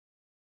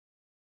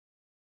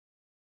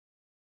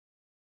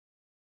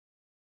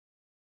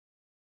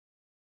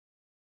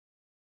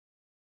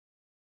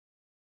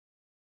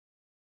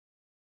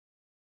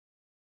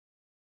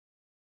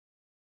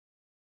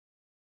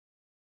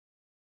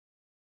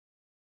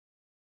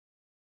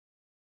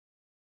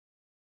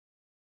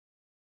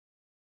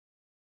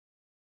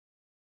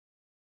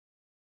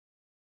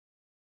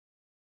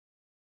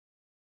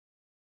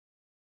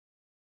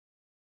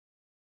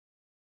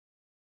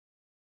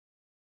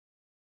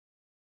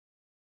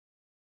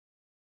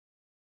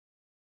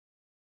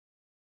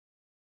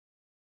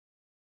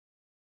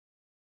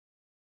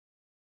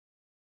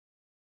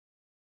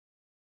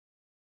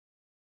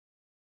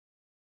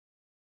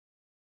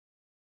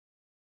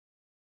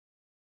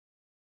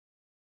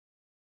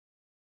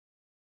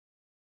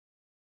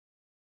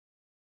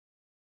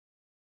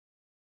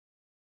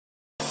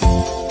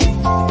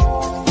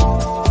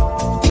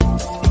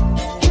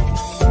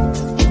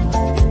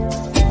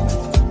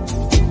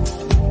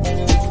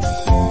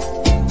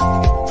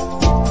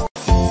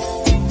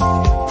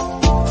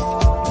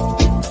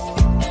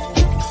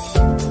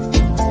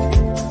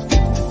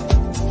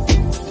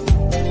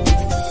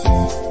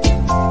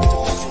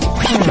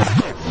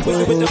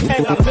the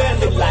pen, I'm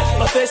learning life.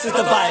 My thirst is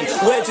divine,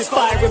 words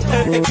inspire in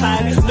perfect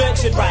time.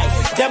 Nurtured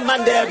right, them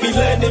man there be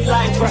learning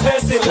life,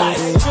 rehearsing life.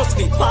 Trust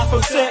me, far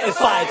from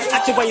certified.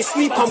 Acting while you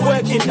sleep, I'm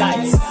working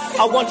nights.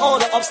 I want all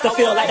the ups to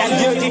feel like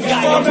that Jurgen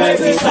guy on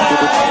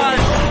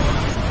Merseyside.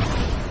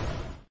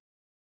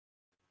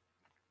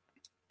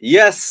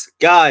 Yes,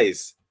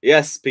 guys.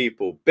 Yes,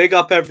 people. Big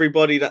up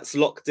everybody that's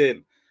locked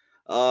in.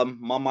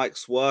 My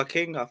mic's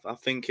working. I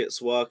think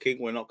it's working.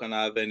 We're not going to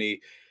have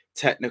any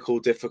technical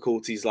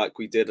difficulties like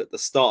we did at the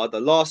start of the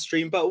last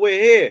stream, but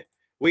we're here.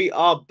 We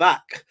are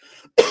back.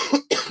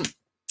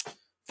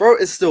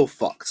 Throat is still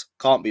fucked.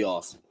 Can't be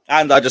arsed.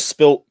 And I just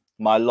spilt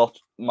my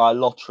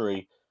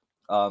lottery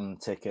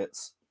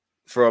tickets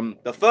from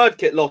the third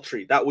kit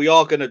lottery that we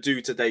are going to do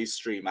today's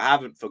stream. I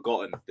haven't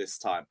forgotten this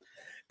time.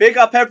 Big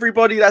up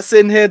everybody that's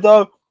in here,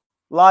 though.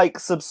 Like,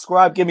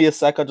 subscribe. Give me a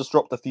sec. I just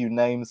dropped a few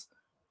names.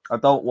 I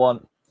don't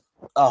want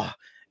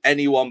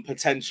anyone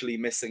potentially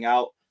missing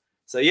out.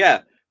 So,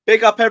 yeah.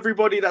 Big up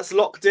everybody that's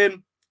locked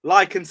in.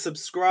 Like and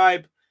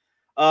subscribe.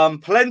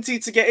 Plenty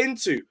to get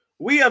into.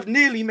 We have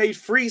nearly made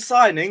 3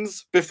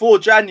 signings before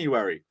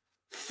January.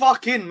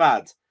 Fucking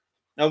mad.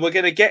 And we're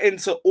going to get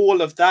into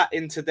all of that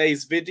in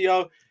today's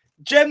video.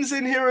 Jem's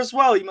in here as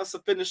well. He must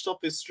have finished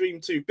off his stream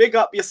too. Big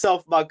up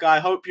yourself, my guy.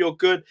 Hope you're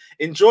good.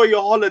 Enjoy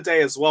your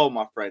holiday as well,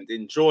 my friend.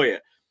 Enjoy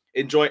it.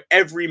 Enjoy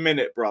every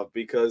minute, bruv,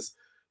 because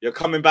you're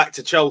coming back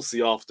to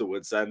Chelsea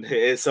afterwards, and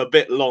it's a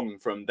bit long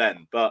from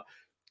then. But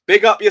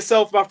big up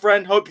yourself, my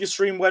friend. Hope your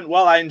stream went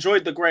well. I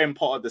enjoyed the Graham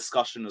Potter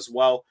discussion as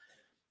well.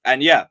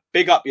 And yeah,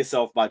 big up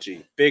yourself, my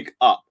G. Big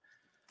up.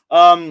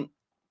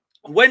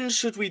 When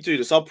should we do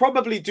this? I'll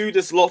probably do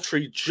this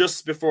lottery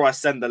just before I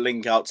send the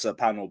link out to the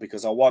panel,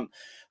 because I want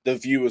the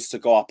viewers to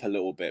go up a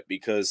little bit,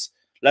 because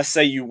let's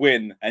say you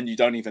win and you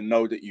don't even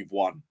know that you've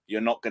won.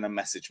 You're not going to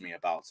message me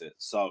about it.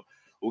 So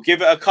we'll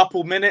give it a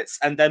couple minutes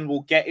and then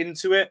we'll get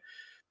into it.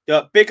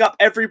 Big up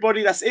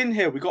everybody that's in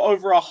here. We got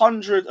over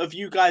 100 of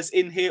you guys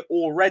in here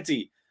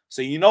already.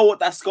 So you know what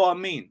that's got to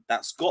mean.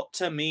 That's got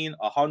to mean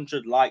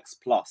 100 likes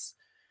plus.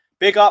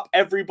 Big up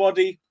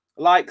everybody.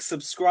 Like,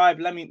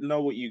 subscribe. Let me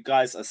know what you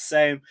guys are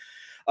saying.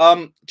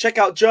 Check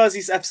out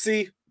Jerseys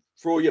FC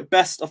for all your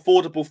best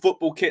affordable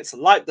football kits,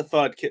 like the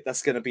third kit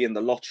that's going to be in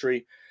the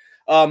lottery.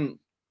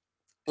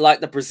 Like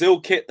the Brazil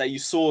kit that you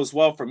saw as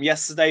well from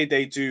yesterday.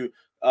 They do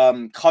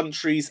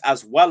countries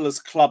as well as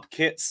club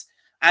kits.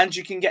 And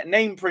you can get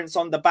name prints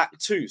on the back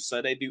too.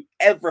 So they do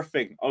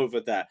everything over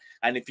there.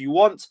 And if you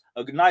want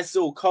a nice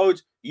little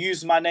code,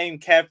 use my name,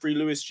 Carefree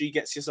Lewis G.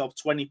 Gets yourself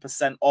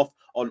 20% off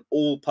on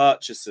all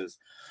purchases.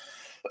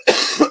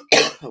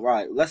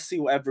 Right, let's see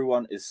what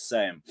everyone is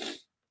saying.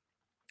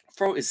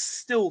 Throat is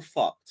still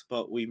fucked,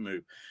 but we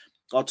move.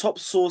 Our top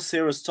source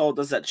here has told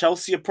us that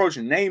Chelsea approach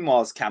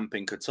Neymar's camp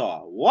in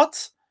Qatar.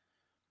 What?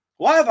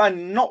 Why have I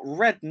not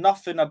read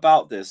nothing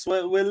about this?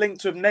 We're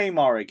linked with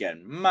Neymar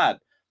again. Mad.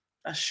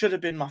 That should have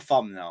been my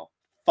thumbnail.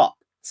 Fuck.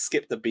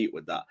 Skip the beat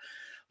with that.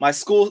 My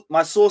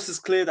source is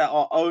clear that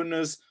our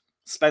owners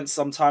spent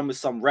some time with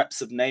some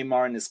reps of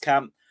Neymar in his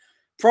camp.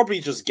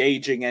 Probably just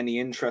gauging any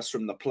interest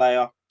from the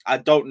player. I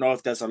don't know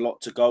if there's a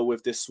lot to go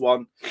with this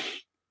one.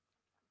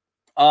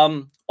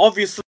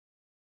 Obviously,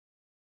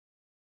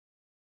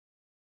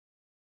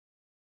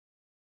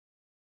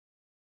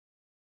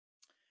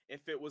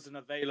 if it was an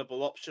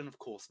available option, of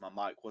course, my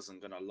mic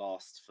wasn't going to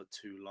last for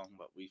too long,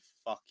 but we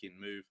fucking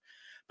move.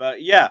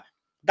 But yeah,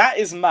 that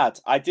is mad.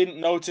 I didn't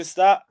notice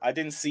that. I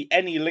didn't see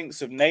any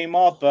links of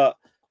Neymar, but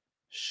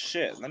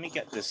shit, let me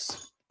get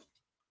this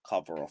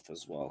cover off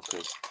as well,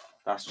 because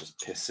that's just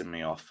pissing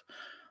me off.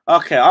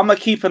 Okay, I'm going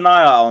to keep an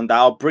eye out on that.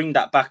 I'll bring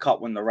that back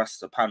up when the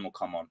rest of the panel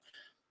come on.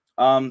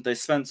 They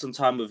spent some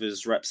time with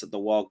his reps at the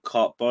World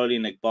Cup. Bowley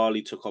and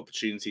Iqbali took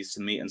opportunities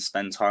to meet and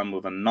spend time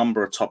with a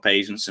number of top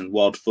agents in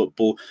world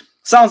football.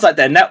 Sounds like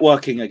they're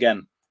networking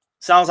again.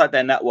 Sounds like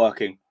they're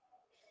networking.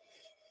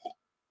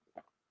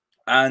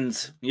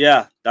 And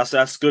yeah,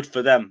 that's good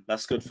for them.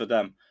 That's good for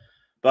them.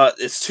 But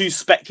it's too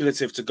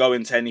speculative to go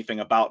into anything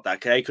about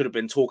that. They could have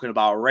been talking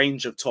about a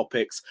range of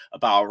topics,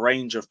 about a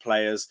range of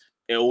players.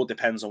 It all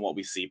depends on what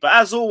we see. But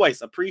as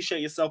always,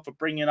 appreciate yourself for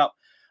bringing up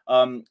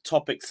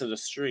topics to the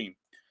stream.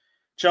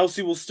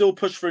 Chelsea will still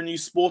push for a new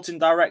sporting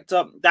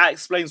director. That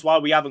explains why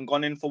we haven't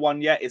gone in for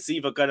one yet. It's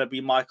either going to be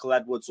Michael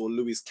Edwards or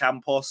Luis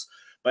Campos,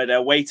 but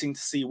they're waiting to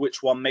see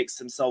which one makes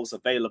themselves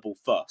available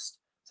first.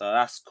 So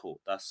that's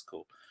cool. That's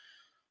cool.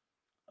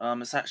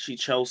 It's actually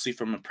Chelsea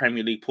from a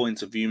Premier League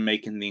point of view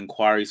making the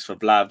inquiries for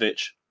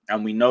Vlahovic,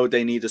 and we know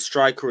they need a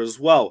striker as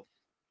well.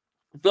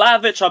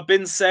 Vlahovic, I've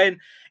been saying,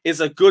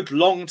 is a good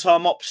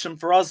long-term option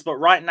for us, but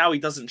right now he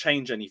doesn't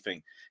change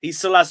anything. He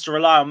still has to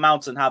rely on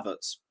Mount and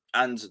Havertz,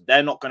 and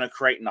they're not going to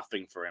create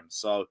nothing for him.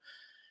 So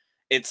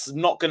it's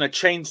not going to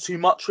change too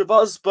much with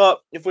us,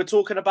 but if we're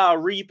talking about a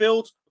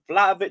rebuild,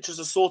 Vlahovic is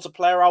the sort of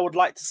player I would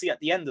like to see at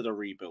the end of the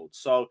rebuild.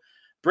 So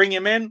bring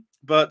him in,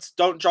 but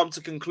don't jump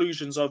to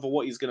conclusions over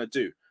what he's going to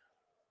do.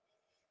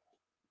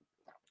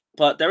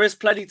 But there is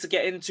plenty to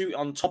get into.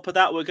 On top of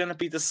that, we're going to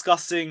be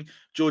discussing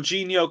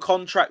Jorginho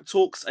contract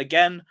talks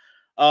again.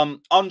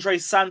 Andrey,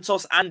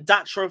 Santos, and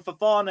Datro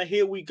Fofana.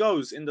 Here we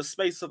goes in the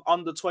space of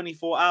under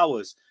 24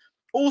 hours.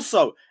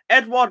 Also,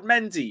 Edouard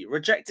Mendy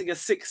rejecting a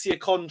 6-year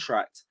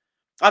contract.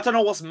 I don't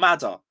know what's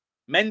madder,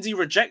 Mendy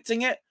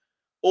rejecting it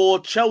or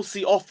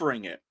Chelsea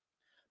offering it.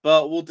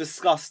 But we'll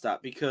discuss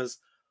that because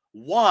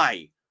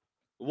why?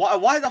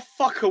 Why the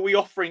fuck are we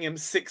offering him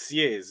 6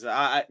 years?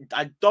 I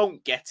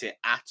don't get it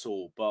at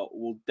all, but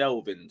we'll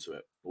delve into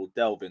it. We'll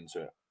delve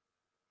into it.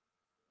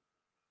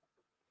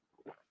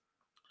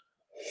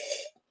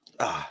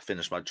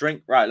 Finished my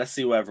drink. Right, let's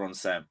see what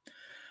everyone's saying.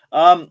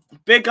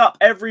 Big up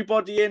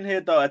everybody in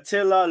here though.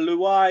 Attila,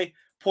 Luai,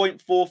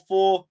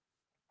 0.44.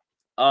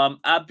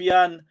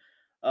 Abian,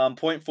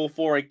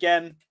 0.44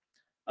 again.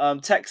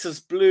 Texas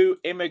Blue,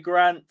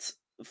 Immigrant.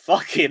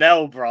 Fucking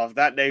hell, bruv.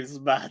 That name's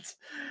mad.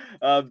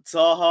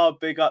 Taha,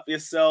 big up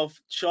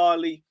yourself.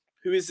 Charlie,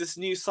 who is this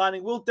new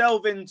signing? We'll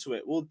delve into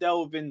it. We'll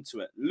delve into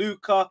it.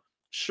 Luca,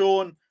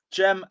 Sean,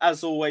 Jem,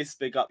 as always,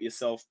 big up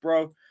yourself,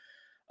 bro.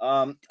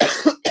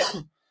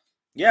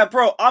 Yeah,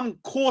 bro, I'm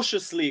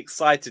cautiously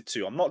excited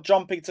too. I'm not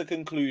jumping to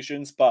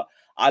conclusions, but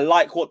I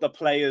like what the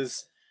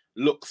players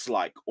looks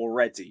like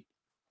already.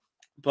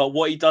 But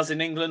what he does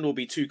in England will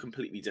be two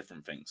completely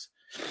different things.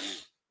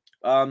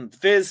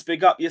 Viz,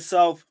 big up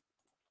yourself.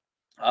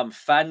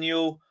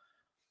 Faniel,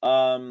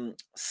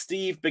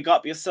 Steve, big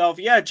up yourself.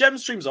 Yeah, gem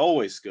streams are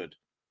always good.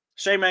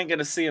 Shame I ain't going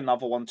to see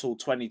another one till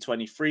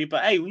 2023.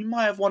 But hey, we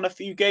might have won a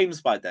few games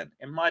by then.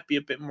 It might be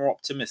a bit more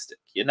optimistic.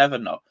 You never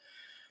know.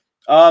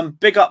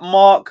 Big up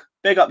Mark.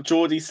 Big up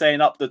Geordie saying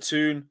up the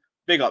tune.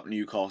 Big up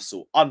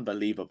Newcastle.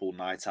 Unbelievable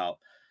night out.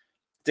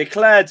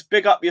 Declared.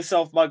 Big up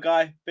yourself, my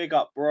guy. Big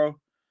up, bro.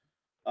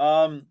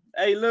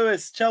 Hey,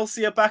 Lewis.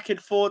 Chelsea are back in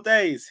 4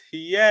 days.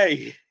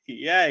 Yay.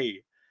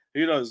 Yay.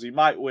 Who knows? We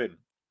might win.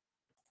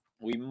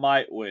 We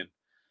might win.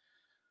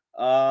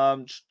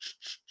 What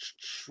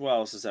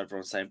else is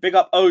everyone saying? Big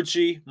up OG,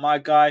 my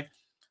guy.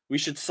 We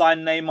should sign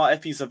Neymar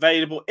if he's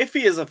available. If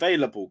he is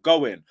available,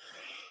 go in.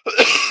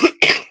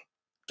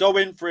 Go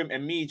in for him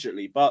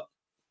immediately. But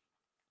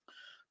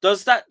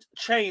does that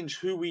change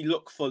who we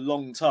look for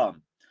long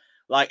term?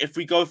 Like, if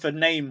we go for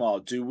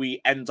Neymar, do we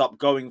end up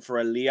going for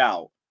a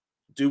Leao?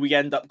 Do we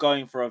end up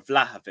going for a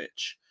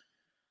Vlahovic?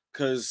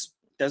 Because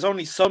there's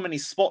only so many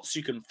spots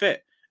you can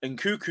fit. And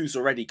Cuckoo's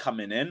already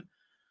coming in.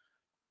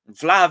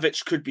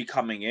 Vlahovic could be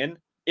coming in.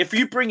 If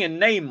you bring in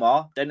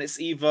Neymar, then it's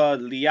either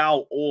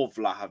Leao or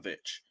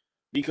Vlahovic.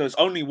 Because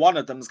only one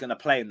of them is going to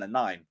play in the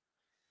 9.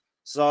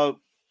 So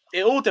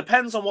it all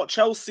depends on what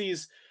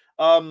Chelsea's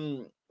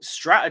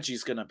strategy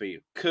is going to be.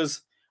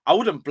 Because I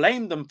wouldn't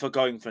blame them for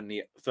going for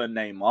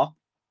Neymar.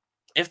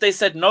 If they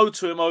said no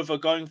to him over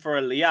going for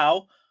a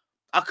Leao,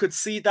 I could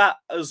see that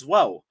as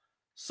well.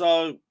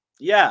 So,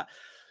 yeah.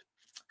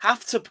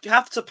 Have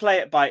to play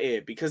it by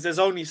ear because there's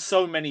only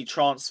so many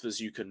transfers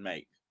you can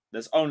make.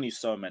 There's only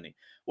so many.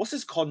 What's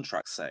his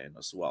contract saying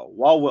as well?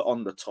 While we're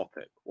on the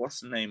topic,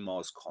 what's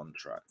Neymar's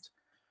contract?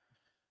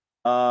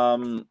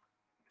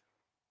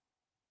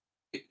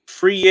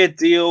 3-year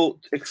deal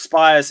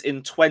expires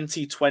in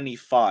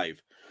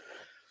 2025.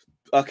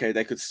 Okay,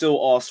 they could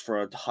still ask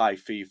for a high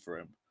fee for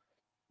him.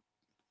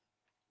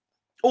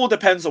 All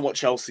depends on what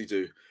Chelsea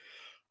do.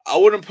 I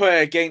wouldn't put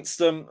it against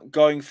them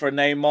going for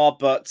Neymar,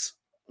 but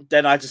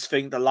then I just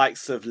think the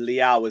likes of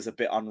Leao is a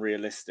bit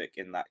unrealistic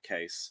in that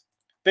case.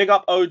 Big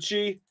up OG.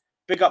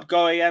 Big up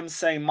GoAM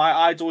saying, my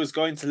idol is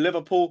going to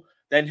Liverpool.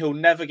 Then he'll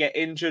never get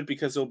injured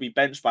because he'll be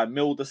benched by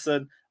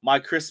Milderson. My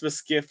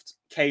Christmas gift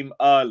came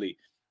early.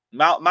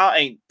 Mount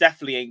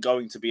definitely ain't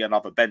going to be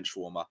another bench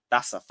warmer.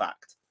 That's a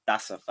fact.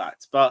 That's a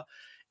fact. But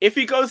if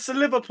he goes to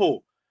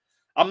Liverpool,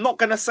 I'm not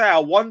going to say I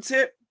want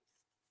it,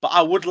 but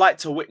I would like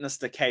to witness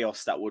the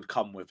chaos that would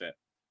come with it.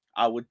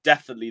 I would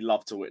definitely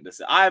love to witness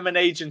it. I am an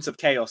agent of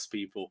chaos,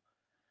 people.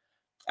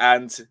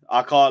 And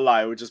I can't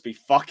lie, it would just be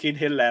fucking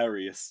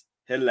hilarious.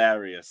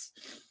 Hilarious.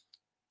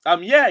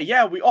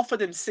 Yeah, we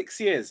offered him 6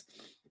 years.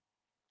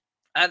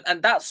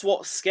 And that's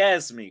what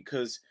scares me,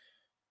 because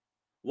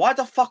why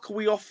the fuck are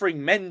we offering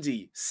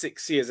Mendy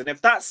 6 years? And if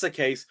that's the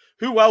case,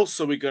 who else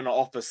are we going to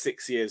offer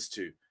 6 years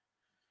to?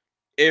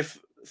 If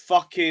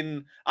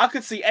fucking... I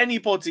could see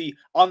anybody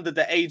under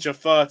the age of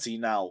 30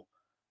 now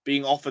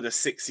being offered a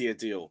 6-year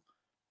deal.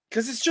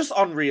 Because it's just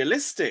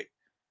unrealistic.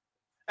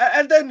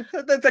 And then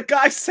the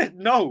guy said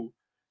no.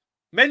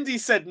 Mendy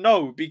said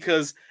no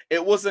because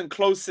it wasn't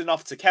close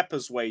enough to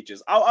Kepa's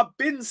wages. I've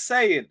been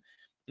saying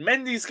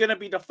Mendy's going to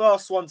be the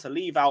first one to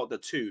leave out the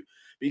two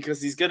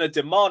because he's going to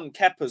demand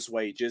Kepa's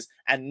wages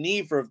and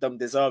neither of them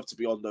deserve to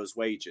be on those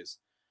wages.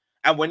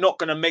 And we're not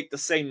going to make the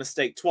same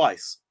mistake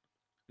twice.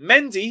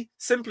 Mendy,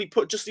 simply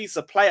put, just needs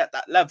to play at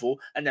that level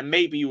and then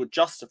maybe you would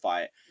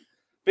justify it.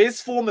 But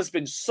his form has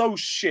been so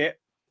shit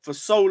for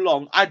so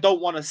long, I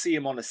don't want to see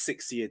him on a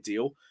 6-year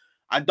deal.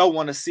 I don't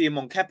want to see him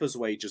on Kepa's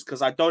wages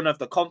because I don't have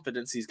the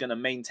confidence he's going to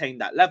maintain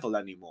that level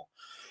anymore.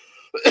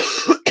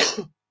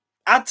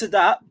 Add to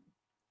that,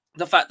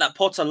 the fact that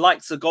Potter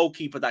likes a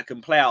goalkeeper that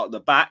can play out at the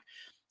back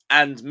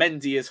and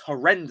Mendy is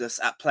horrendous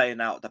at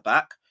playing out at the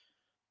back.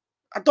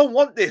 I don't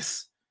want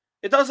this.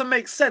 It doesn't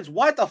make sense.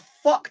 Why the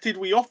fuck did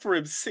we offer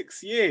him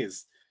 6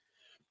 years?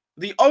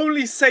 The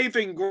only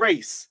saving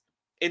grace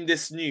in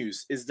this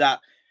news is that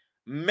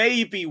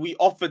maybe we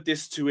offered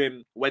this to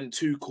him when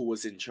Tuchel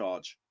was in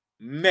charge.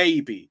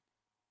 Maybe.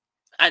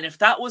 And if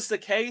that was the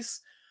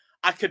case,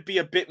 I could be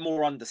a bit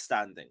more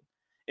understanding.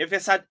 If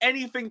it's had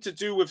anything to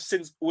do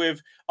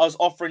with us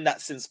offering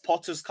that since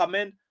Potter's come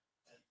in,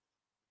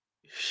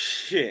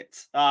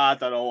 shit. I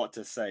don't know what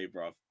to say,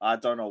 bro. I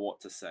don't know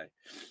what to say.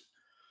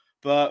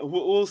 But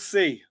we'll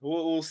see.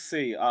 We'll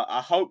see.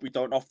 I hope we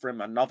don't offer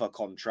him another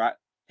contract.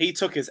 He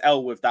took his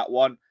L with that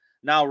one.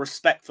 Now,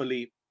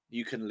 respectfully,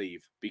 you can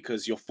leave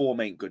because your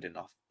form ain't good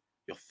enough.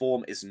 Your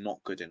form is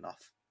not good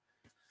enough.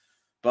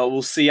 But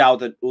we'll see how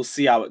it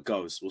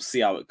goes. We'll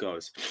see how it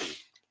goes.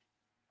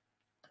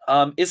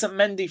 Isn't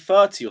Mendy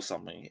 30 or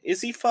something?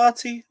 Is he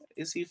 30?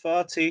 Is he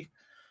 30?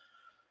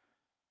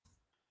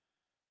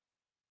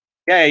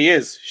 Yeah, he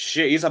is.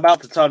 Shit, he's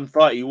about to turn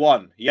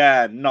 31.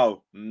 Yeah,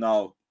 no.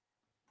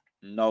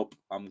 Nope,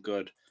 I'm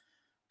good.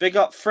 Big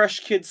up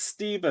Fresh Kid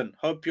Steven.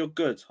 Hope you're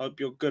good. Hope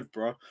you're good,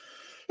 bro.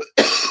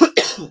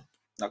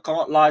 I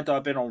can't lie though,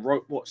 I've been on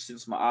rope watch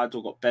since my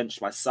idol got benched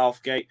by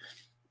Southgate.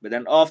 But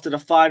then after the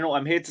final,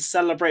 I'm here to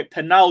celebrate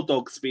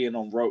Penaldogs being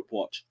on rope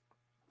watch.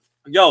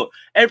 Yo,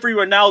 every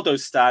Ronaldo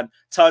stan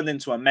turned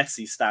into a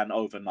Messi stan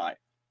overnight.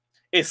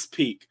 It's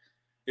peak.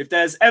 If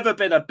there's ever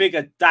been a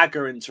bigger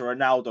dagger into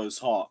Ronaldo's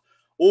heart,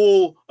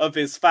 all of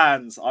his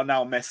fans are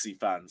now Messi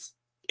fans.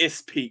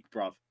 It's peak,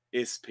 bruv.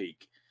 It's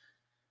peak.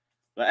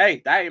 But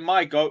hey, that ain't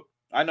my GOAT.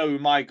 I know who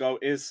my GOAT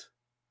is.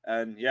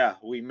 And yeah,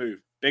 we move.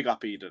 Big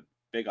up Eden.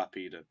 Big up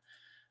Eden.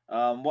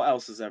 What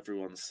else is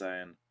everyone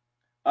saying?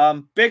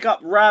 Big up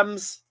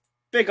Rams.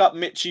 Big up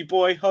Mitchy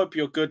boy. Hope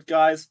you're good,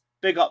 guys.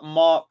 Big up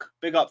Mark.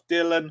 Big up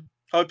Dylan.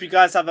 Hope you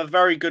guys have a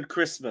very good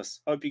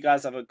Christmas. Hope you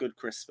guys have a good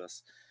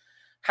Christmas.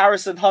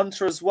 Harrison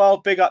Hunter as well.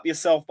 Big up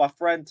yourself, my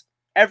friend.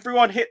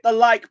 Everyone hit the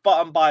like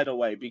button, by the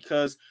way,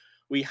 because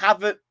we're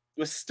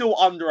still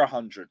under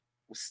 100.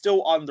 We're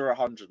still under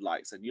 100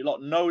 likes. And you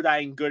lot know that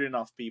ain't good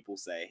enough, people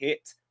say.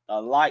 Hit the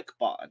like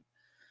button.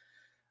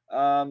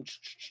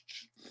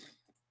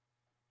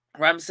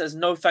 Ram says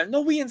no fan.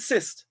 No, we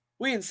insist.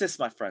 We insist,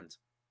 my friend.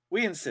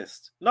 We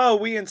insist. No,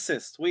 we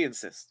insist. We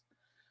insist.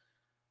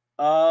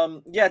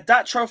 Yeah,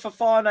 Datro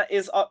Fofana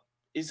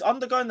is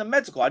undergoing the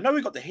medical. I know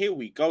we got the Here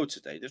We Go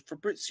today. Did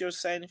Fabrizio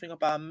say anything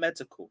about a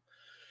medical?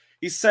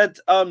 He said,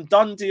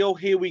 done deal,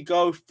 here we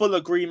go. Full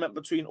agreement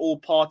between all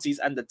parties,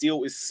 and the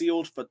deal is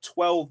sealed for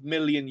 12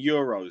 million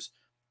euros,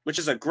 which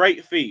is a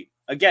great fee.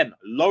 Again,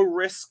 low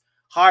risk,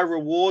 high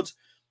reward.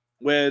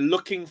 We're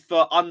looking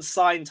for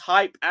unsigned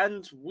hype,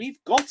 and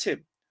we've got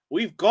him.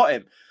 We've got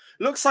him.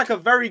 Looks like a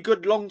very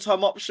good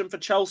long-term option for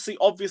Chelsea.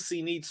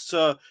 Obviously needs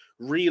to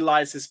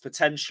realise his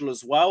potential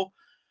as well.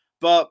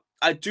 But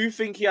I do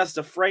think he has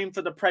the frame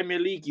for the Premier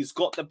League. He's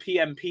got the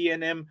PMP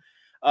in him.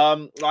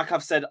 Like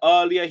I've said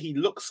earlier, he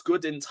looks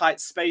good in tight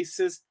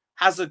spaces,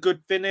 has a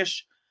good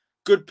finish,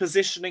 good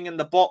positioning in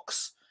the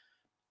box.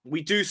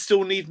 We do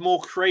still need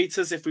more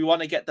creators if we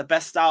want to get the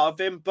best out of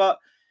him, but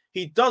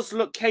he does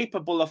look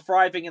capable of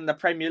thriving in the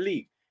Premier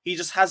League. He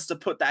just has to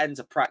put that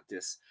into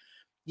practice.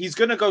 He's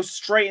going to go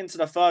straight into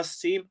the first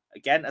team,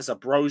 again, as a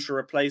Broja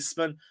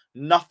replacement.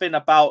 Nothing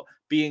about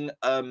being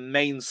a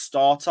main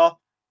starter.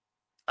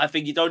 I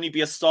think he'd only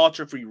be a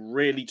starter if we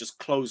really just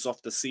close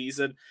off the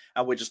season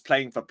and we're just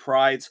playing for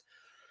pride.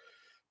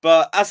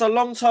 But as a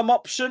long-term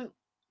option,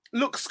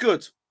 looks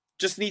good.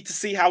 Just need to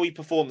see how he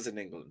performs in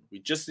England. We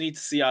just need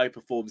to see how he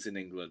performs in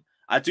England.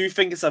 I do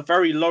think it's a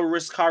very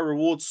low-risk,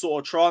 high-reward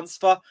sort of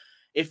transfer.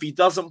 If he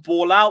doesn't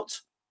ball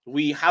out,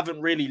 we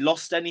haven't really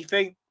lost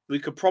anything. We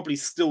could probably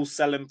still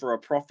sell him for a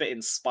profit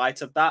in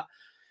spite of that.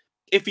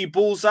 If he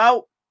balls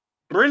out,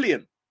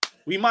 brilliant.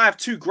 We might have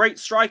two great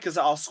strikers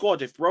at our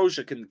squad if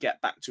Broja can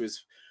get back to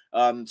his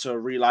to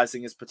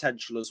realizing his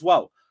potential as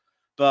well.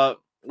 But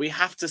we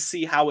have to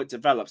see how it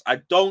develops.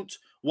 I don't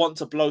want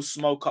to blow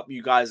smoke up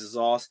you guys'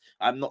 arse.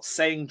 I'm not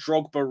saying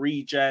Drogba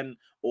regen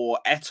or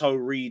Eto'o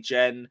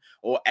regen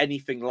or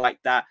anything like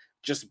that.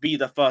 Just be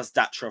the first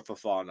Datro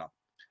Fofana.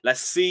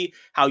 Let's see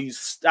how you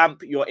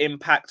stamp your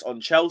impact on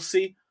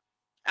Chelsea,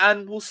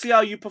 and we'll see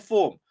how you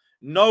perform.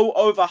 No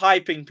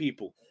overhyping,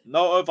 people.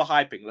 No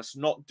overhyping. Let's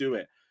not do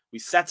it. We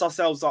set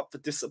ourselves up for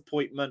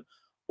disappointment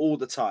all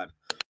the time.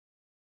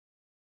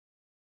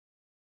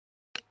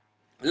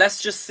 Let's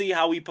just see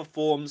how he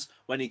performs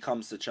when he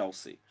comes to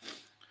Chelsea.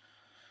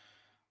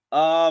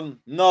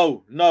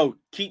 No.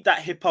 Keep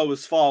that hippo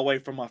as far away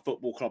from my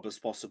football club as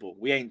possible.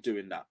 We ain't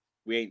doing that.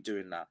 We ain't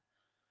doing that.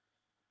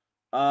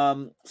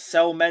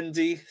 Sell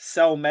Mendy.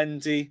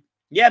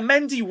 Yeah,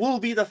 Mendy will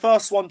be the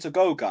first one to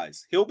go,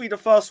 guys. He'll be the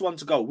first one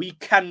to go. We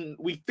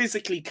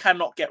physically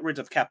cannot get rid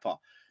of Kepa.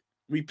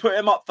 We put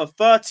him up for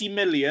 30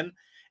 million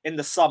in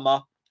the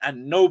summer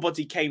and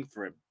nobody came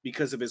for him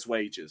because of his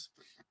wages.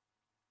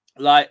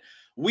 Like,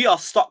 we are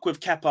stuck with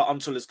Kepa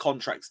until his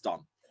contract's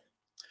done.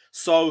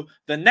 So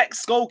the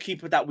next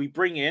goalkeeper that we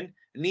bring in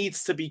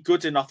needs to be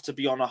good enough to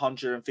be on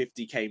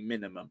 150k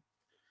minimum.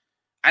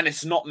 And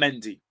it's not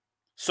Mendy.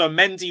 So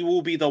Mendy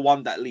will be the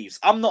one that leaves.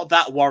 I'm not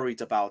that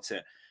worried about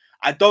it.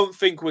 I don't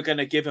think we're going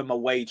to give him a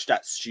wage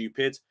that's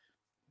stupid.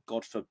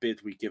 God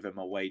forbid we give him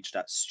a wage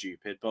that's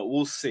stupid. But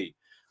we'll see.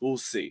 We'll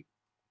see.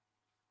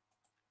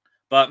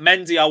 But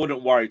Mendy, I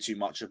wouldn't worry too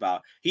much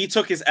about. He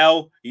took his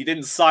L. He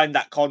didn't sign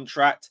that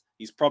contract.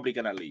 He's probably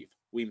going to leave.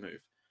 We move.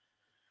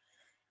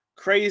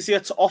 Crazier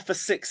to offer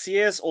 6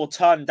 years or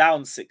turn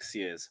down 6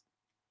 years?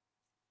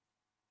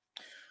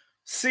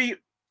 See,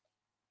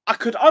 I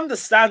could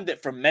understand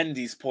it from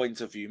Mendy's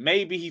point of view.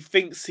 Maybe he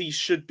thinks he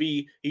shouldn't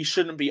be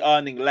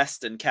earning less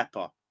than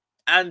Kepa.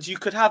 And you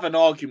could have an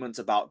argument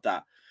about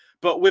that.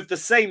 But with the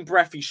same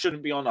breath, he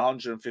shouldn't be on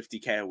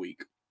 150k a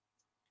week.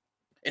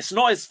 It's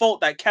not his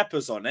fault that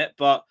Kepa's on it,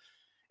 but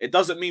it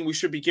doesn't mean we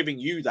should be giving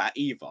you that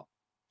either.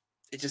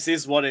 It just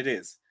is what it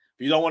is.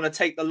 If you don't want to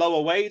take the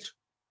lower wage,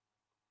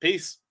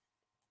 peace.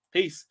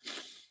 Peace.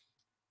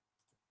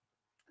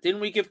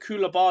 Didn't we give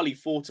Koulibaly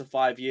 4 to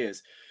 5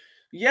 years?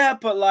 Yeah,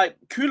 but like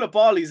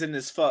Koulibaly's in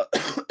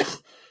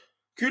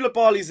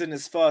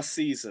his first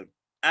season,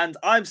 and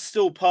I'm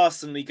still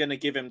personally going to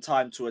give him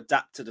time to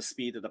adapt to the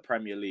speed of the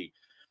Premier League.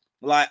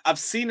 Like I've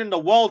seen in the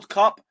World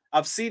Cup,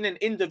 I've seen in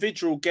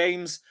individual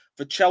games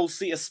for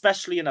Chelsea,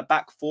 especially in a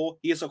back four,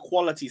 he is a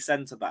quality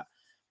centre-back.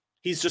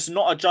 He's just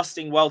not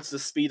adjusting well to the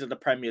speed of the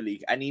Premier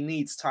League, and he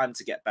needs time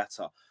to get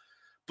better.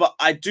 But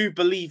I do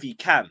believe he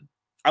can.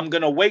 I'm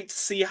going to wait to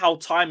see how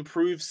time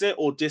proves it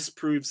or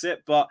disproves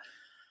it, but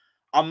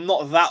I'm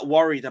not that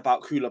worried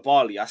about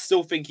Koulibaly. I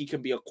still think he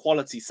can be a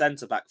quality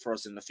centre-back for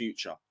us in the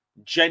future.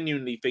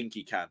 Genuinely think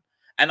he can.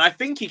 And I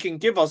think he can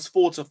give us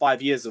 4 to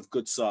 5 years of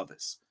good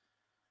service.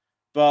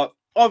 But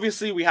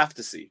obviously, we have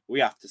to see. We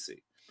have to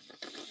see.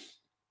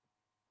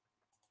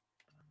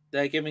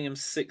 They're giving him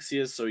 6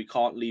 years so he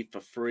can't leave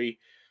for free.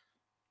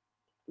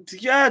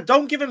 Yeah,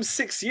 don't give him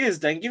 6 years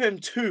then. Give him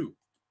 2.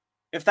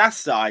 If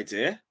that's the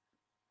idea.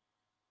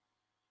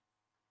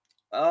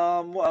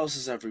 What else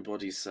is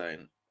everybody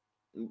saying?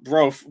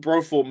 Bro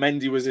thought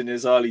Mendy was in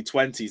his early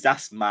 20s.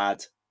 That's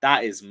mad.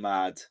 That is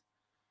mad.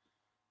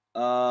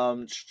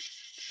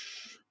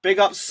 Big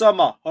up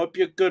Summer. Hope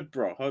you're good,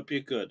 bro. Hope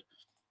you're good.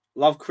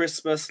 Love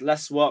Christmas,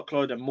 less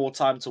workload, and more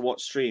time to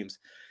watch streams.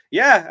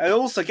 Yeah, and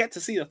also get to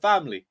see the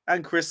family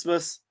and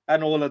Christmas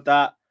and all of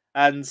that.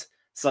 And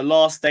it's the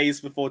last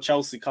days before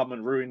Chelsea come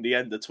and ruin the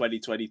end of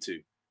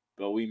 2022.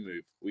 But we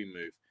move. We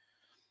move.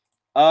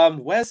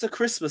 Where's the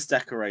Christmas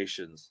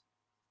decorations?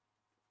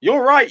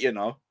 You're right, you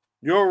know.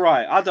 You're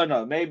right. I don't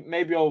know.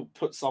 Maybe I'll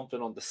put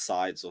something on the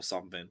sides or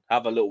something.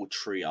 Have a little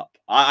tree up.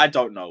 I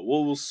don't know.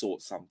 We'll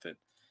sort something.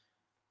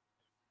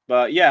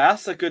 But yeah,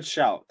 that's a good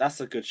shout.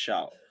 That's a good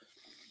shout.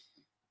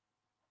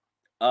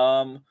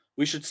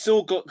 We should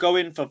still go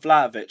in for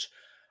Vlahovic.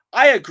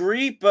 I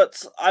agree,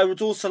 but I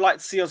would also like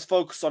to see us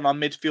focus on our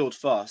midfield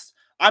first.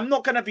 I'm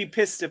not going to be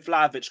pissed if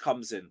Vlahovic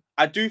comes in.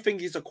 I do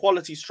think he's a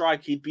quality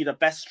striker. He'd be the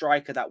best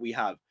striker that we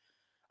have.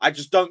 I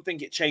just don't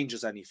think it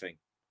changes anything.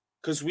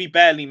 Because we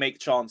barely make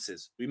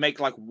chances. We make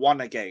like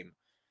 1 a game.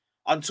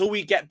 Until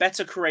we get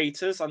better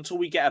creators, until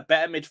we get a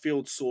better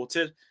midfield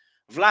sorted,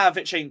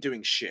 Vlahovic ain't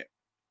doing shit.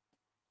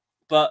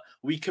 But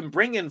we can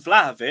bring in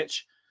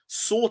Vlahovic,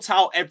 sort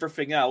out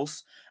everything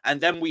else, and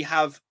then we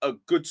have a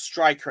good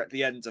striker at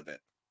the end of it.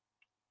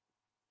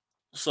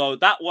 So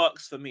that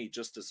works for me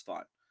just as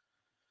fine.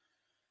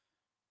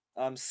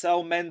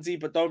 Sell Mendy,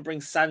 but don't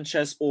bring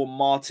Sanchez or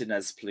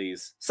Martinez,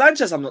 please.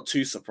 Sanchez I'm not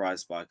too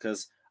surprised by,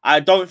 because I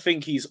don't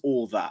think he's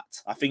all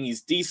that. I think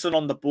he's decent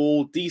on the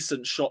ball,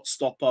 decent shot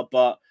stopper,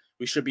 but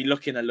we should be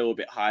looking a little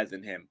bit higher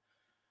than him.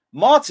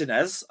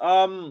 Martinez,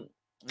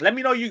 let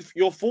me know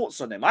your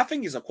thoughts on him. I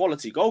think he's a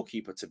quality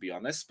goalkeeper, to be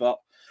honest, but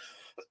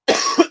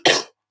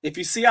if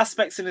you see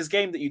aspects in his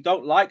game that you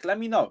don't like, let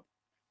me know.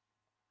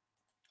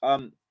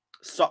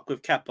 Stuck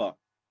with Kepa.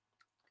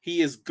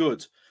 He is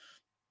good.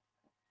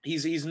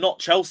 He's not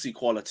Chelsea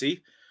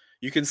quality.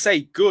 You can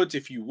say good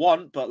if you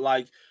want, but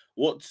like,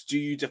 what do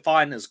you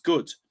define as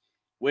good?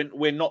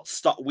 We're not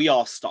stuck. We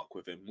are stuck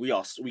with him.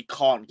 We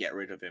can't get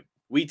rid of him.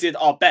 We did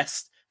our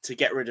best to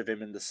get rid of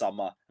him in the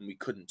summer, and we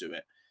couldn't do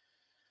it.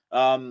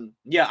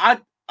 Yeah,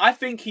 I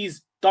think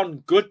he's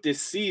done good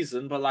this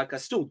season, but like I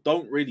still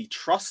don't really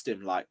trust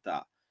him like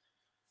that.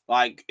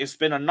 Like, it's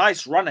been a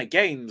nice run of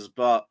games,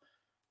 but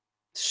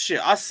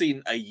shit, I've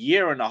seen a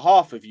year and a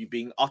half of you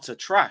being utter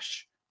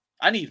trash.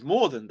 I need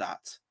more than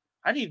that.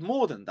 I need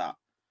more than that.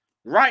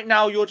 Right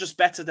now, you're just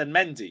better than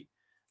Mendy.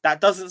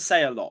 That doesn't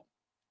say a lot.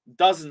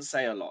 Doesn't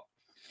say a lot.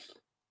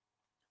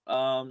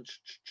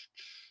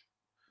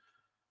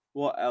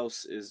 What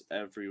else is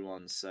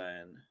everyone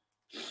saying?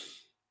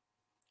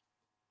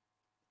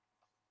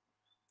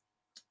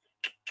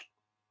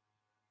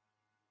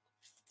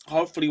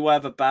 Hopefully,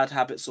 whatever bad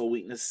habits or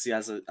weaknesses he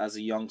has as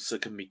a youngster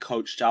can be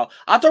coached out.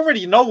 I don't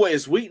really know what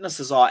his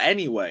weaknesses are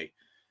anyway.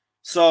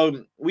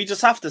 So we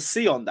just have to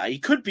see on that. He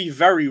could be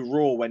very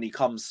raw when he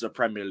comes to the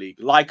Premier League,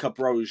 like a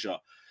Broja,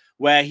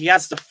 where he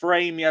has the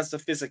frame, he has the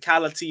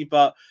physicality,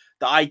 but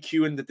the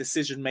IQ and the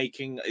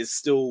decision-making is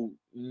still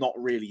not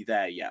really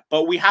there yet.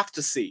 But we have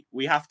to see.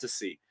 We have to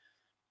see.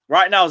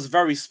 Right now is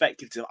very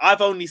speculative.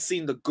 I've only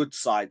seen the good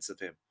sides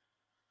of him.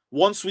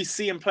 Once we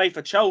see him play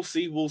for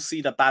Chelsea, we'll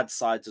see the bad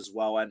sides as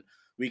well, and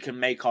we can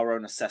make our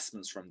own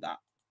assessments from that.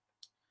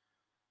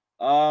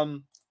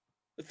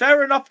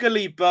 Fair enough,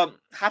 Galib, but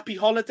happy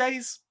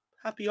holidays?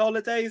 Happy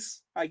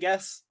holidays, I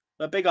guess.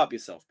 But big up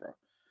yourself, bro.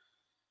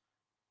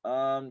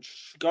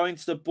 Going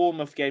to the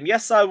Bournemouth game.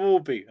 Yes, I will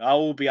be. I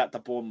will be at the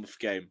Bournemouth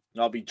game.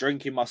 I'll be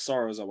drinking my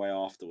sorrows away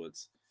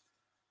afterwards.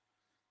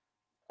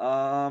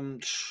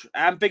 And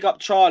big up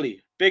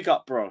Charlie. Big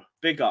up, bro.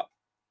 Big up.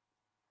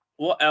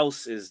 What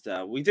else is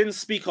there? We didn't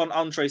speak on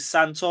Andrey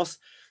Santos.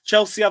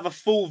 Chelsea have a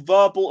full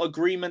verbal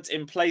agreement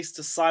in place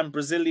to sign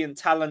Brazilian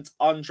talent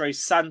Andrey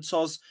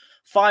Santos.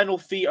 Final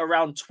fee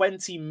around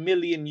 20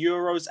 million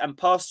euros and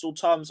personal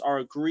terms are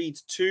agreed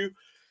to.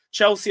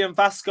 Chelsea and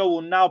Vasco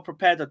will now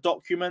prepare the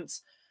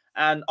documents,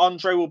 and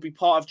Andrey will be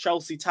part of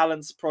Chelsea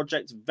Talents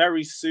project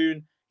very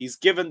soon. He's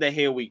given the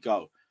here we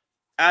go.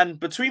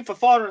 And between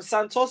Fofana and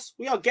Santos,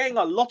 we are getting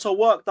a lot of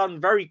work done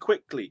very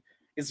quickly.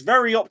 It's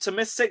very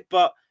optimistic,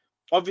 but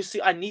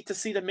obviously I need to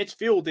see the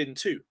midfield in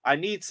too. I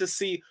need to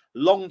see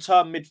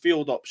long-term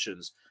midfield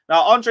options.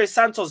 Now, Andrey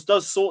Santos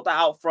does sort that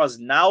out for us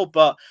now,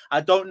 but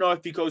I don't know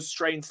if he goes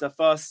straight into the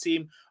first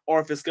team or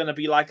if it's going to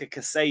be like a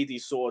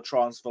Casadei sort of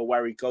transfer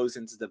where he goes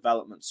into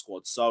development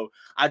squad. So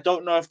I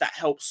don't know if that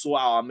helps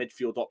sort out our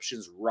midfield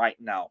options right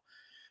now.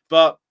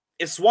 But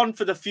it's one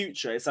for the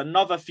future. It's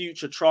another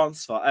future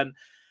transfer. And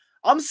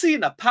I'm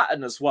seeing a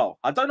pattern as well.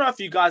 I don't know if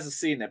you guys are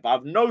seeing it, but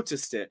I've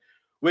noticed it.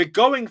 We're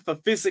going for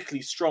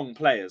physically strong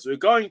players. We're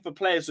going for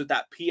players with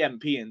that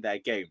PMP in their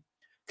game.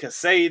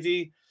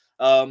 Casadei,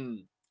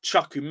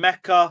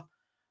 Chukwuemeka,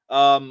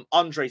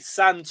 Andrey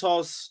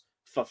Santos,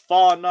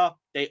 Fofana.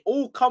 They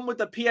all come with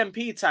the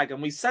PMP tag,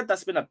 and we said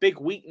that's been a big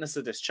weakness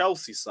of this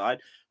Chelsea side.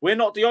 We're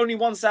not the only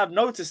ones that have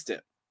noticed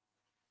it.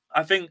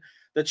 I think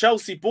the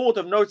Chelsea board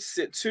have noticed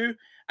it too,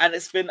 and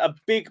it's been a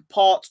big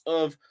part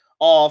of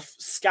our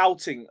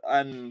scouting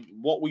and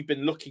what we've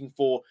been looking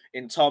for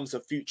in terms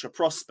of future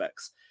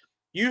prospects.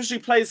 Usually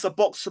plays a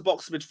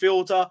box-to-box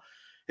midfielder.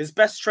 His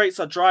best traits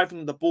are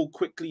driving the ball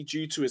quickly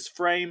due to his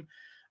frame.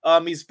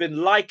 He's been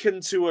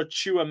likened to a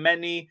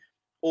Tchouaméni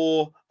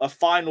or a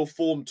final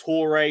form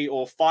Toure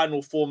or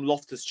final form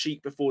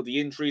Loftus-Cheek before the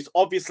injuries.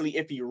 Obviously,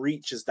 if he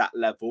reaches that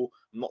level,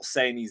 I'm not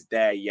saying he's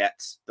there yet.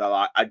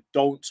 I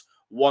don't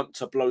want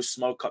to blow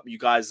smoke up you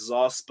guys'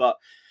 ass, but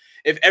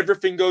if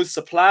everything goes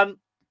to plan,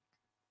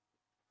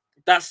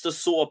 that's the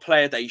sort of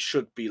player that he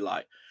should be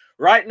like.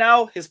 Right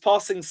now, his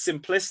passing's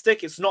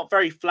simplistic. It's not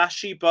very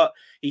flashy, but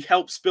he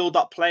helps build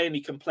up play and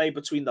he can play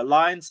between the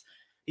lines.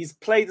 He's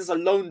played as a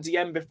lone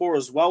DM before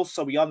as well,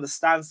 so he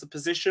understands the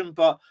position.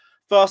 But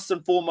first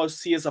and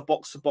foremost, he is a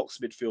box-to-box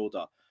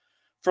midfielder.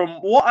 From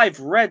what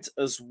I've read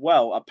as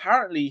well,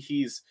 apparently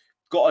he's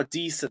got a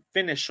decent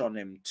finish on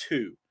him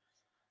too.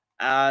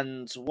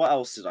 And what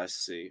else did I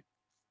see?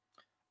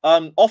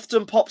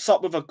 Often pops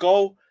up with a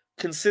goal.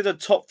 Considered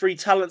top 3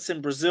 talents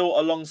in Brazil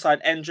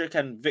alongside Endrick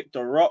and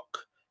Victor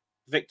Roque.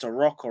 Victor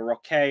Roque or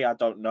Roque, I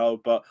don't know,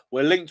 but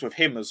we're linked with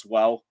him as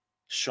well.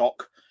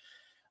 Shock.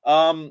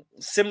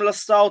 Similar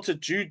style to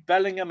Jude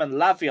Bellingham and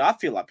Lavia. I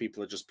feel like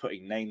people are just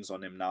putting names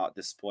on him now at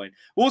this point.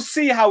 We'll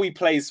see how he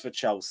plays for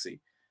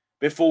Chelsea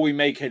before we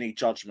make any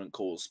judgment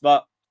calls.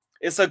 But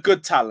it's a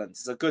good talent.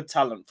 It's a good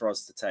talent for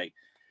us to take.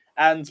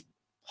 And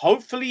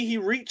hopefully he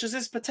reaches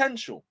his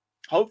potential.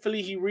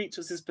 Hopefully he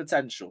reaches his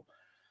potential.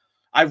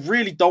 I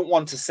really don't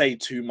want to say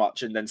too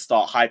much and then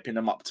start hyping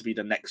him up to be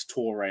the next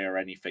Toure or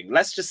anything.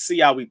 Let's just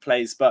see how he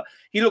plays. But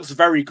he looks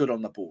very good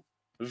on the ball.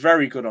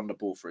 Very good on the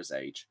ball for his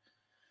age.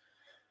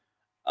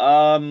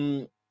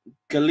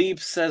 Galib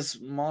says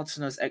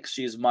Martinez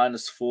XG is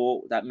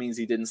 -4. That means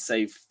he didn't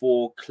save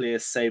 4 clear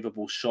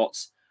savable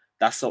shots.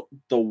 That's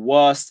the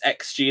worst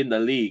XG in the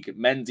league.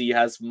 Mendy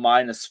has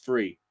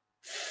 -3.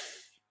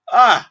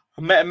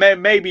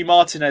 Maybe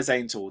Martinez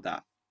ain't all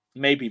that.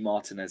 Maybe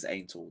Martinez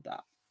ain't all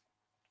that.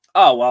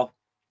 Oh, well.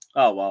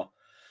 Oh, well.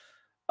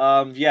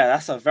 Yeah,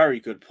 that's a very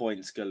good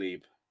point,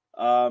 Galib.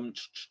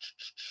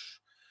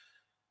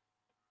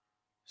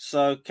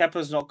 So,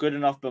 Kepa's not good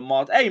enough, but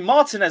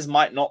Martinez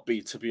might not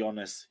be, to be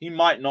honest. He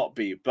might not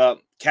be,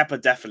 but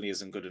Kepa definitely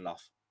isn't good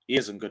enough. He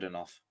isn't good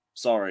enough.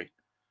 Sorry.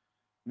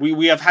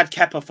 We have had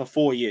Kepa for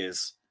 4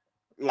 years.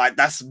 Like,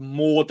 that's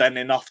more than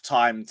enough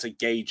time to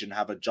gauge and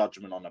have a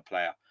judgment on a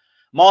player.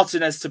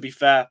 Martinez, to be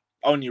fair,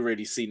 only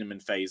really seen him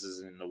in phases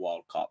in the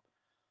World Cup.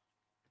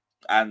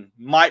 And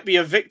might be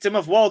a victim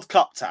of World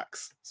Cup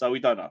tax. So we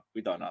don't know.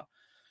 We don't know.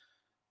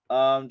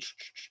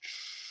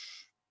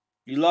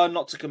 You learn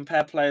not to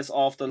compare players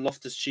after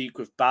Loftus-Cheek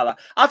with Bala.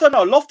 I don't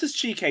know.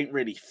 Loftus-Cheek ain't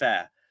really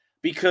fair.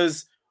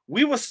 Because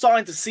we were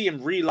starting to see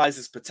him realise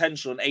his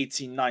potential in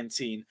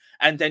 18-19.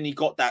 And then he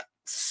got that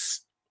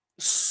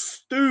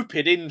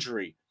stupid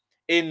injury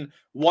in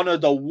one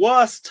of the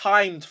worst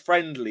timed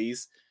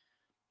friendlies.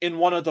 In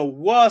one of the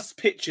worst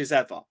pitches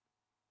ever.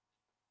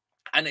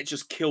 And it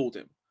just killed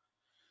him.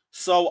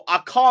 So I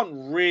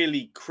can't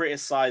really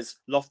criticize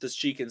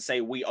Loftus-Cheek and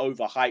say we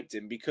overhyped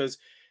him because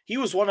he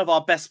was one of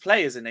our best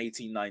players in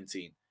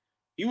 18-19.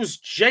 He was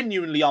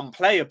genuinely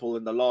unplayable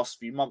in the last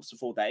few months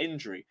before that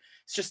injury.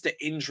 It's just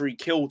the injury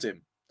killed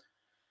him.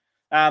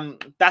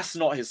 That's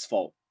not his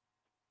fault.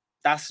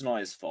 That's not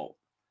his fault.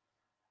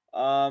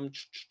 What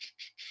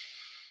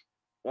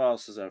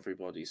else is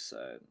everybody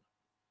saying?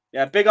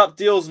 Yeah, big up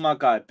Deals, my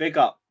guy. Big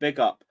up, big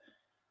up.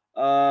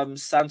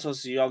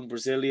 Santos, a young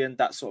Brazilian.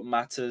 That's what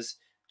matters.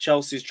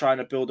 Chelsea's trying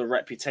to build a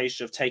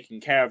reputation of taking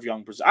care of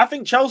young Brazil. I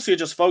think Chelsea are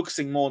just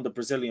focusing more on the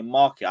Brazilian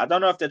market. I don't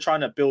know if they're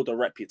trying to build a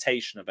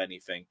reputation of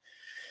anything.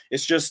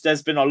 It's just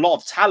there's been a lot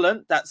of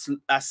talent that's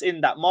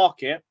in that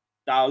market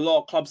that a lot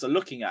of clubs are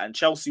looking at, and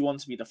Chelsea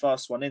want to be the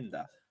first one in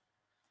there.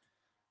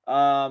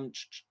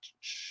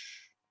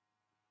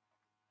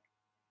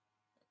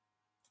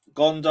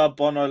 Gonda,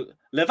 Bono,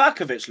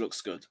 Levakovic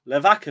looks good.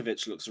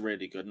 Levakovic looks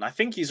really good, and I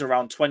think he's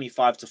around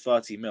 25 to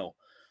 30 mil.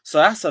 So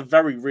that's a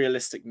very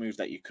realistic move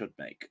that you could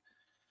make.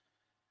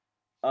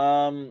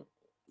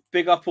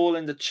 Big up all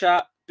in the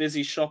chat.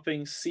 Busy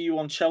shopping. See you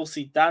on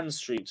Chelsea Dan's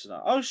stream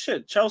tonight. Oh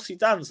shit, Chelsea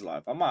Dan's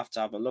live. I might have to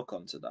have a look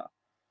onto that.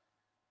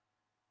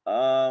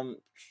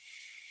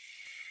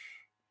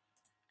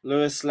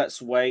 Lewis,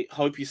 let's wait.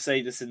 Hope you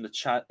say this in the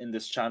chat in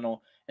this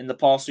channel. In the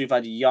past, we've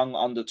had young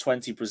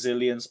under-20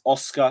 Brazilians.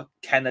 Oscar,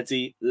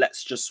 Kennedy,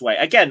 let's just wait.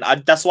 Again,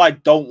 that's why I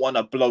don't want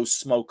to blow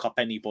smoke up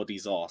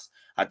anybody's ass.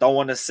 I don't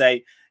want to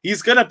say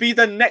he's going to be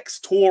the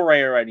next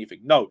Toure or anything.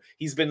 No,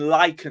 he's been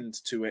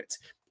likened to it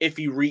if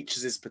he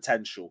reaches his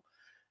potential.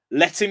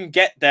 Let him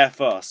get there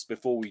first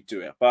before we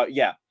do it. But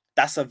yeah,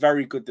 that's a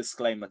very good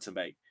disclaimer to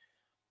make.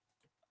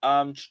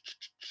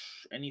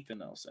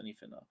 Anything else?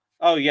 Anything else?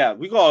 Oh yeah,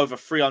 we got over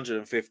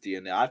 350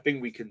 in there. I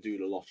think we can do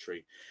the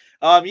lottery.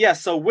 Yeah,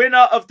 so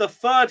winner of the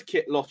third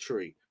kit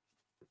lottery.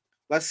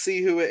 Let's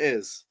see who it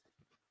is.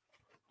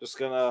 Just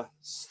gonna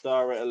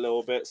stir it a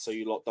little bit so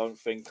you lot don't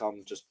think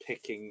I'm just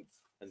picking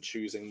and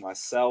choosing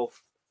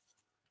myself.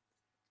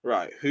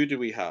 Right, who do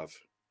we have?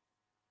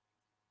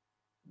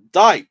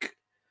 Dyke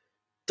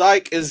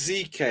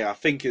Ezike, I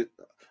think it.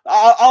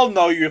 I'll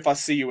know you if I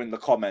see you in the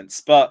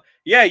comments. But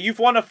yeah, you've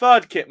won a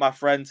third kit, my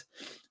friend.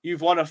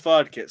 You've won a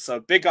third kit. So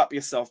big up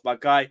yourself, my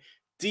guy.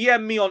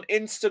 DM me on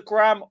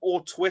Instagram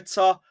or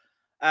Twitter.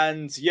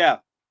 And yeah,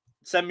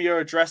 send me your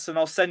address and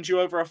I'll send you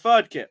over a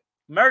third kit.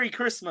 Merry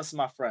Christmas,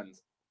 my friend.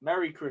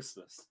 Merry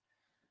Christmas.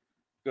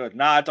 Good.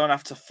 Now I don't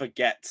have to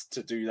forget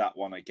to do that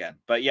one again.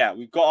 But yeah,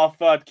 we've got our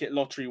third kit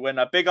lottery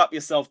winner. Big up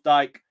yourself,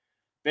 Dyke.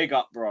 Big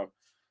up, bro.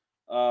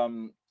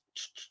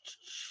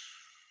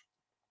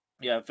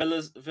 Yeah,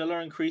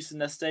 Villa increasing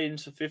their stadium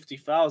to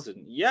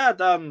 50,000. Yeah,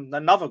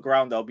 another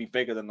ground that'll be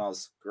bigger than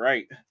us.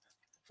 Great.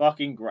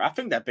 Fucking great. I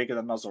think they're bigger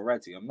than us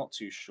already. I'm not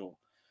too sure.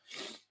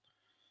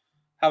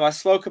 Have I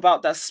spoke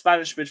about that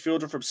Spanish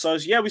midfielder from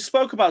SOS? Yeah, we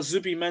spoke about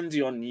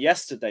Mendy on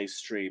yesterday's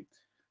stream.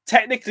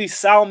 Technically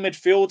sound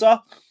midfielder.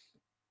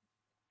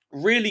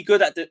 Really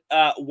good at the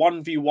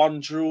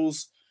 1v1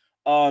 drills.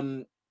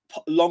 Long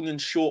and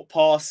short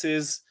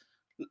passes.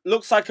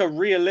 Looks like a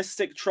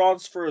realistic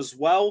transfer as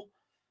well.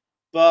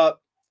 But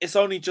it's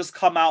only just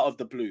come out of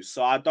the blue.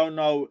 So I don't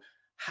know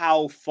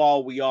how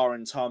far we are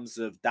in terms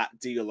of that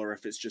deal or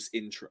if it's just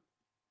interest.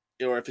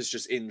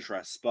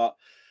 But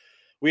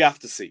we have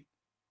to see.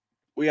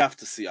 We have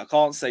to see. I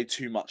can't say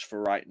too much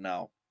for right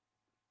now.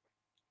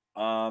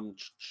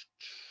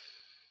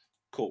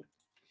 Cool.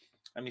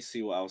 Let me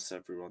see what else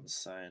everyone's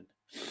saying.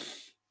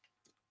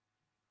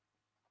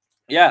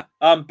 Yeah.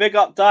 Big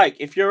up Dyke.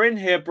 If you're in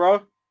here,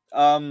 bro.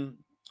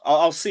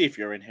 I'll see if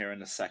you're in here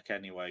in a sec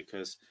anyway,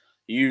 because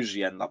you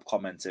usually end up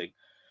commenting.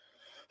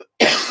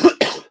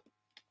 It's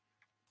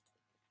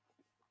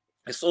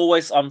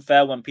always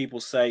unfair when people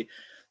say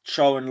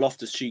Cho and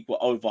Loftus-Cheek were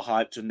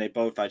overhyped when they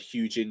both had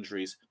huge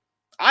injuries.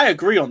 I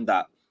agree on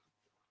that.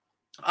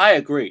 I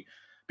agree.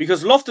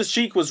 Because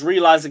Loftus-Cheek was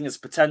realizing his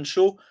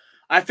potential.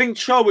 I think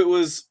Cho, it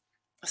was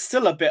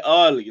still a bit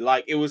early.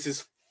 Like, it was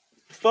his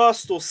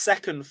first or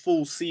second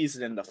full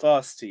season in the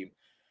first team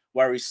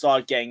where he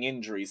started getting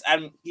injuries.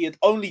 And he had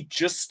only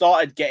just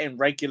started getting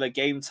regular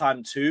game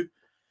time too.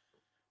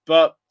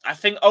 But I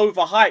think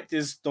overhyped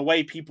is the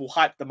way people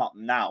hype them up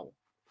now.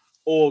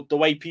 Or the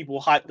way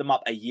people hyped them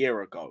up a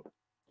year ago.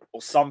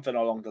 Or something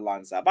along the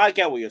lines of that. But I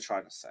get what you're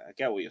trying to say. I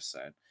get what you're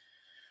saying.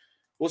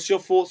 What's your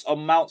thoughts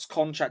on Mount's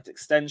contract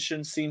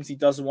extension? Seems he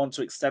doesn't want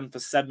to extend for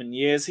 7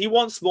 years. He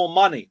wants more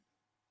money.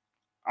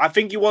 I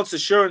think he wants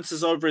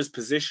assurances over his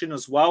position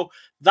as well.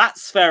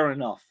 That's fair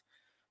enough.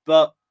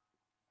 But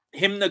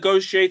him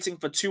negotiating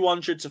for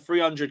 200 to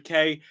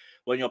 300k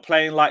when you're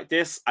playing like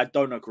this, I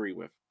don't agree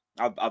with.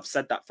 I've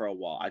said that for a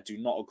while. I do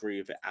not agree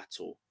with it at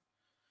all.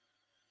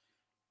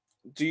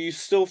 Do you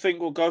still think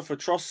we'll go for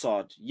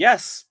Trossard?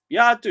 Yes.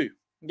 Yeah, I do.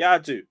 Yeah, I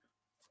do.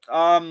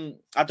 I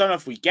don't know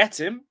if we get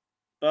him,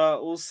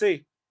 but we'll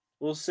see.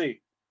 We'll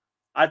see.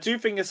 I do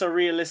think it's a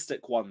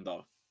realistic one,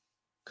 though,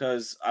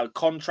 because a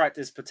contract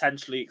is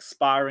potentially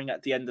expiring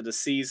at the end of the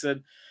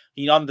season.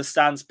 He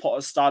understands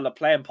Potter's style of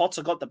play, and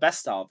Potter got the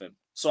best out of him.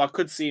 So I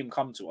could see him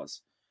come to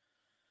us.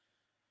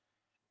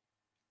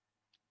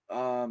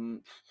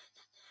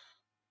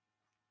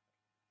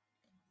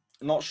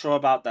 Not sure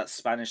about that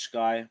Spanish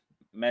guy.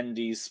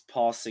 Mendy's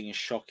passing is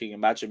shocking.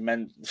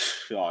 Imagine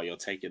Oh, you're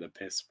taking a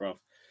piss, bro.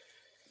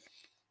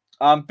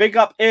 Big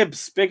up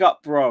Ibs. Big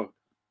up, bro.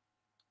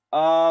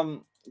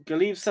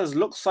 Galib says,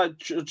 looks like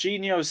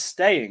Jorginho's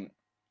staying.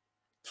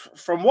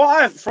 From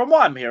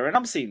what I'm hearing,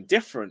 I'm seeing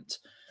different.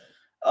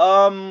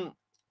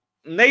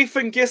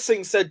 Nathan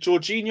Gissing said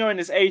Jorginho and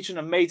his agent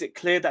have made it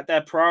clear that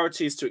their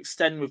priority is to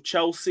extend with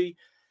Chelsea.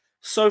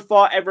 So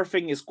far,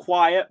 everything is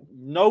quiet.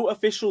 No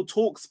official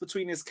talks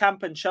between his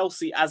camp and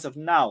Chelsea as of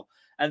now.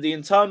 And the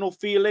internal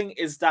feeling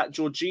is that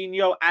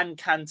Jorginho and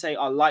Kante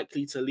are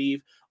likely to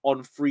leave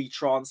on free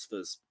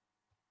transfers.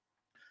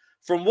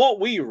 From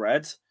what we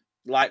read,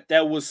 like,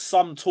 there was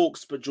some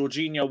talks, but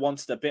Jorginho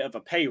wanted a bit of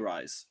a pay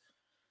rise.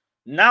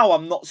 Now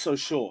I'm not so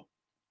sure.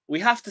 We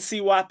have to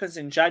see what happens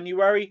in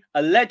January.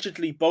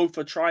 Allegedly, both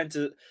are trying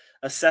to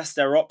assess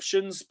their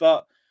options,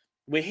 but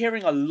we're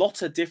hearing a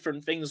lot of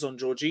different things on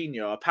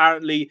Jorginho.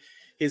 Apparently,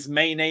 his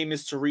main aim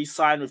is to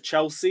re-sign with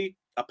Chelsea.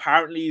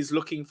 Apparently, he's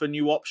looking for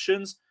new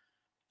options.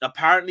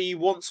 Apparently, he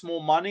wants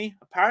more money.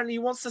 Apparently, he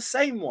wants the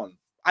same one.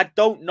 I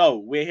don't know.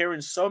 We're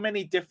hearing so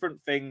many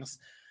different things.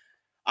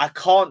 I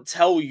can't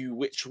tell you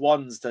which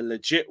one's the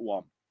legit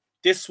one.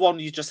 This one,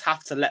 you just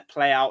have to let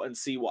play out and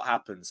see what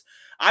happens.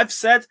 I've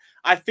said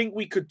I think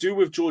we could do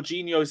with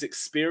Jorginho's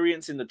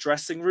experience in the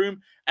dressing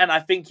room, and I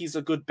think he's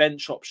a good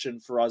bench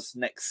option for us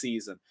next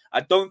season.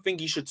 I don't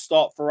think he should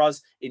start for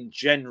us in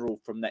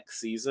general from next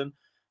season,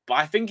 but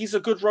I think he's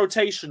a good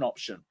rotation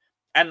option.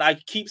 And I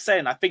keep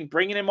saying, I think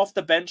bringing him off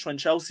the bench when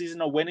Chelsea's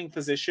in a winning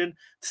position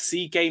to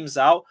see games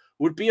out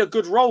would be a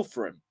good role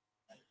for him.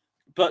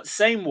 But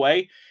same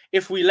way,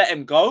 if we let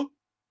him go,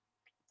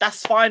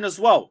 that's fine as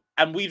well.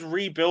 And we'd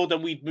rebuild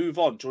and we'd move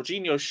on.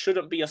 Jorginho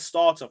shouldn't be a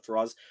starter for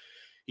us.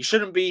 He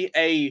shouldn't be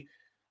a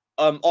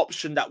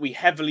option that we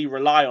heavily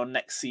rely on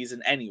next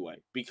season anyway.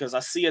 Because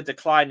I see a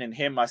decline in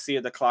him. I see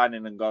a decline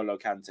in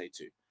N'Golo Kante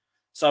too.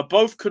 So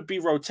both could be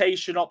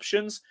rotation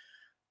options.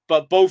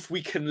 But both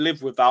we can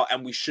live without,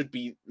 and we should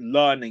be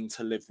learning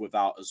to live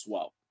without as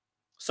well.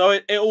 So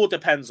it all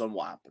depends on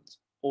what happens.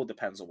 All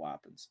depends on what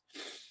happens.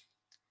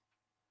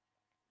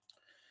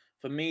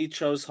 For me,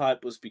 Cho's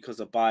hype was because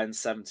of Bayern's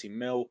 70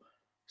 mil.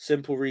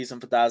 Simple reason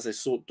for that is they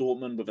sought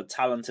Dortmund with a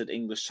talented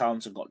English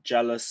talent and got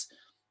jealous.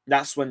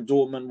 That's when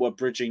Dortmund were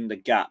bridging the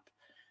gap.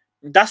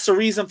 That's the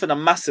reason for the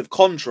massive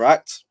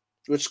contract,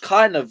 which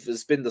kind of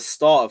has been the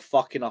start of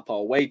fucking up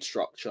our wage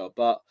structure.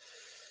 But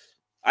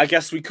I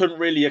guess we couldn't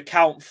really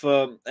account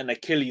for an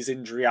Achilles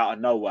injury out of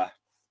nowhere.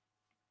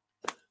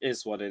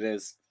 Is what it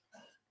is.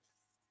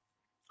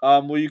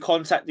 Will you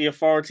contact the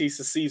authorities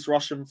to seize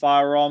Russian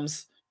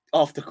firearms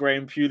after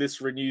Graham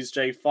Pulis renews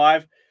J5?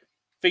 I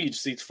think you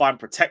just need to find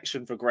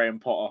protection for Graham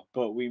Potter,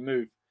 but we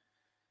move.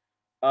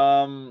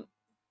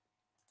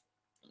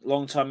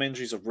 Long-term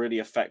injuries have really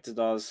affected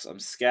us.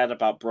 I'm scared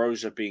about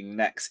Brozier being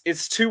next.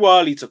 It's too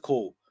early to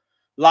call.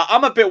 Like,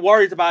 I'm a bit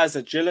worried about his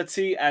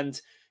agility and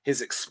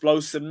his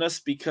explosiveness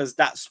because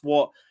that's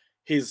what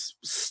his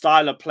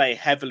style of play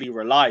heavily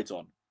relied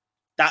on.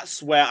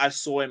 That's where I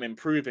saw him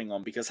improving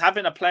on, because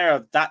having a player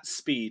of that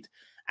speed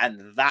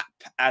and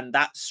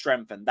that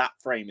strength and that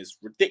frame is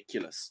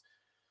ridiculous.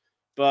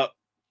 But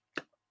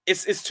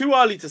it's too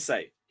early to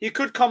say. He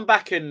could come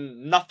back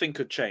and nothing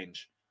could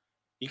change.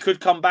 He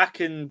could come back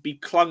and be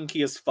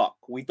clunky as fuck.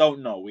 We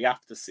don't know. We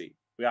have to see.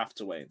 We have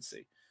to wait and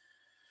see.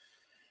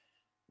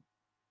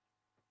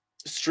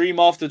 Stream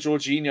after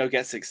Jorginho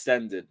gets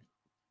extended.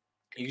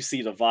 You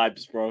see the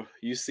vibes, bro.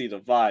 You see the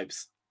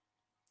vibes.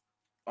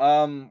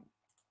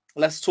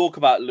 Let's talk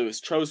about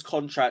Lewis. Cho's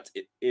contract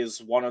is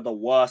one of the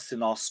worst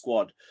in our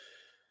squad.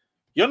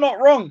 You're not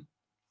wrong.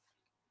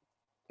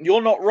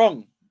 You're not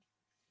wrong.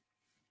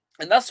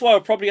 And that's why I'll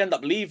probably end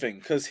up leaving,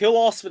 because he'll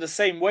ask for the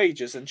same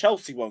wages and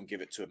Chelsea won't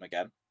give it to him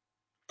again.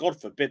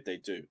 God forbid they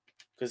do,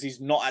 because he's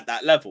not at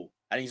that level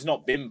and he's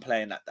not been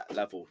playing at that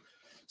level.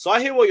 So I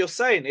hear what you're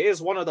saying. It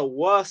is one of the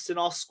worst in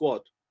our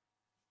squad.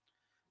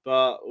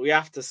 But we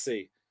have to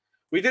see.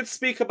 We did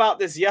speak about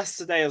this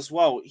yesterday as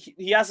well.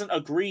 He hasn't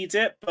agreed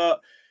it,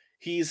 but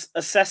he's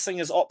assessing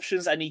his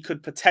options and he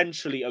could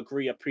potentially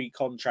agree a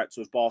pre-contract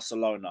with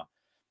Barcelona.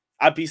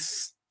 I'd be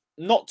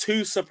not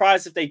too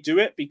surprised if they do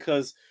it,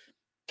 because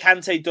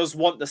Kante does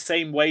want the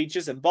same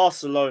wages and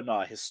Barcelona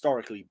are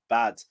historically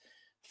bad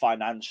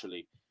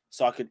financially.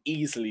 So I could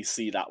easily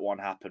see that one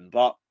happen.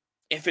 But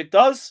if it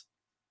does,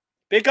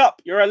 big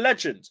up. You're a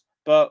legend.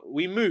 But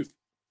we move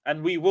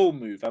and we will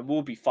move and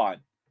we'll be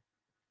fine.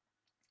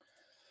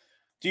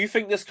 Do you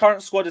think this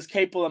current squad is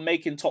capable of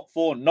making top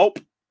 4? Nope.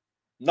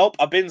 Nope,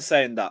 I've been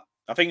saying that.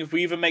 I think if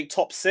we even make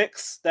top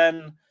 6,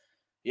 then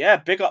yeah,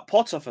 big up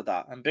Potter for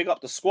that and big up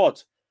the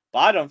squad. But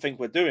I don't think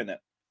we're doing it.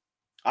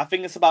 I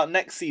think it's about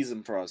next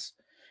season for us.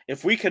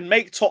 If we can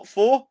make top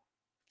 4,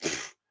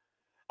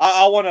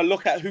 I want to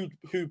look at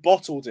who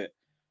bottled it.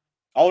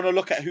 I want to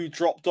look at who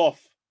dropped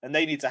off and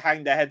they need to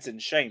hang their heads in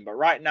shame. But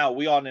right now,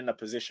 we aren't in a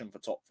position for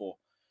top 4.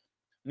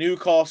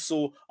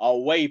 Newcastle are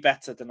way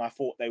better than I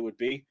thought they would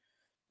be.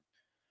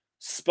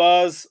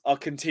 Spurs are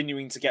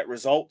continuing to get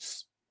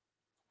results.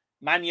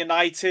 Man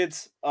United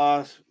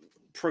are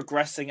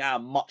progressing at a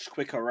much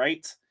quicker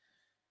rate.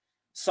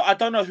 So I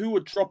don't know who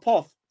would drop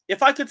off.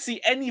 If I could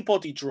see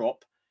anybody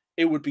drop,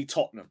 it would be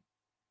Tottenham.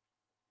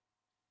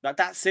 But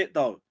that's it,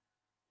 though.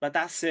 But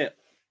that's it.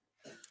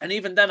 And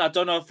even then, I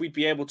don't know if we'd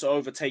be able to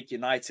overtake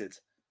United.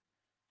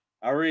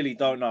 I really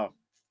don't know.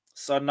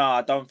 So, no,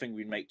 I don't think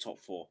we'd make top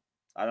 4.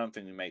 I don't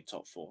think we make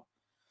top 4.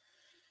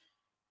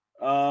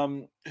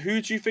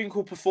 Who do you think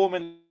will perform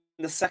in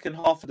the second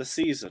half of the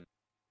season?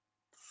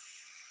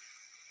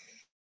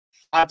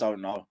 I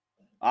don't know.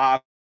 I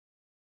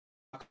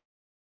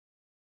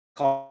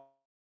can't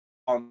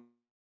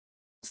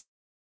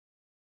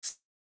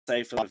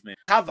say for me.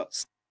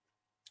 Havertz.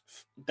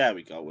 There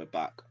we go. We're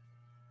back.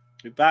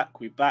 We're back.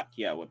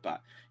 Yeah, we're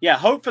back. Yeah,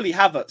 hopefully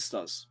Havertz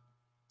does.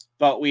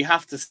 But we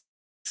have to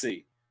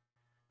see.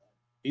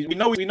 We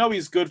know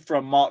he's good for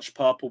a March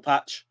purple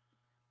patch.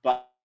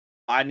 But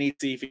I need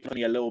to see if he can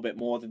be a little bit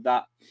more than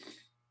that.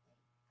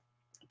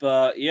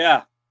 But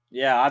yeah,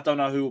 I don't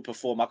know who will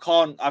perform. I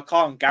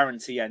can't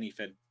guarantee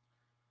anything.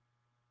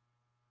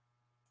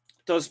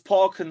 Does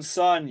Potter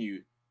concern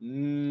you?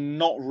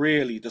 Not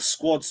really. The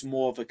squad's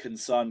more of a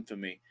concern for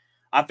me.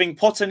 I think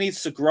Potter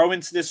needs to grow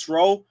into this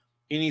role.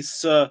 He needs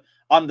to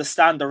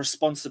understand the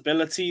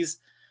responsibilities,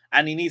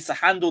 and he needs to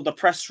handle the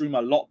press room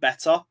a lot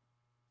better.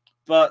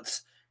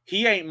 But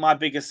he ain't my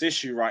biggest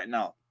issue right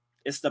now.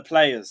 It's the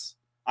players.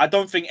 I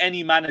don't think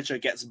any manager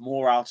gets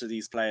more out of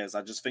these players.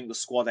 I just think the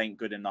squad ain't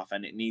good enough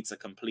and it needs a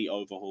complete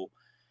overhaul.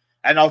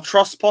 And I'll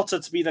trust Potter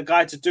to be the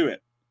guy to do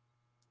it.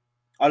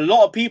 A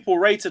lot of people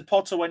rated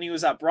Potter when he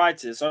was at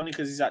Brighton. It's only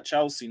because he's at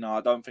Chelsea now.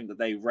 I don't think that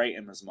they rate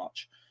him as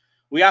much.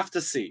 We have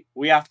to see.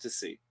 Lap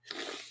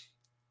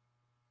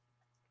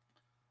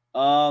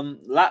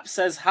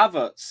says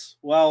Havertz.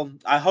 Well,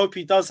 I hope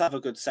he does have a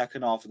good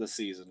second half of the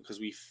season because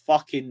we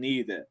fucking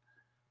need it.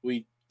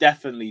 We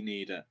definitely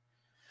need it.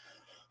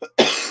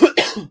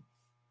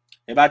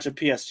 Imagine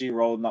PSG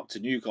rolling up to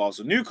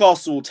Newcastle.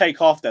 Newcastle will take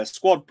half their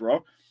squad,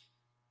 bro.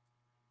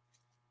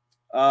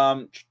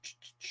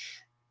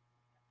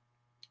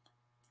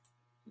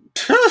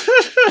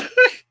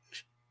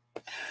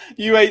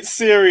 You ain't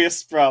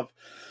serious, bruv.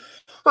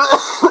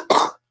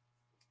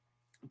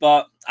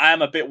 But I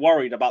am a bit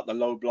worried about the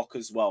low block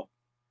as well.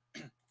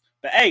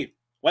 But hey,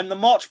 when the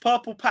March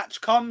purple patch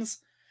comes,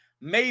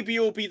 maybe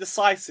it'll be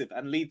decisive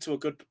and lead to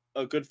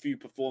a good few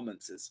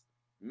performances.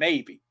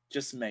 Maybe,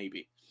 just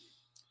maybe.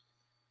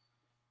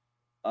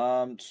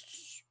 Let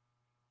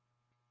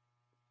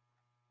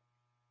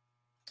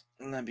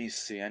me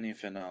see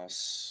anything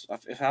else.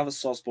 If Havertz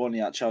starts balling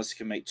out, Chelsea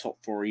can make top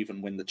 4 or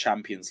even win the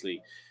Champions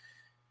League.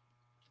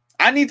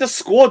 I need the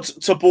squad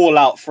to ball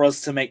out for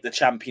us to make the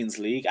Champions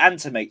League and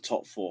to make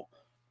top 4.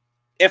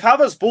 If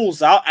Havertz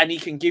balls out and he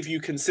can give you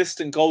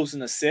consistent goals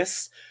and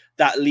assists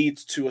that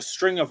leads to a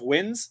string of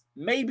wins,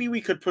 maybe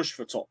we could push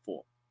for top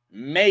 4.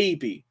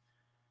 Maybe.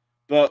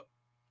 But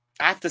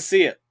I have to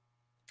see it.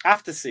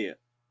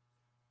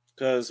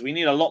 Because we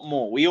need a lot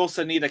more. We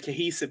also need a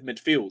cohesive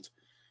midfield.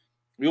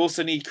 We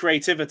also need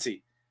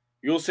creativity.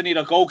 We also need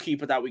a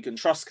goalkeeper that we can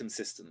trust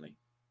consistently.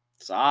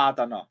 So I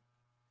don't know.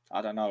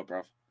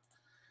 Bro.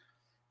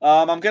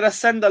 I'm going to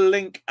send a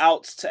link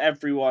out to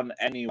everyone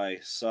anyway.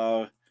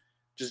 So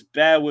just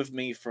bear with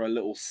me for a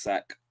little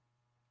sec.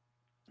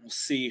 We'll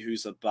see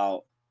who's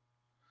about.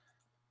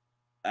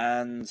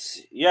 And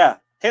yeah,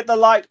 hit the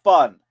like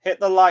button. Hit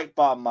the like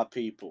button, my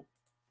people.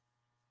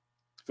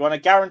 If you want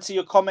to guarantee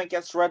your comment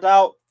gets read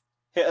out,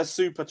 hit a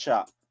super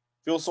chat.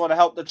 If you also want to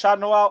help the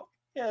channel out,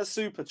 hit a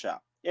super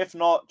chat. If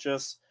not,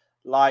 just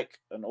like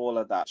and all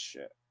of that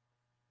shit.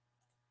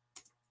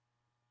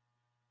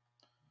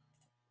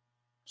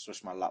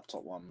 Switch my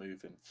laptop while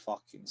moving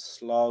fucking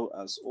slow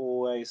as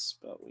always,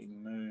 but we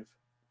move.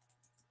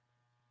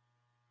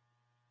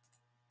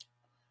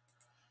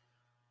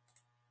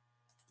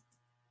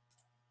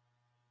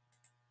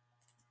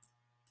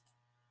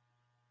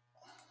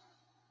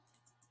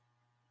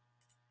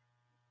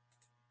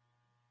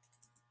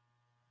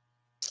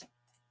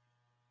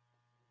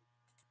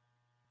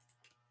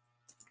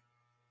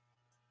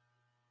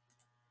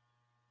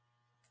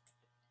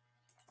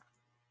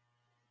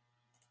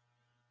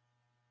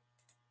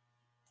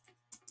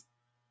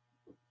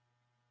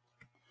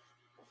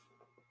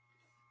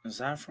 Is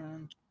that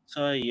from?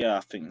 So yeah, I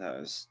think that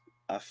is.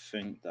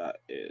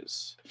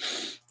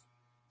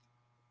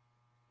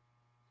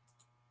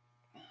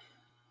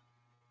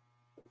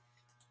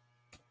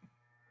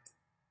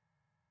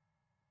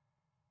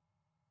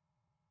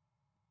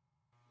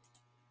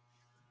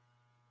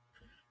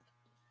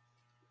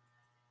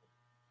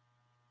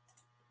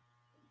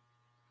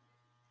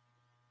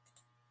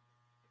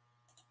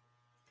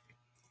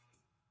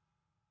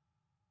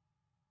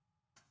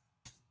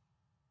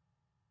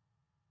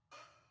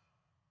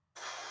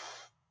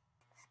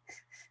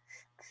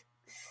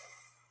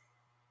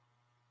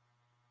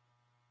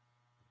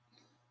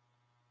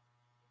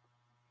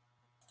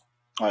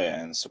 Oh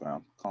yeah,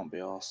 Instagram. Can't be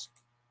asked.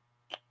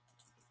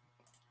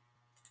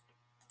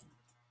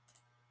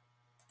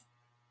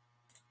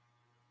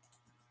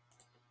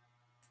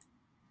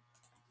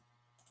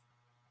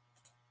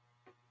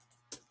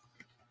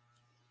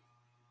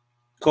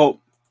 Cool.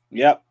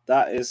 Yep,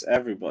 that is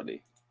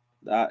everybody.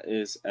 That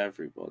is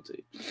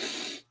everybody.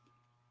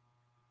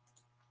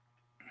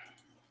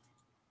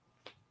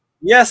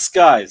 Yes,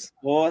 guys.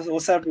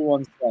 What's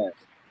everyone saying?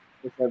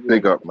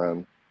 Big up,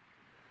 man.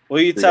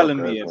 What are you Big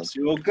telling up, me? guys,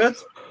 You all good?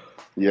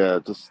 Yeah,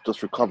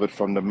 just recovered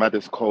from the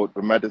maddest cold,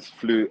 the maddest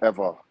flu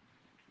ever.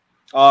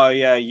 Oh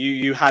yeah,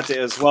 you had it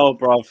as well,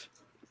 bruv.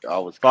 I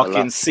was Fucking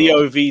collapsed,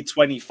 bro.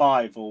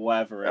 COVID-25 or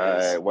whatever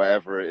it is.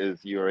 Whatever it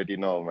is, you already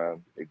know,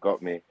 man. It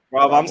got me.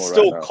 Bruv, I'm all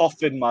still right now.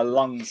 coughing my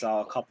lungs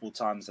out a couple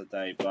times a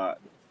day, but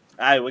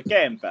hey, we're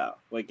getting better.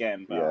 We're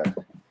getting better. Yeah.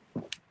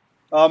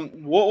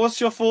 What's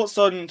your thoughts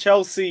on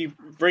Chelsea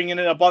bringing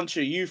in a bunch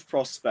of youth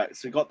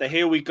prospects? We got the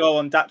Here We Go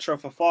on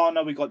Datro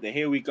Fofana. We got the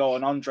Here We Go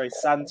on Andrey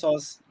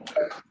Santos.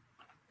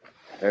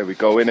 There we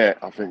go, innit?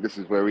 I think this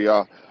is where we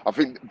are. I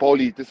think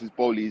this is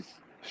Bowley's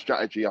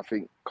strategy. I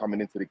think coming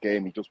into the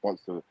game, he just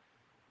wants to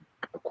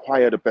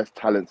acquire the best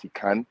talents he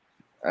can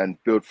and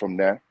build from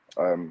there.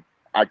 I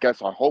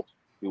hope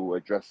he will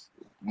address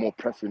more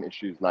pressing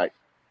issues like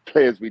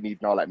players we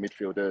need now, like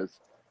midfielders,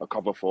 a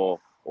cover for,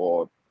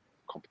 or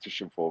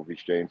competition for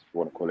Reece James, if you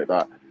want to call it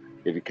that,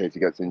 in case he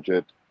gets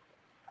injured.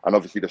 And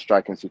obviously the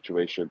striking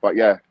situation. But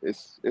yeah,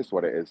 it's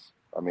what it is.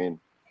 I mean,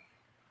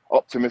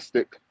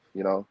 optimistic,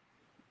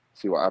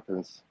 see what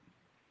happens.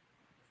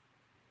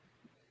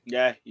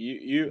 Yeah,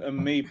 you and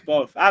me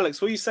both.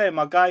 Alex, what are you saying,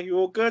 my guy? You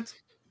all good?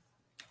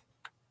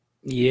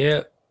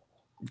 Yeah,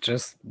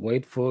 just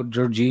wait for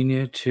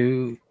Jorginho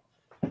to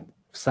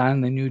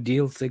sign a new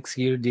deal,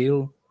 6-year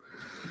deal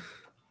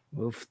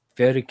with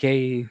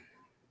 30K.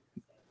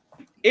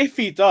 If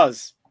he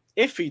does,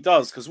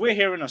 because we're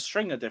hearing a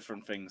string of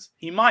different things,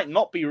 he might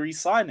not be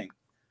re-signing.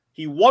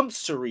 He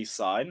wants to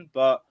re-sign,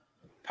 but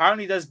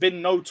apparently there's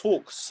been no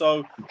talks.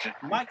 So you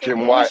might get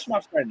your wish,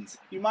 my friends.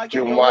 You might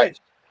get your wish.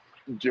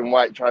 Jim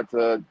White tried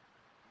to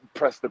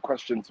press the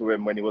question to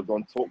him when he was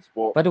on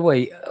TalkSport. By the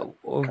way,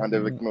 kind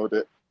of ignored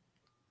it.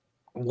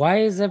 Why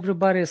is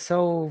everybody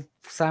so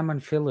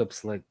Simon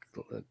Phillips? Like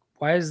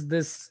why is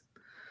this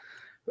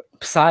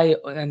Psy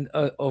and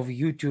of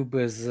YouTube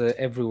is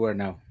everywhere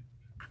now?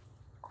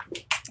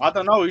 I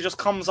don't know. He just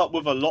comes up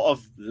with a lot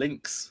of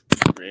links,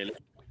 really.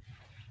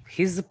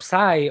 He's the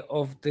Psy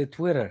of the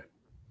Twitter.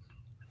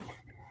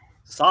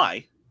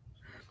 Psy?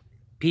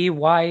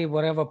 PY,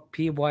 whatever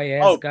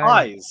PYS oh, guy.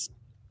 Pies.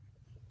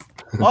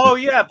 Oh,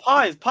 yeah,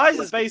 Pies. Pies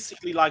is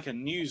basically like a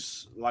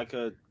news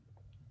account.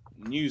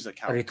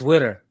 Or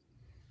Twitter.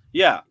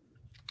 Yeah.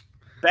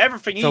 But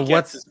everything he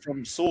gets is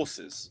from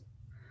sources.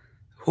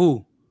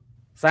 Who?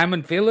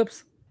 Simon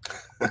Phillips?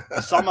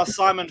 Some are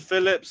Simon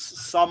Phillips,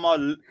 some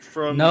are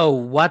from... No,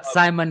 what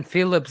Simon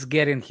Phillips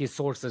getting his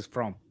sources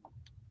from?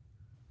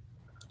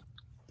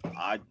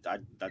 I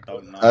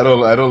don't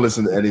know. I don't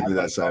listen to anything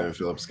that Simon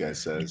Phillips guy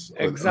says.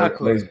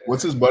 Exactly.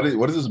 What's his buddy?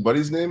 What is his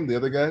buddy's name? The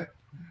other guy?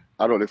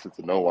 I don't listen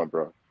to no one,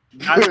 bro.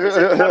 Johnny?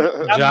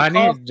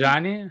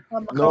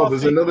 No,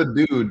 there's another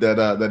dude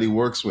that he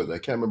works with. I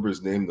can't remember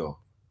his name though.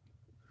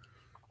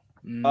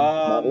 Is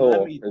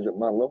it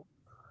Matt Law?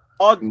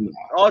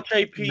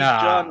 RJP's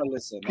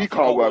journalism. He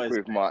can't work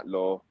with Matt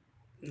Law.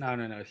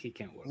 No, he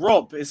can't work.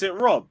 Rob, is it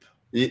Rob?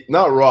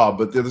 Not Rob,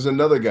 but there's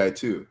another guy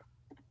too.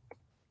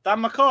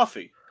 Dan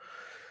McCarthy.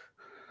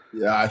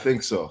 Yeah, I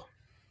think so.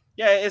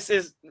 Yeah, it's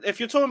if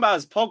you're talking about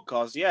his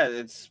podcast, yeah,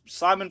 it's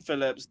Simon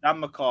Phillips, Dan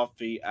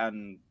McCarthy,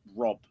 and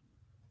Rob.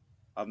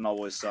 I don't know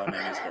what his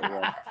surname is, but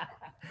Rob.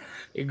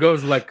 It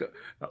goes like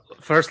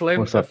first name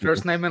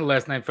and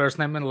last name, first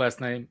name and last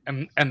name,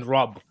 and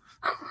Rob.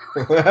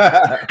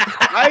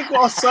 I ain't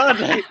got a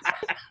surname.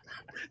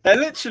 There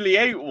literally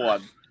ain't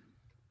one.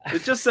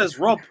 It just says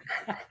Rob.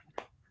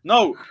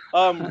 No,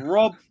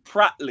 Rob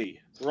Prattley.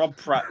 Rob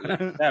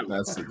Prattley.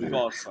 That's the dude.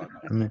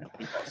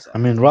 I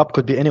mean, Rob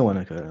could be anyone,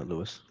 like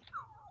Lewis.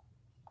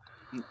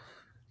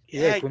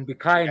 Yeah, it can be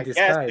kind. This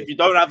guy. If you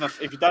don't have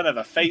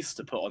a face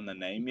to put on the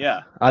name,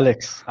 yeah.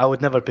 Alex, I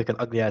would never pick an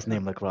ugly ass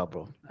name like Rob,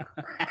 bro.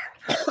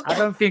 I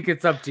don't think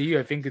it's up to you.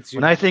 I think it's you.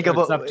 When I think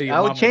about, up to I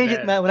would change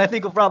it, man. When I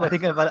think of Rob, I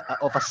think of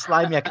a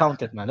slimy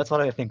accountant, man. That's what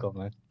I think of,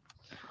 man.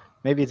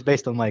 Maybe it's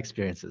based on my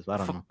experiences. I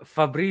don't know.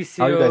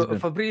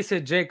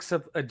 Fabricio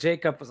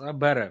Jacobs are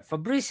better.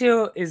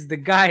 Fabricio is the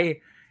guy.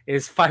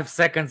 Is 5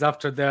 seconds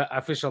after the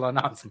official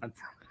announcement.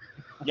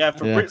 Yeah,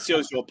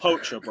 Fabrizio's your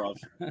poacher, bro.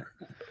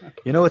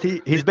 You know what?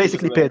 He's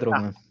basically Pedro,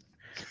 man.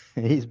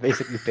 He's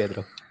basically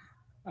Pedro.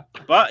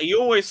 But he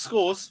always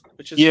scores,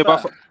 which is fair.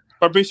 But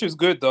Fabrizio's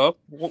good though,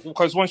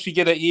 because once you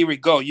get a Here We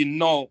Go, you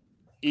know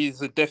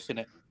he's a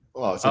definite.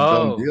 Oh, it's a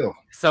done deal.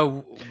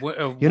 So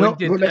you know, I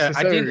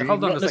did.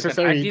 Hold on a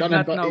second. I did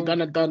not know. He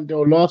done a done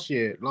deal last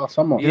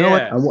summer. You know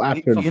what? And what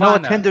happened? You know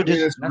what hindered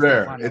his? It's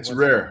rare. It's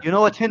rare. You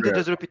know what hindered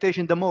his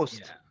reputation the most?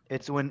 Yeah.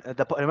 It's when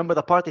remember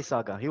the party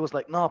saga. He was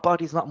like, "No,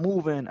 party's not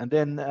moving," and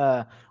then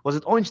was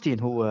it Ornstein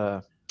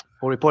who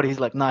reported he's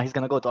like, "Nah, he's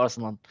gonna go to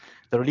Arsenal."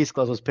 The release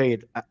clause was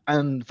paid,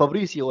 and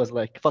Fabrizio was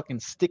like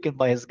fucking sticking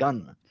by his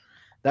gun.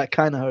 That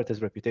kind of hurt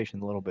his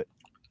reputation a little bit.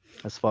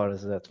 As far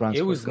as transfer,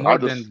 it was more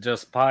than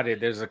just party.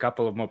 There's a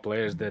couple of more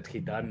players that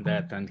he done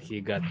that, and he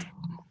got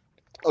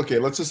okay,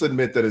 let's just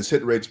admit that his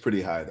hit rate's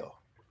pretty high, though.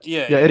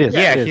 Yeah, Yeah, it is.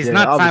 Yeah, it is, he's yeah,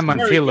 not obviously. Simon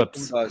Very good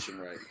Phillips. conversion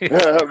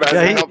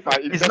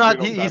rate.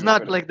 He's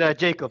not like the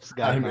Jacobs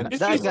guy, man. This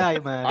That is- guy,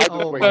 man. I just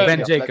Oh wait my to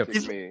Ben see God. Jacobs.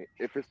 athletic, mate.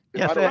 If I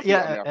Yeah, don't see it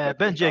on the athletic, Ben I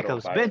don't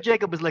Jacobs. buy Ben it.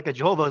 Jacobs is like a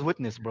Jehovah's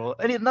Witness, bro.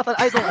 Nothing.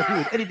 I don't agree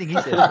with anything he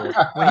says, bro.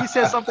 When he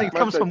says something, it Man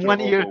comes said from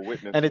one ear Jehovah's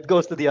Witness. and it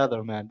goes to the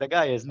other, man. The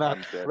guy is not.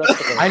 Man said-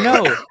 reputable. I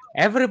know.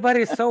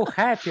 Everybody's so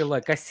happy.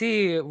 Like I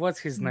see, what's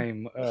his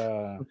name?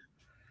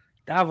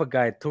 The other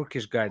guy,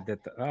 Turkish guy. That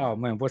oh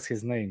man, what's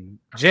his name?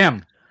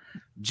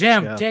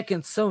 Jem, Yeah.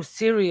 taking so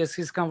serious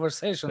his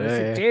conversation. I Yeah,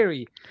 see yeah.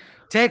 Terry,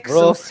 take Bro.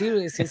 so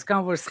serious his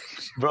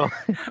conversation. Bro.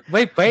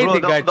 We paid Bro, the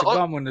the- guy the to on-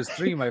 come on the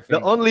stream. I The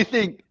think. only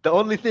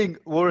thing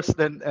worse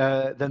than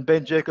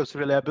Ben Jacobs'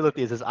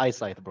 reliability is his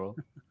eyesight, bro.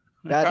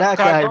 That Kai,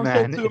 guy, don't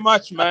man. say too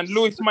much, man.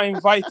 Lewis might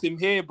invite him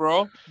here,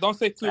 bro. Don't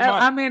say too much.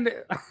 I mean,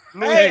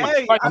 Lewis Hey, might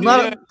hey, invite I'm him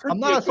not. here. Could I'm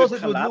be not a good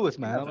associated with collab. Lewis,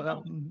 You man. never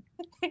know.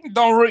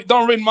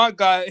 Don't ruin my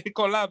guy.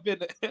 Collab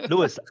innit?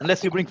 Lewis,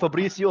 unless you bring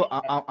Fabrizio,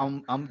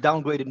 I'm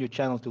downgrading your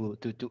channel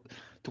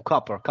to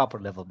copper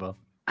level, bro.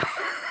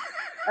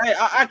 Hey,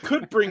 I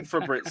could bring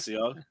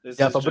Fabrizio. This Yeah, is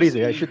just-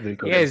 Fabrizio, I should bring.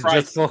 yeah, it's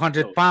price just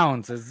 400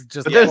 pounds. It's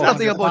just. But there's 400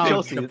 nothing about pounds,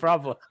 Chelsea. The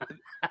problem.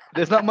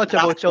 There's not much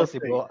about Chelsea,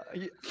 bro.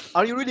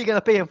 Are you really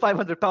gonna pay him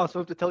 £500 for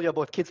him to tell you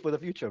about kids for the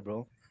future,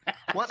 bro?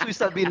 Once we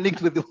start being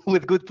linked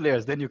with good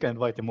players, then you can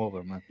invite him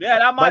over, man. Yeah,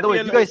 that might the be way, a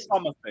you little guys-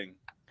 summer thing.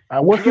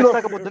 What You you guys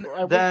lot- talk about the what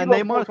you lot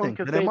Neymar thought thing, on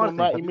the Casado Neymar on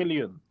 90 thing.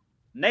 million?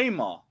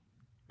 Neymar.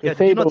 Yeah,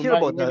 did you not Casado, hear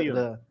about 90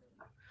 million.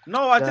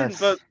 No, I didn't.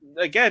 That's-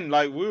 But again,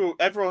 like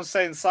everyone's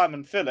saying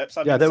Simon Phillips.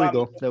 I Yeah, mean, there we Simon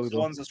go, Phillips there we is the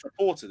go. ones that's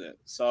reported it.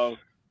 So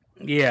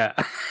Yeah.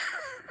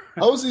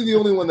 How is he the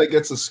only one that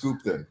gets a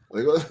scoop then?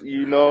 Like, what?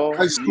 You know,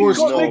 I score you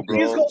so know, big. bro.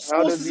 he's got How does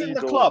sources he in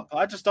the do it? club.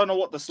 I just don't know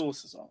what the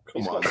sources are.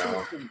 Come He's on got now.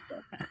 sources in the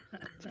club.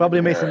 It's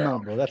probably Mason Yeah.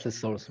 Mount, bro. That's his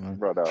source, man.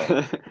 brother.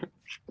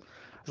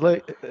 It's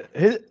like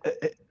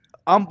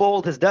I'm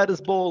bald. His dad is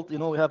bald. You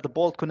know, we have the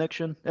bald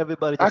connection.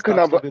 Everybody. I Just can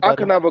talks have to everybody. I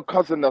can have a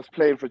cousin that's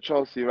playing for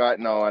Chelsea right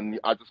now, and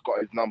I just got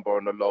his number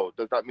on the low.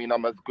 Does that mean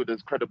I'm as good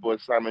as credible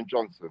as Simon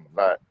Johnson?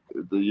 Like,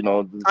 you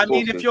know, the I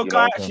mean, if sources, your you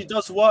guy know? actually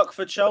does work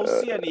for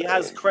Chelsea and he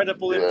has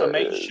credible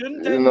information,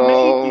 you then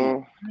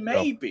know,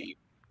 maybe.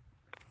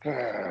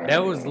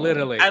 That was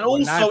literally. And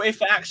when I- also,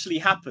 if it actually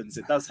happens,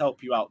 it does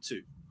help you out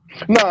too.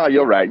 Nah,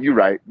 you're right. You're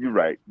right.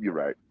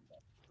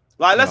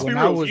 Like, let's When be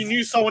I real. was- If you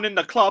knew someone in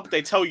the club,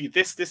 they tell you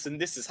this, and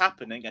this is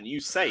happening, and you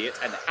say it,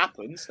 and it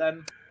happens,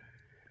 then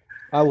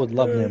I would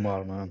love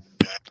Neymar, man.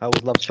 I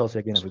would love Chelsea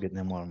again if we get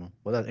Neymar, man.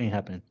 But that ain't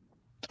happening.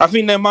 I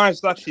think Neymar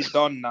is actually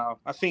done now.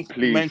 I think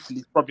Please. mentally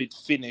he's probably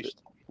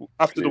finished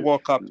after the Please.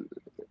 World Cup.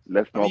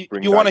 Let's I not mean,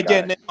 bring. you want to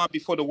that get guy. Neymar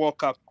before the World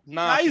Cup?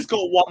 Nah, now he's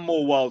got one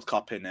more World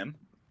Cup in him.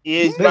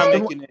 he's Based not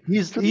on making it. He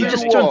To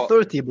just do turned what?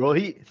 30, bro.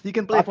 He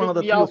can play I for think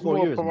another he 3 or has 4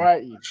 more years. man.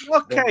 variety.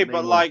 Okay, than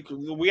but Neymar. like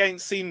we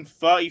ain't seen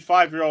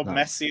 35-year-old No.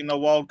 Messi in the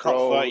World Cup,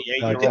 Bro,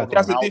 38-year-old exactly.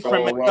 That's a Ronaldo different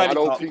in the Bro, World I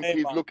don't mentality. Cup. think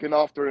he's Neymar. looking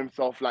after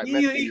himself like He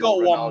Messi got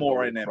or one Ronaldo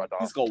more is, in him. brother.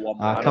 He's got one more.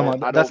 Ah, I come don't-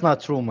 on, I that's don't-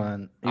 not true,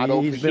 man. I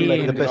don't He's think been he like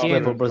is the best looking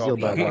player for after Brazil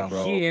himself by like far.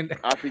 that, bro. he ain't,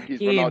 I think he's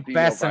he ain't Ronaldinho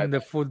passing vibes.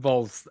 the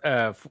football's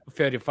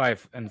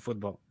 35 in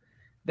football.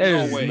 There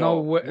No is way. no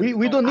way.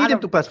 We don't I need him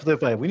to pass for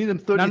 35. We need him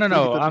 30.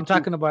 No. I'm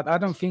talking about. I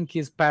don't think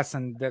he's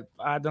passing that.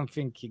 I don't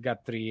think he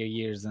got 3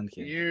 years in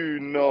him. You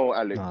know,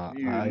 Alex. Nah,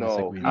 You I know.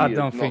 disagree. he I is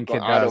don't not think got- he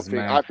I don't does, think.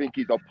 man. I think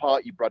he's a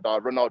party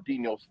brother,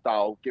 Ronaldinho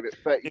style. Give it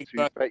 32,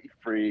 Exactly.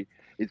 33.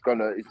 It's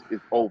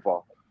over.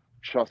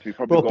 Trust me.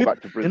 Probably Bro, go people,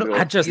 back to Brazil.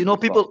 I just-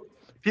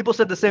 people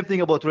said the same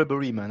thing about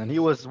Ribery, man, and he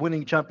was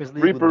winning Champions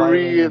League. with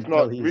Ribery Bayern is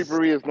not. until he's-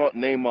 Ribery is not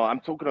Neymar. I'm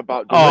talking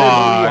about. Oh,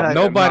 Ribery had-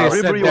 nobody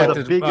Ribery said was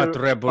that a bigger about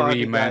Ribery,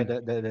 party man. guy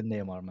than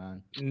Neymar,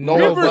 man. No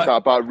one Nobody- said that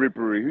about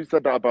Ribery. Who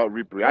said that about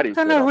Ribery? I What didn't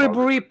kind say of that about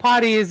Ribery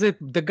party is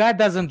it? The guy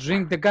doesn't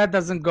drink. The guy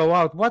doesn't go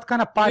out. What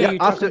kind of party are you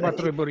talking about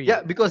Ribery?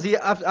 Yeah, because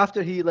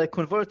after he like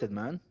converted,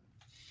 man.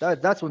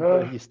 That's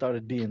when he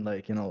started being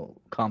like, you know,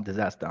 calmed his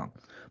ass down.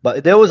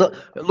 But there was a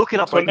look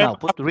it up So right now. Neymar-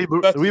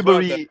 Put that's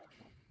Ribery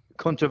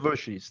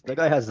controversies. The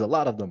guy has a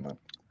lot of them, man.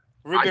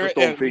 I just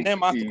don't think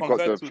Neymar has he to got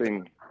convert the to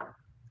thing.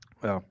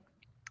 Yeah.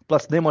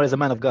 Plus Neymar is a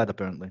man of God,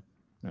 apparently.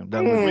 Yeah,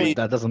 Mm.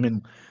 that doesn't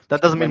mean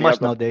When he much has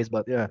a- nowadays,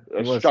 but yeah. he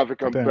was,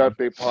 Extravagant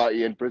apparently. birthday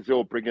party in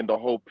Brazil, bringing the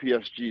whole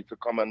PSG to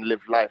come and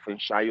live life in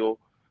Shayo.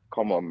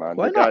 Come on, man.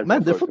 Why The not, guy's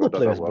man? They're going to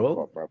football another players,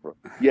 World Cup, bro.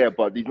 Yeah,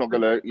 but he's not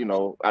gonna, you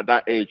know, at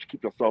that age,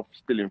 keep yourself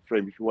still in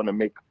frame if you want to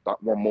make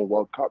that one more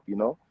World Cup. You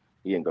know,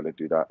 he ain't gonna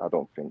do that. I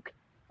don't think.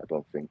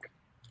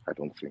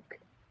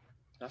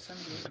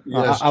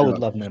 Yeah, I would sure.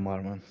 love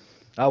Neymar, man.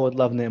 I would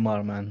love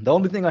Neymar, man. The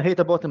only thing I hate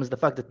about him is the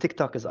fact that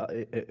TikTok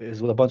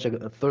is with a bunch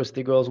of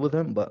thirsty girls with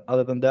him. But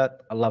other than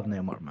that, I love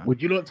Neymar, man. Would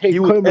you not take He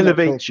would Koeman at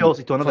elevate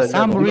Chelsea to another For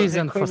some level.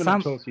 reason, Take Koeman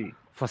at Chelsea.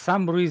 for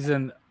some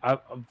reason,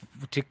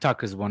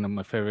 TikTok is one of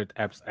my favorite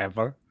apps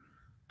ever.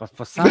 But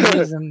for some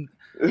reason,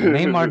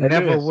 Neymar It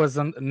never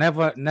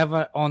is.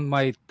 never on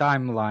my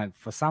timeline.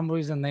 For some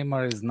reason,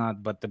 Neymar is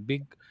not. But the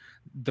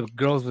the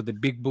girls with the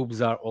big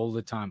boobs are all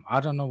the time. I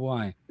don't know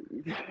why.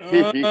 You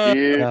said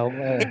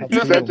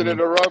it in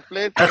the wrong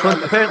place. That's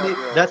what apparently.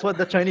 That's what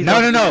the Chinese.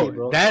 No.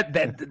 bro.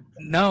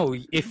 No.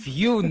 If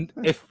you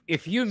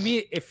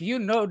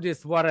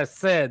notice what I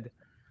said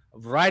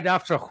right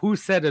after who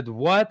said it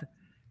what,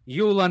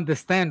 you'll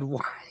understand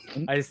why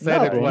I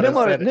said it. What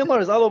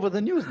Neymar is all over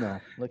the news now.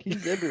 Like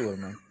he's everywhere,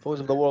 man.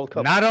 Post of the World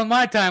Cup. Not on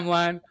my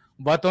timeline,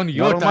 but on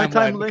your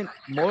timeline.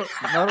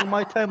 Not on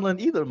my timeline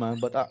either, man.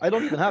 But I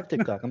don't even have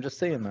TikTok. I'm just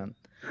saying, man.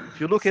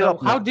 If you look it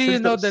up, how do you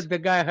know that the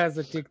guy has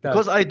a TikTok?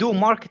 Because I do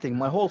marketing.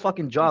 My whole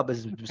fucking job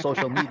is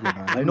social media,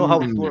 man. I know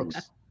how it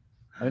works.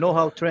 I know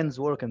how trends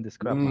work in this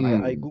crap,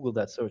 man. I Google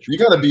that search. You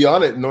gotta be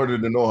on it in order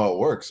to know how it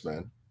works,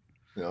 man.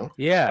 You know?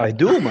 Yeah, I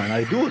do, man.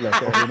 I do.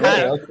 Like, you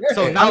know?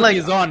 So now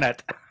he's on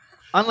it.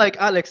 Unlike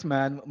Alex,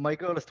 man, my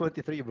girl is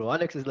 23, bro.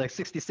 Alex is like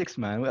 66,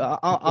 man.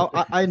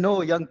 I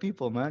know young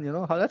people, man. You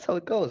know how that's how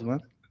it goes,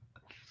 man.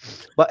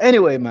 But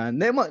anyway, man,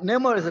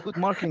 Neymar is a good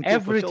marketing.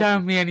 Every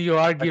time me and you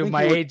argue,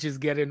 my age is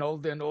getting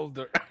older and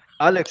older.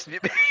 Alex,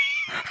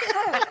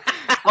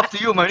 up to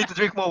you, man. You need to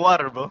drink more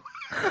water, bro.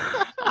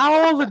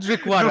 I only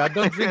drink water. I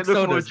don't drink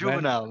sodas, more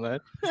juvenile, man.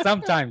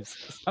 Sometimes.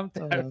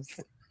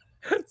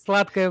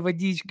 Сладкая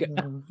водичка.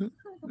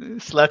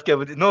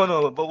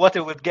 No, but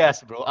water with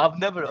gas, bro.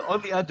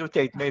 Only Andrew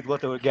Tate made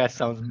water with gas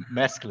sounds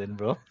masculine,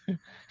 bro.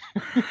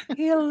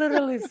 He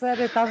literally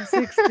said it. I'm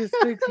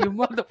 66, you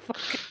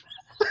motherfucker.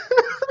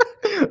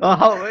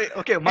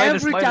 Okay,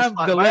 every time,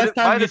 the last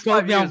time you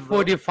told me I'm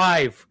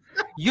 45,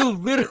 you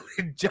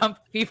literally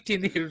jumped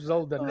 15 years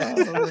older now.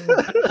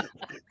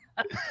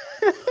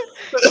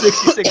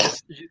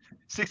 66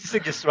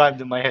 just rhymed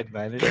in my head,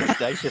 man.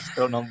 I just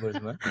throw numbers,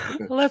 man.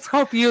 Let's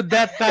hope you're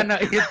that kind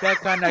of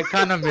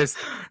economist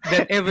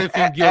that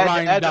everything you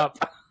lined up.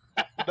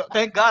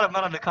 Thank God I'm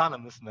not an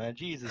economist, man.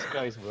 Jesus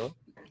Christ, bro.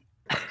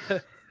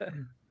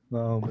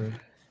 No, man.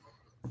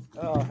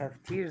 Oh, I have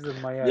tears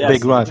in my eyes. Yes.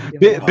 Big Ron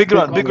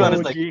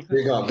is like,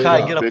 big up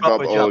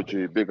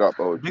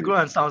OG. Big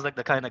Ron sounds like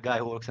the kind of guy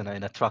who works in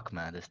a truck,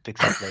 man. Just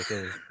picks up like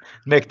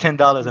make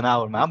 $10 an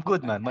hour, man. I'm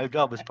good, man. My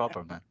job is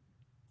proper, man.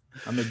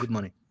 I make good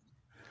money.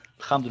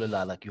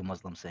 Alhamdulillah, like you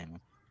Muslims say,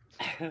 man.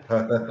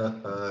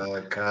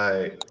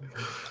 Kai.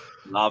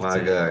 Love my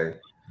guy.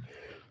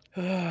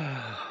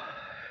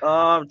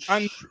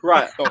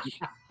 Right.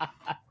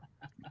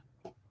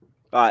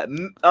 Right.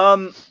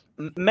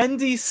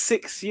 Mendy's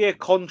 6-year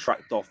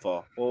contract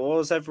offer. What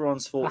was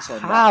everyone's thoughts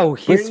on that? How?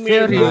 He's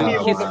 30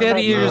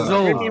 years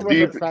old.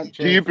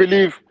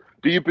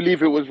 Do you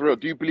believe it was real?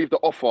 Do you believe the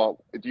offer?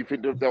 Do you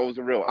think that was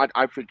real?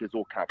 I think it's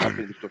all cap. I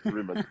think it's just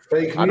rumors.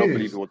 I don't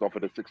believe it was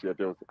offered a 6-year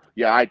deal.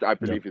 Yeah, I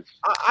believe it's.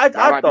 I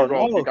don't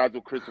know. You guys will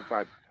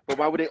crucify. But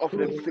why would they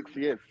offer him 6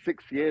 years?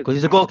 6 years. Because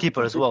he's a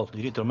goalkeeper as well.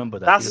 You need to remember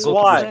that. That's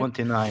why.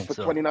 29. For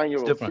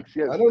 29-year-old, 6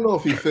 years. I don't know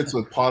if he fits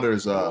with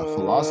Potter's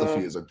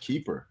philosophy as a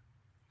keeper.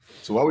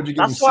 So why would you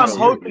give him 6 years? That's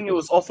why I'm hoping it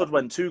was offered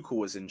when Tuchel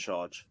was in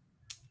charge.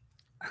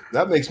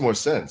 That makes more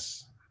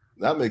sense.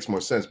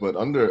 But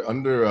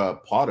under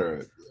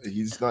Potter,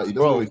 he doesn't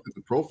really fit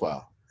the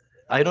profile.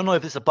 I don't know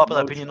if it's a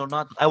popular opinion or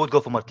not. I would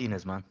go for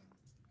Martinez, man.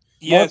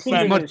 Yes,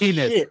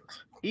 Martinez.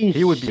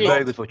 He would be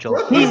very good for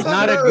Chelsea. He's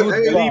not a good.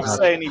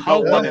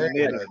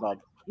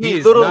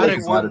 He's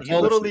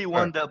literally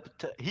won the.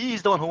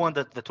 He's the one who won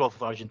the trophy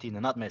for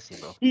Argentina, not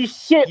Messi, bro. He's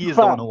shit. He's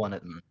the one who won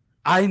it, man.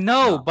 I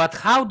know, but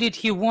how did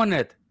he win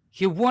it?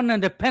 He won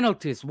in the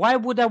penalties. Why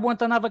would I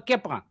want another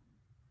Kepa?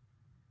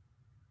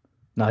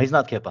 No, he's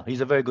not Kepa.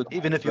 He's a very good.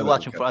 Even if you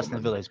watch him for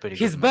Aston Villa, he's pretty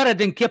good. He's better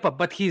than Kepa,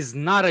 but he's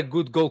not a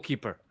good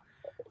goalkeeper.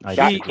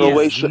 That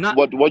Croatian.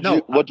 What do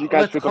you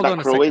guys think of that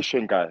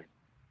Croatian guy?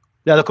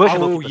 Yeah, the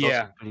Croatian. Oh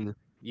yeah.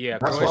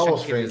 That's what I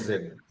was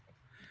thinking.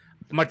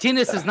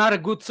 Martinez is not a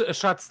good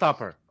shot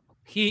stopper.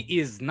 He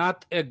is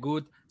not a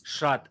good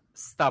shot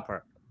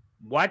stopper.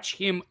 Watch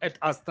him at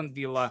Aston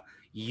Villa.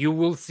 You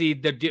will see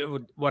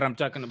what I'm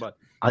talking about.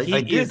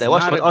 I did. I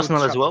watched at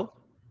Arsenal as well.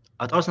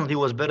 At Arsenal, he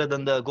was better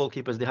than the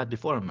goalkeepers they had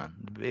before him, man.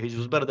 He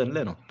was better than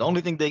Leno. The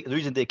only thing, the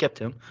reason they kept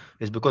him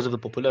is because of the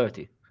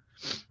popularity.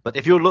 But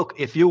if you're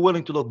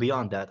willing to look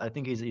beyond that, I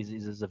think he's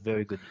a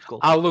very good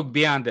goalkeeper. I'll look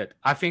beyond it.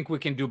 I think we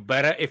can do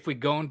better if we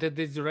go into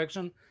this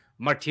direction.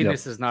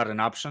 Martinez is not an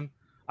option.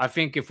 I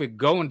think if we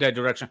go in that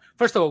direction,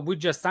 first of all, we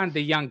just signed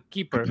the young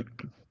keeper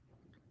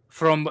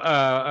from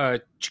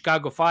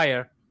Chicago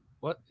Fire.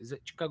 What is it?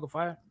 Chicago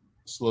Fire?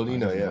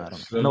 Slonina, yeah.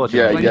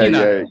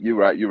 Yeah.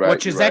 You're right.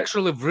 Which is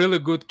actually a really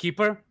good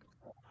keeper.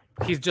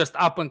 He's just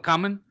up and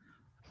coming.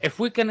 If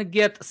we can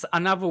get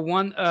another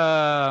one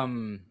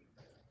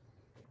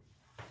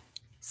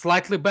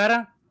slightly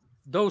better,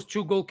 those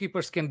two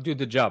goalkeepers can do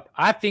the job.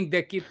 I think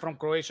the kid from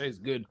Croatia is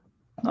good.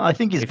 No, I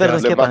think he's better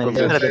than Kepa. He's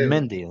better than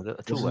Mendy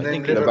too. I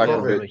think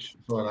Livakovic.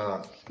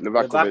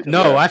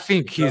 No, I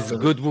think he's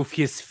good with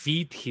his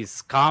feet.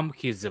 He's calm.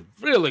 He's a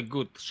really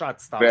good shot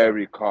stopper.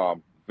 Very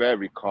calm. I'm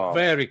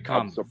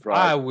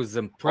was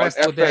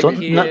impressed with that so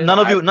kid. None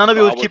of you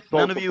would keep.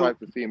 None of you.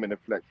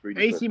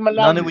 AC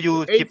Milan.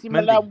 AC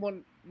Milan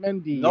want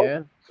Mendy,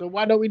 yeah. So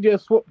why don't we do a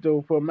swap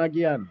deal for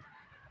Magian?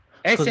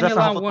 AC that's Milan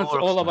not how football wants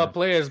works, all of our man.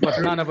 players, but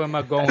none of them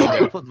are going That's not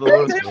there. how football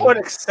works, They bro. won't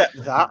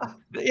accept that.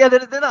 Yeah,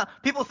 they're not.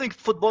 People think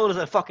footballers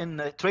are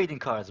fucking trading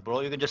cards, bro.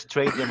 You can just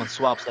trade them on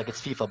swaps like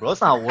it's FIFA, bro.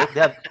 That's not how it works.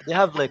 They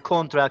have like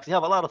contracts. They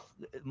have a lot of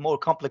more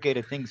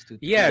complicated things to.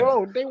 Yeah,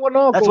 Bro, they want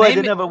to That's go. why Name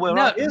they it- never wear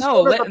no, out. He's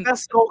no, one of let- the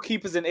best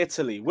goalkeepers in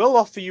Italy. We'll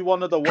offer you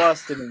one of the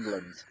worst in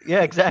England.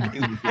 Yeah,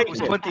 exactly. He's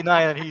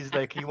 29 and he's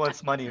like he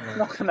wants money, man.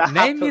 Not gonna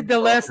Name me happen, the bro.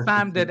 last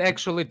time that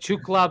actually two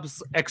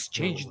clubs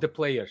exchanged the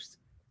players.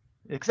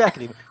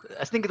 Exactly.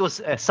 I think it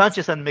was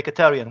Sanchez and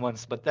Mkhitaryan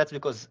once, but that's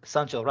because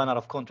Sancho ran out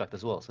of contract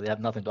as well, so they have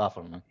nothing to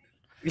offer, man.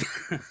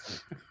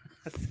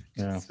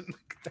 Yeah.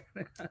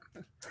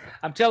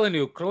 I'm telling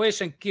you,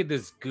 Croatian kid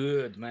is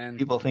good, man.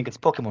 People think it's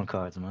Pokemon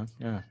cards, man.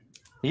 Yeah.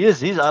 He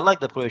is. I like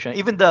the Croatian.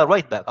 Even the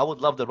right back. I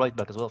would love the right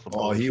back as well. From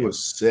Oh, he Croatia.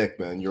 was sick,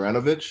 man.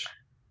 Juranovic.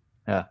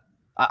 Bro,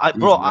 He's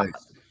nice.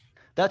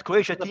 that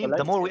Croatia The team,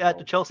 the more we add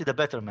to Valencia Chelsea, the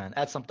better, man.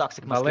 Add some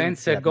toxic masculinity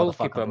to Valencia that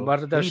goalkeeper,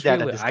 motherfucker, bro. We need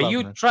that at Mardashvili. this Are club,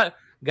 you man.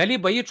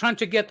 Galib, are you trying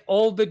to get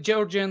all the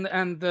Georgian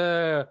and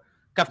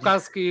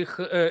Kavkazskих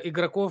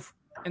игроков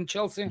in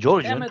Chelsea?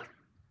 Georgian? Damn it.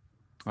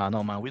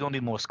 No, man. We don't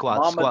need more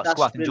squatting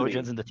Mamardashvili.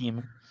 Georgians in the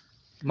team.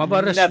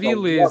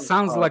 Mabarashvili once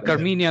sounds like heard of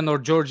him. Armenian or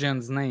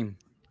Georgian's name.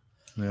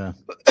 Yeah.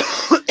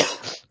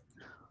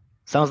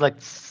 sounds like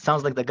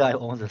the guy who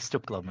owns a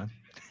strip club, man.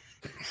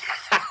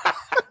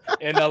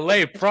 In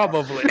LA,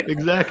 probably.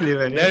 Exactly,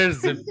 man.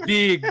 There's a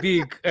big,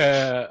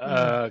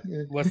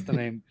 what's the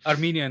name?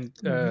 Armenian.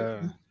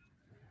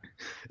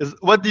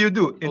 What do you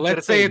do?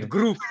 Let's say it Entertainment.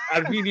 group,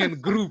 Armenian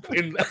group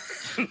in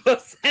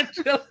Los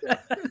Angeles.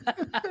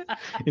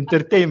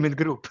 Entertainment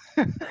group.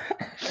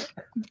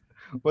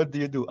 What do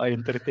you do? I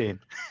entertain.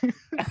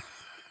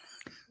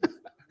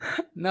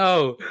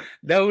 No,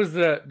 that was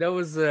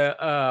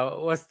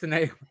what's the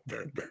name?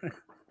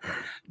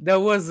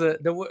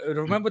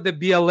 Remember the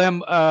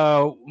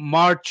BLM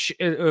march,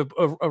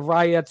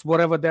 riots,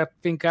 whatever that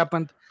thing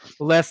happened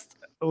last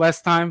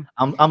time.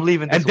 I'm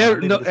leaving. This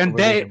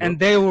And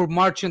they were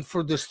marching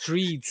through the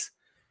streets,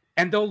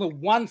 and only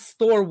one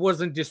store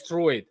wasn't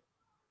destroyed,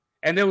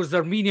 and there was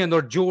Armenian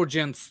or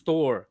Georgian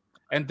store,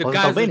 and the Was it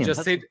guys would Albanian?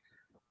 just said,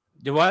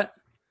 "The what?"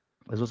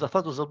 I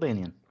thought it was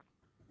Albanian.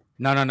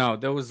 No.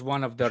 There was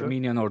one of the Sure.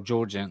 Armenian or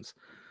Georgians,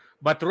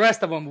 but the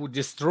rest of them were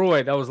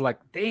destroyed. I was like,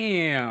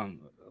 damn,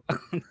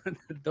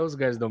 those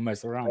guys don't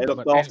mess around. They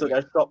looked But after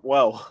anyway, their shop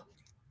well.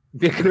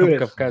 big Lewis,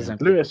 Caucasian.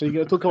 Lewis, are you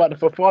going to talk about the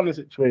Fofana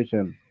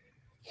situation?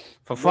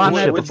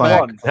 Fofana, Which Fine.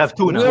 one? We have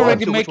two now. we're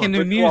already Which making one? new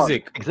Which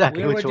music.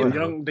 Exactly. We Which already-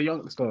 one? The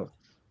youngster.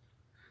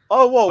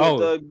 Oh, whoa.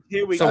 Oh,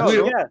 Here we so go.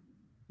 we're- Yeah.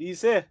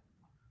 He's here.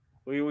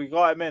 We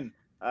got him in.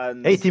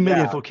 And 80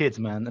 million yeah. for kids,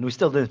 man, and we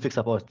still didn't fix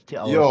up our.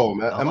 Yo,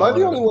 man, am I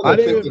the only one I that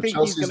don't even think that think he's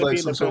Chelsea's going to like be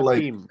in some the sort of first like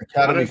team. I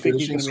academy don't think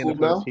he's finishing going to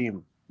be in school the first now?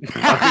 team.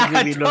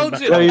 I told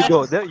you. There you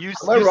go. There, you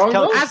Am I wrong,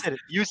 Couch, though? you said it.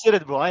 You said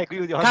it, bro. I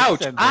agree with you. 100%, Couch,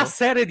 bro. I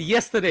said it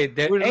yesterday.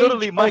 The We're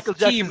literally age Michael of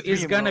team Jackson's is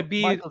dream, gonna bro.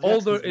 be Michael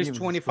older Jackson's is dream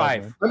is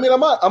 25. man. I mean,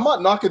 I'm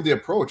not knocking the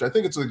approach. I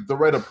think it's the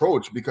right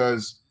approach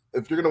because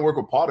if you're gonna work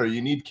with Potter,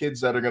 you need kids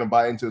that are gonna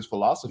buy into his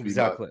philosophy.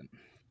 Exactly.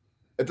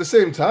 But at the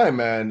same time,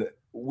 man,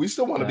 we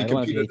still want to Yeah, be I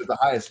wanna competing be- at the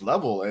highest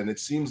level, and it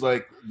seems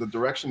like the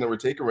direction that we're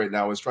taking right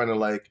now is trying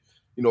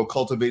to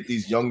cultivate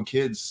these young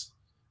kids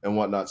and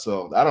whatnot.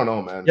 So I don't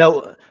know, man.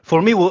 Yeah,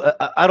 for me,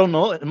 I don't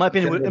know. In my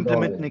opinion, we're Gender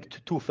implementing balance.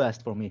 it too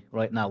fast for me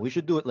right now. We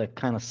should do it like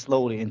kind of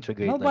slowly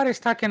integrate. Nobody's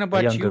talking like,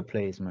 about younger you.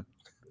 plays, man.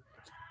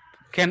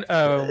 Can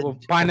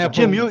pineapple?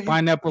 Jim, you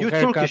pineapple you're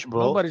haircut. Turkish,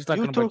 bro. Nobody's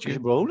talking You're about Turkish, you.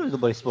 bro.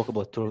 Nobody spoke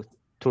about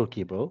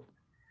Turkey, bro.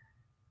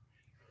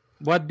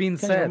 What being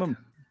Can't said? remember.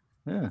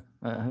 Yeah,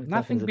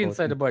 Nothing being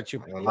said about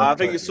you. I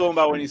think you're talking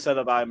about when you said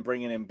about him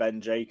bringing in Ben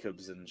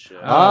Jacobs and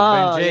shit.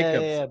 Ben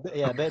Jacobs.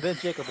 Yeah, Ben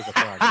Jacobs is a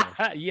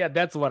fraud. Yeah,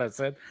 that's what I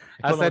said.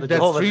 I Follow said the that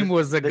Jehovah's- stream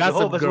was a the Gossip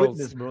Jehovah's Girls.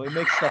 Witness, bro. He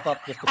makes stuff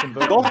up just to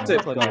convert. Gossip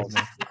That's what it is,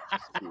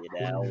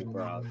 man.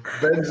 Bro.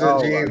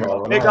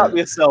 Benzema, Big up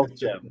yourself,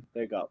 Jem.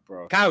 Big up,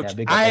 bro. Couch, Yeah,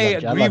 big up, I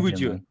love agree Jim, with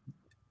you. man.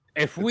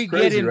 If we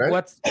crazy, get in right?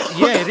 what's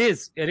yeah, it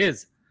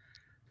is.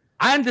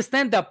 I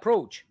understand the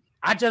approach.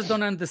 I just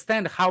don't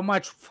understand how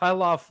much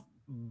fell off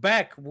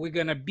back we're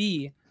gonna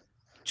be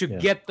to Yeah.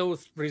 get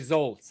those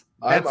results.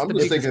 I'm That's the just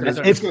biggest thinking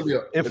concern. it's going to be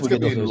if it's we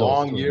going get to be those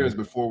long results, years yeah.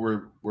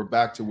 before we're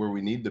back to where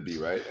we need to be,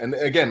 right? And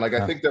again, like I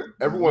Yeah. think that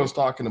everyone's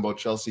talking about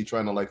Chelsea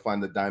trying to like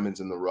find the diamonds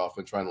in the rough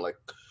and trying to like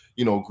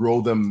grow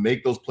them,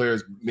 make those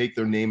players make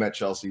their name at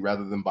Chelsea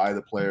rather than buy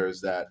the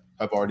players that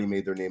have already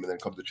made their name and then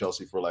come to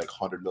Chelsea for like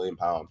 £100 million.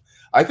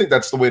 I think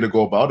that's the way to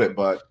go about it.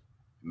 But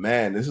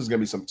man, this is going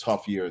to be some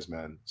tough years,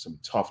 man. Some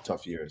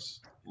tough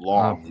years.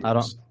 Long years. I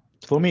don't.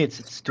 For me,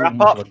 it's too Wrap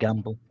much up. of a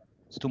gamble.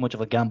 It's too much of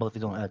a gamble if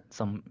you don't add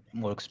some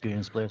more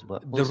experienced players.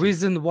 But The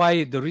reason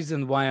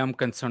why I'm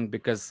concerned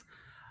because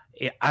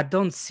I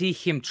don't see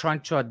him trying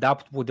to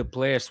adapt with the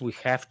players we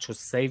have to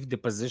save the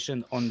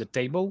position on the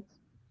table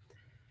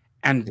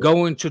and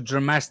go into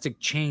dramatic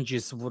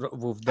changes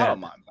with that. Oh,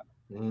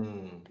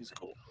 man. He's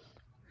cool.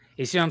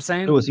 You see what I'm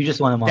saying? Lewis, you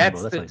just want him on,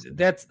 bro. That's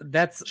That's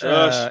that's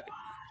Shush.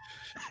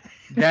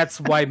 that's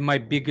why my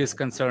biggest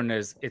concern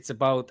is it's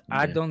about.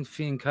 I don't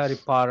think Harry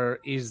Potter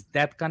is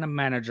that kind of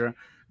manager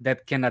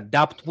that can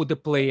adapt with the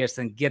players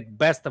and get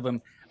best of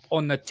them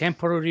on a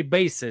temporary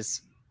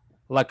basis,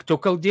 like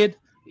Tuchel did.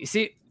 You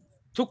see,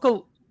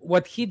 Tuchel,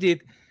 what he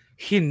did,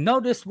 he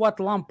noticed what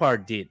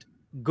Lampard did,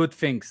 good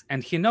things,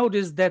 and he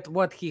noticed that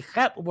what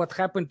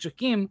happened to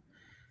him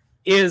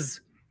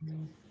is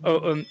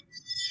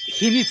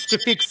he needs to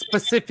fix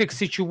specific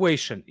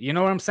situation. You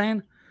know what I'm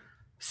saying?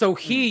 So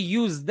he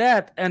used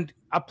that and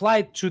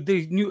applied to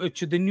the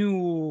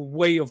new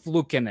way of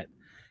looking at it,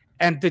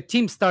 and the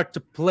team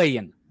started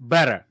playing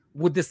better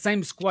with the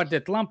same squad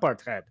that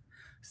Lampard had.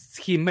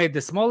 He made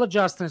the small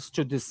adjustments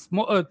to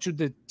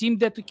the team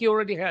that he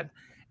already had,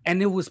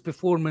 and it was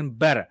performing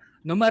better.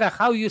 No matter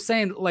how you're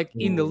saying, like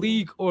in the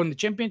league or in the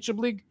Championship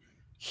League,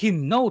 he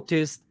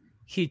noticed,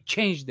 he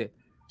changed it.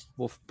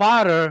 With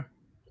Potter,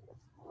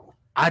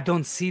 I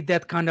don't see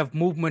that kind of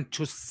movement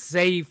to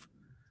save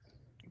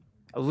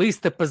at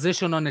least a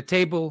position on the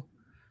table.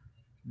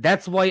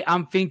 That's why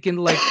I'm thinking,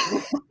 like,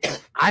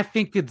 I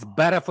think it's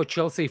better for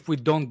Chelsea if we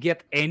don't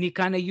get any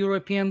kind of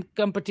European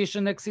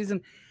competition next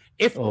season.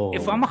 If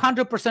I'm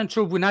 100%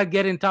 sure we're not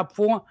getting top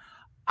 4,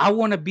 I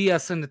want to be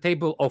us in the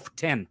table of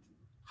 10,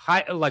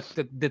 high, like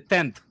the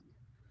 10th.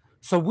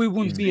 So we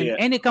wouldn't be in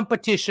any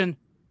competition,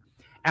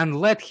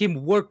 and let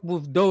him work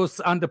with those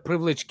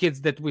underprivileged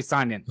kids that we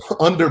sign in.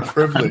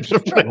 Underprivileged.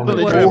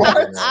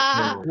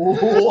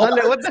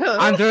 What the hell?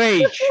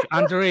 Underage.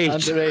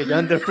 Underprivileged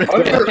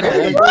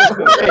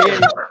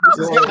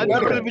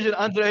and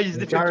underage is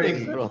different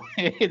things, bro.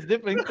 It's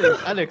different things,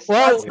 Alex.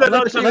 Well,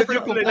 that's your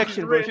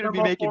complexion, bro. You shouldn't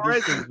be making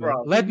these things,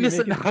 bro. Let me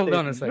say, hold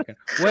on a second.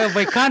 Well,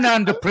 they kind of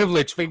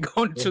underprivileged. They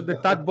go to the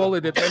third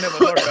bully that I never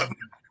heard of.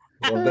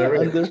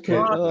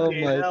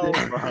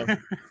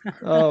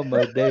 Oh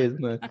my days,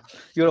 man!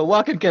 You're a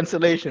walking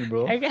cancellation,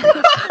 bro.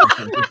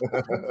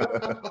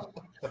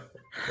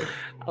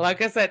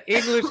 Like I said,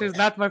 English is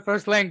not my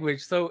first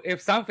language, so if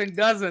something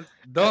doesn't,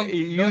 don't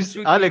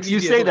shoot Alex, you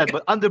say that,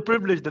 but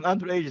underprivileged and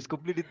underage is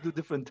completely two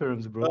different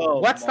terms, bro.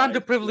 What's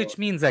underprivileged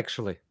means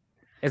actually?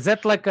 Is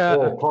that like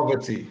a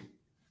poverty?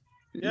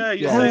 Yeah,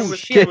 you oh say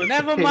shit!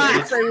 Never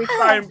mind.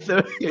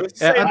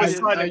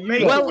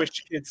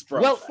 Make-a-wish kids,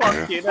 bro. Well,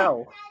 fucking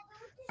hell.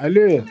 Actually,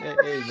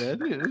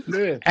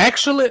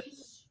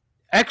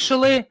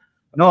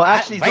 no,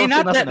 actually, they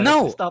not that.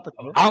 No, stop it,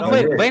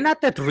 they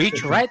not that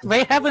rich, right?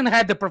 They haven't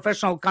had the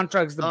professional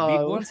contracts, the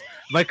big ones.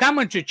 They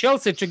coming to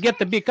Chelsea to get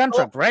the big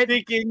contract, right?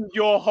 Digging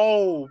your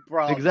hole,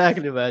 bro.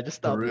 Exactly, man. Just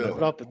stop it,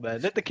 drop it,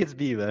 man. Let the kids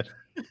be, man.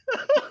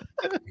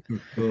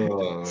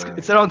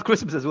 It's around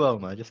Christmas as well,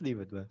 man. Just leave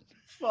it, man.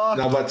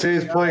 No, but to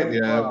his point, we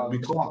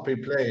can't be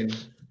playing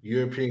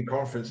European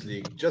Conference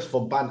League just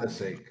for banter's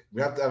sake.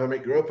 We have to either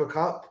make Europa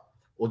Cup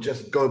or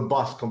just go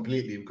bust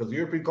completely, because the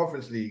European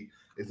Conference League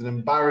is an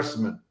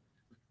embarrassment.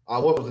 I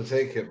want to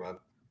take it, man.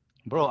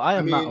 Bro, I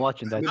am not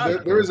watching that.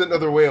 There is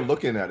another way of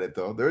looking at it,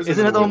 though.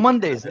 Isn't it on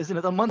Mondays? Isn't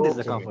it on Mondays,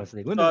 the Conference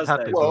League? When does it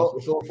happen? Well,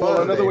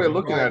 another way of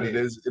looking at it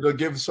is it'll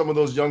give some of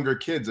those younger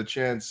kids a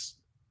chance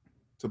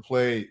to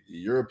play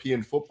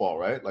European football,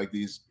 right? Like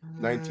these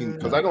 19,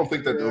 because I don't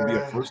think that there'll be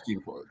a first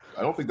team for it.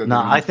 I don't think that.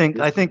 No, I think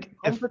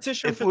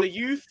competition for the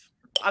youth.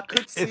 I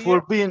could see if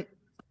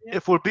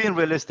we're being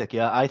realistic,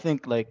 I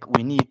think like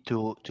we need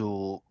to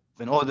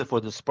in order for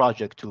this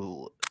project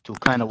to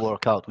kind of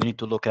work out, we need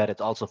to look at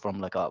it also from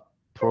like a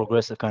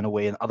progressive kind of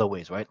way in other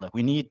ways, right? Like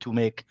we need to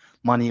make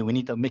money, we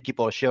need to keep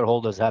our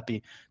shareholders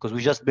happy, because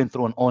we've just been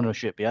through an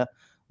ownership.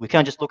 We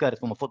can't just look at it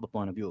from a football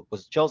point of view,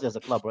 because Chelsea as a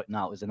club right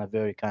now is in a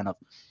very kind of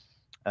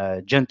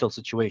gentle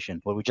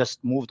situation where we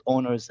just moved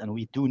owners, and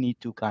we do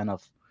need to kind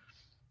of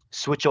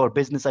switch our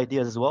business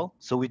ideas as well.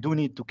 So we do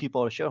need to keep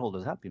our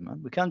shareholders happy,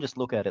 man. We can't just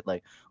look at it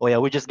like, oh yeah,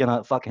 we're just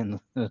gonna fucking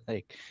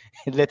like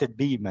let it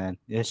be, man.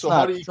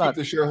 How do you keep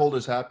the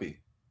shareholders happy?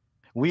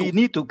 We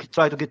need to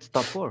try to get to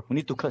top 4. We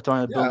need to try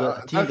to build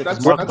a team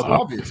that's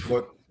obvious,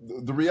 but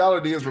the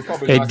reality is we're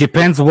probably. It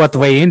depends what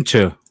way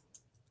into.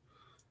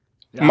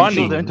 I'm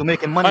sure they're into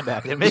making money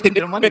back. They're making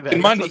their money back.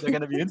 That's what they're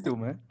gonna be into,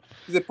 man.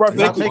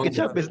 Not making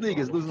Champions League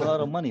is losing a lot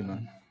of money,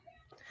 man.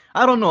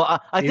 I don't know.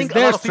 I think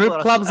there strip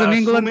clubs in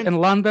England and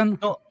London?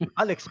 No,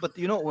 Alex, but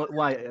you know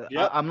why?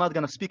 I'm not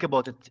gonna speak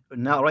about it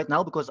right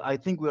now, because I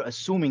think we're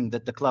assuming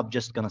that the club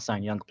just gonna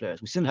sign young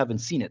players. We still haven't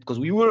seen it, because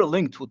we were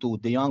linked to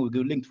De Jong. We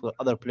were linked to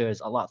other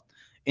players a lot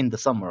in the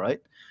summer,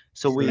 right?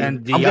 So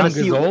and De Jong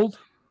is old.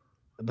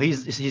 But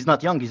he's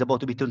not young. He's about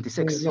to be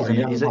 26.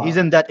 He's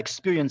in that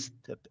experienced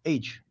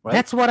age, right?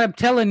 That's what I'm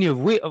telling you.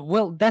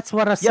 That's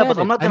what I said. Yeah, but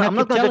I'm not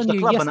gonna telling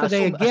you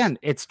yesterday again.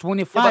 It's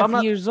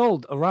 25 years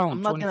old,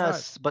 around.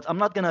 I'm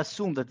not gonna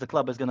assume that the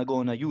club is gonna go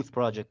on a youth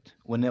project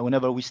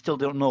whenever we still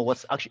don't know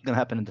what's actually gonna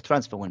happen in the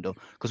transfer window.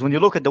 Because when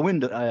you look at the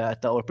window,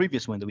 at our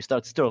previous window, we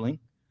started Sterling,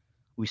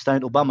 we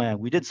signed Obama, and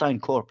we did sign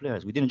core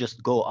players. We didn't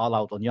just go all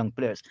out on young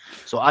players.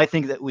 So I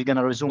think that we're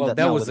gonna resume that.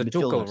 That now was a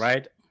Tuchel,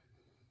 right?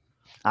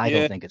 I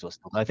don't think it was.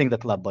 I think the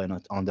club by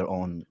not on their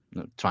own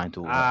trying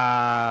to.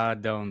 I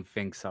don't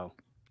think so.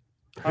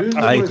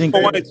 I think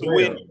wanted to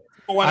win.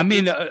 I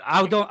mean,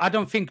 I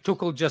don't think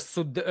Tuchel just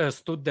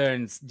stood there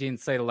and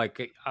didn't say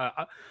like,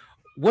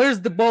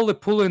 "Where's the ball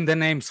pulling the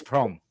names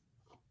from?"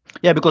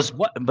 Yeah, because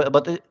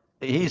but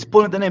he's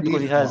pulling the name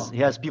because he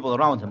has people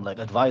around him like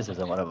advisors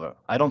or whatever.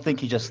 I don't think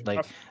he just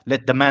like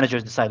let the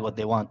managers decide what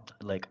they want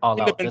like all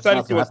I out. think the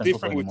mentality was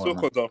different with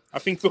Tuchel though. I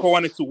think Tuchel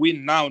wanted to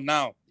win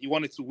now. He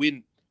wanted to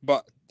win,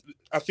 but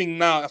I think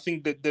now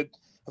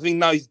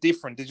it's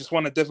different. They just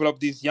want to develop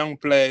these young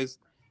players.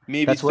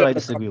 Maybe that's what I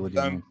disagree with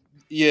you. Man.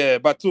 Yeah,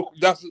 but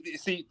that's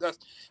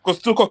because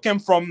Tuchel came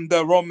from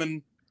the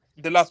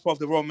last part of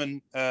the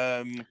Roman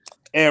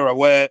era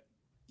where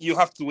you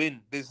have to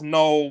win. There's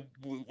no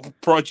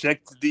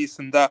project, this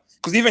and that.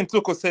 Because even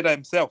Tuchel said that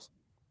himself.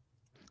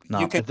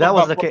 No, if that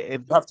was the case,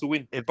 you have to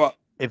win. If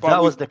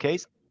that was the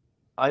case,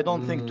 I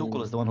don't think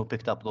Tuchel is the one who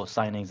picked up those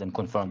signings and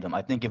confirmed them.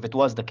 I think if it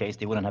was the case,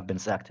 they wouldn't have been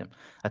sacked him.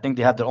 I think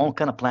they have their own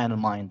kind of plan in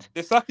mind.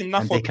 They're sacking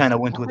and they kind of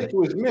went with it. It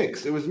was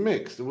mixed. It was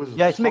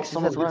yeah, it's mixed.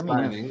 Some That's of what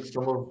I mean. Signings,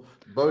 some of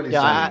Bowley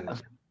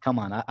signings. Come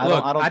on,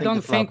 I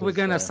don't think we're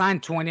gonna sign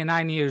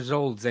 29 years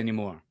olds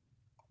anymore.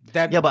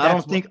 But I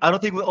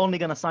don't think we're only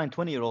gonna sign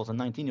 20-year-olds and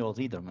 19-year-olds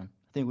either, man.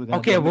 I think we're gonna.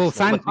 Okay, we'll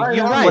sign.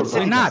 You're right.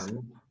 We're not.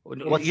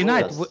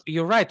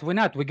 You're right. We're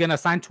not. We're gonna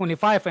sign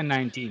 25 and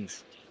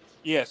 19s.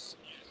 Yes.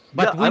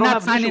 But we're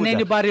not signing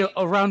anybody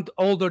around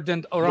older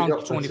than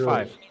around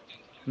 25.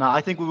 No, I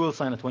think we will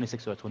sign a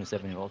 26 or a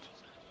 27-year-old.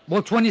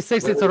 Well,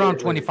 26 is around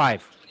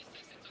 25.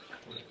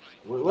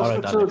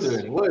 What's the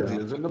doing? What is he?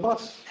 Is in the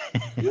bus?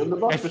 You're in the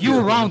bus. If you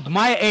round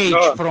my age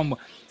from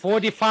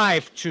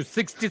 45 to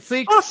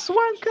 66, oh,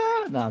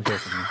 Swanka! No, I'm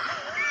joking.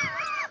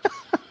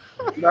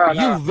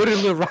 You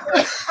literally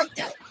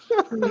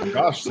round.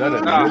 Gosh, said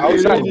it.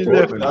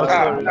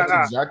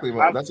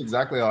 That's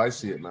exactly how I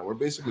see it, man. We're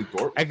basically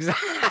Dortmund.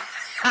 Exactly.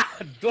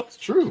 That's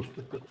true.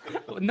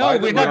 No,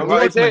 we're not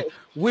Dortmund.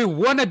 We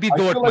want to be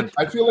Dortmund.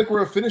 I feel like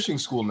we're a finishing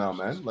school now,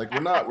 man. Like we're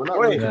not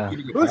really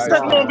competing. Who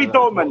said we want to be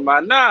Dortmund,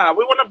 man? Nah,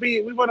 we want to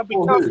be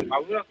Chelsea,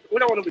 man. We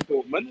don't want to be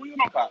Dortmund. What are you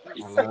on about?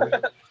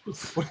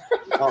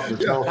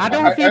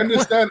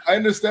 I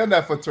understand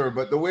that, Fatur,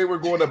 but the way we're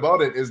going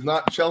about it is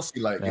not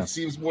Chelsea-like. It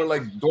seems more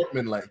like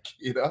Dortmund-like,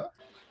 you know?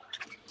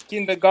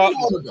 Kindergarten.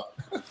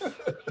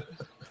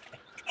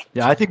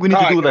 Yeah, I think we need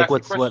to do like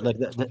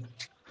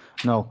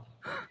No.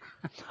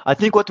 I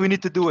think what we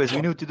need to do is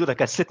we need to do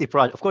like a city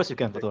project. Of course you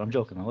can, Fatur. I'm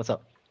joking, man. What's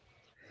up?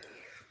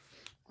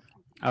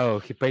 Oh,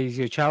 he pays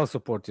you child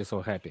support. You're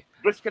so happy.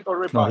 Brisket or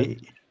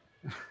ribeye?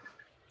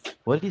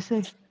 What did he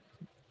say?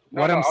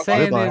 What I'm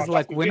saying is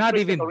like we're not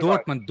even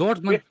Dortmund.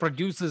 Dortmund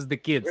produces the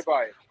kids.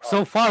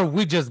 So far,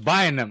 we're just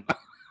buying them.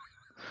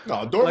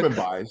 No, Dortmund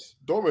buys.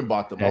 Dortmund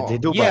bought them all. They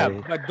do buy.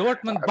 But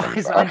Dortmund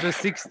buys under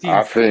 16.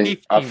 I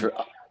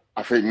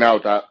think now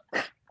that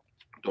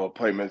the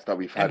appointments that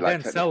we've had,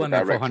 like technical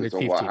directors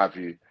or what have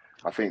you,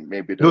 I think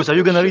maybe Lewis, are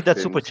you gonna read that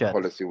super chat?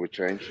 Policy would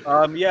change.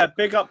 Yeah,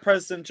 big up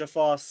President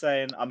Jafar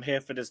saying I'm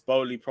here for this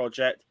Bowley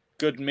project.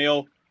 Good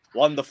meal,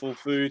 wonderful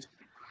food,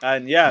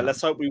 and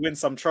let's hope we win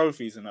some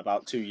trophies in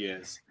about 2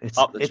 years. It's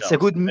a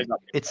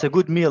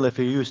good meal if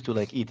you're used to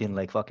like eating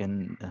like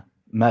fucking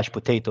mashed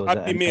potatoes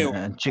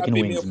and chicken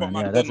wings, man.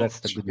 Yeah, that's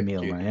the good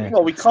meal, man. Yeah.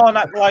 Well, we can't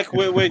act like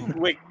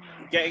we're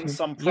getting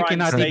some prime. You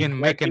cannot steak even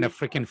making a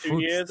freaking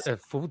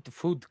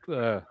food.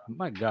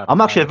 My God. I'm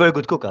actually a very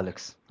good cook,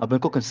 Alex. I've been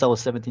cooking since I was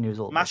 17 years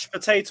old. Mashed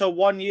potato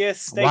 1 year,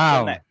 steak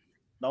on it.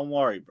 Don't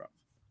worry, bro.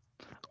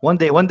 One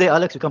day,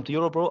 Alex, you come to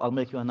Europe, bro. I'll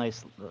make you a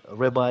nice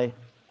ribeye.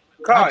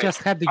 I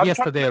just had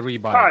yesterday a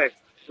ribeye.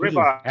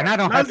 And I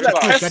don't have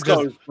to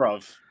cook.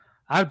 Bro.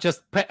 I've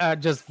just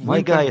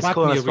my guy is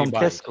calling us from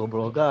Tesco,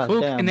 bro. God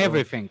cook damn, and bro.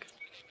 Everything.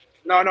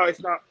 No,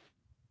 it's not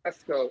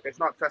Tesco. It's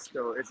not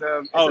Tesco. It's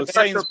a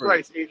special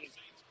place in.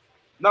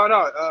 No,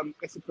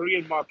 it's a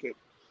Korean market.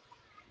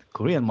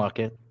 Korean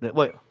market?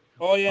 Wait.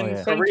 Oh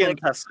yeah, Korean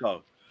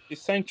Tesco.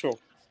 It's Central.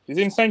 It's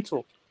in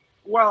Central.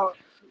 Well,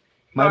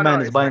 my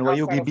man is buying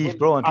Wagyu beef,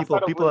 bro, and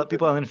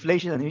people are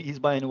inflation, and he's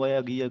buying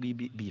Wagyu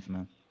beef,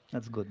 man.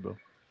 That's good, bro.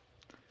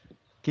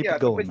 Keep it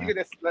going, man.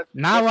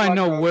 Now I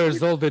know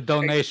where's all the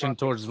donation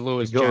towards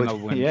Lewis channel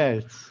went.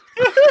 Yes.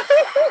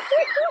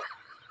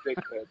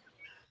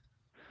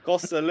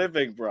 Cost of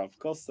living, bro.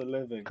 Cost of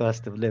living,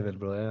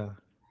 bro. Yeah.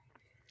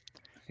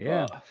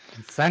 Yeah.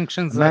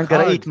 Sanctions. Man,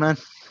 gotta eat, man.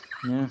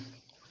 Yeah.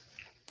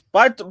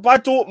 By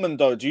Dortmund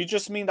though, do you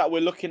just mean that we're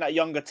looking at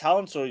younger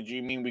talents, or do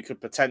you mean we could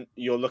pretend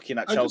you're looking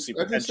at Chelsea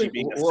potentially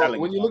being a selling?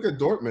 When you look at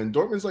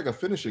Dortmund's like a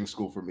finishing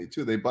school for me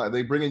too. They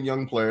bring in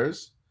young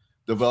players,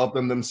 develop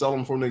them, then sell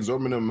them for an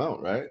exorbitant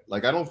amount, right?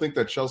 Like I don't think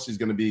that Chelsea's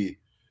going to be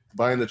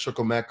buying the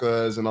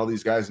Chukwuemeka's and all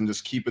these guys and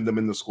just keeping them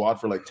in the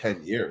squad for like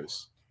 10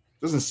 years.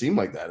 Doesn't seem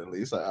like that, at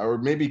least. Or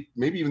maybe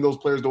even those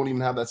players don't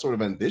even have that sort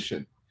of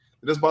ambition.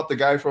 They just bought the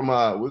guy from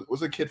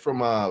was a kid from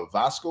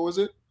Vasco, is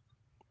it?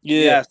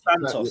 Yeah,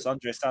 Santos,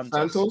 Andrey Santos.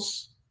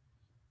 Santos.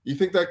 You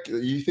think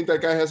that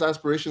guy has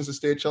aspirations to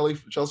stay at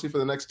Chelsea for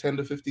the next 10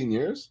 to 15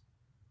 years?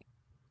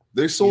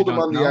 They sold him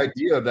on the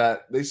idea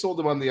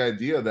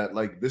that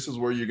like this is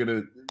where you're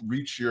gonna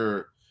reach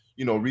your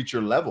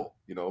level.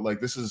 Like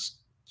this is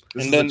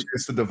This is a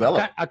chance to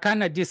develop. I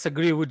kind of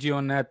disagree with you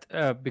on that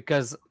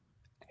because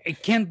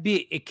it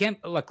can't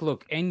like,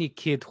 look, any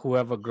kid who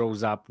ever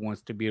grows up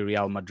wants to be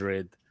Real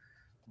Madrid,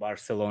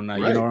 Barcelona,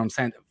 you know what I'm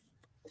saying?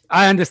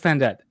 I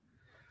understand that.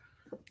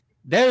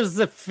 There's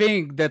a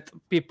thing that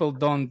people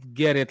don't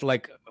get it.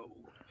 Like,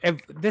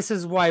 this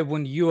is why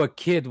when you're a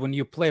kid, when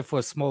you play for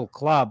a small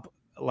club,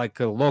 like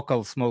a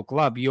local small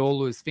club, you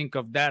always think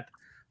of that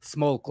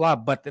small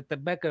club. But at the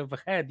back of the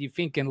head, you're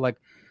thinking like,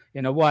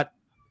 you know what?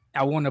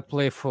 I want to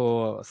play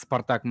for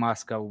Spartak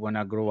Moscow when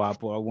I grow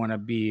up, or I want to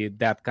be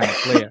that kind of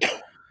player.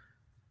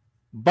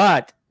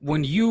 But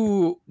when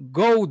you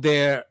go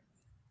there,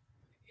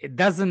 it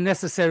doesn't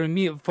necessarily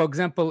mean, for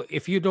example,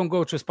 if you don't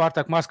go to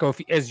Spartak Moscow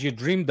as you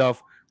dreamed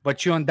of,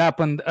 but you end up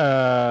in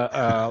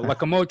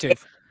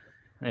Lokomotiv,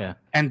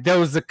 and there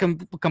was a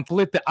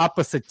completely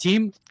opposite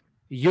team,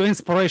 your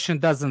inspiration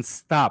doesn't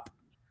stop.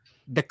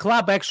 The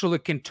club actually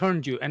can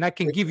turn you, and I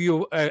can give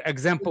you an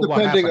example.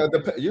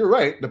 You're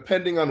right.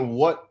 Depending on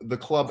what the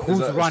club is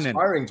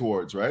aspiring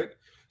towards, right?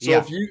 So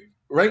if you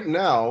right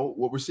now,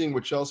 what we're seeing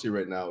with Chelsea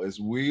right now is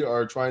we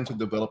are trying to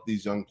develop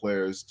these young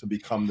players to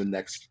become the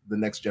next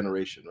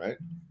generation, right?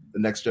 The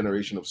next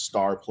generation of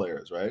star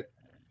players, right?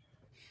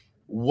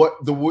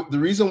 What the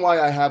reason why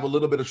I have a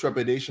little bit of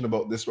trepidation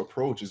about this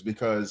approach is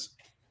because,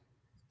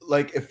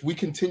 like, if we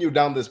continue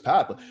down this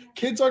path,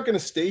 kids aren't going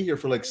to stay here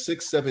for like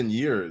 6-7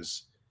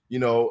 years, you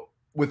know,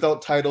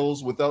 without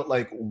titles, without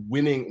like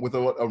winning,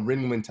 without a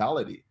winning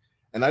mentality.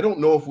 And I don't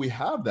know if we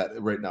have that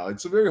right now.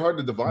 It's very hard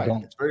to define.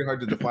 It's very hard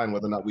to define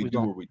whether or not we do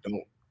or we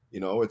don't. You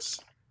know, it's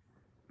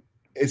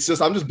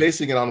just, I'm just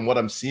basing it on what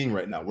I'm seeing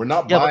right now. We're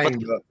not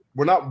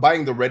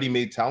buying the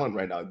ready-made talent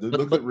right now.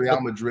 Look at Real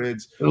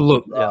Madrid's,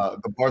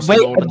 the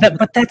Barcelona.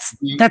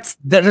 But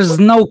there is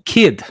no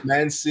kid.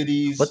 Man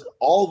City's,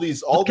 all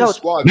these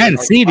squads. Man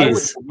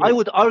City's. I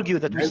would argue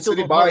that we still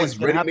don't know what's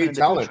going to happen in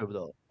the future,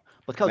 though.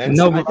 But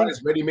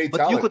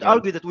you could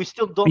argue that we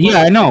still don't know.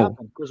 Yeah, I know.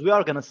 Because we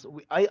are gonna.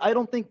 I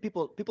don't think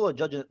people are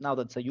judging it now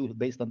that say you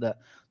based on the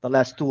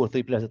last 2 or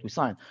 3 players that we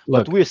signed.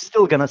 But we're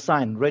still gonna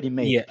sign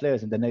ready-made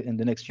players in the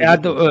next few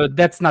years.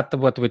 That's not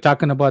what we're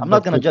talking about. I'm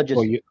not gonna judge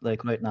it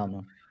like right now,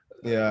 no.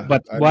 Yeah.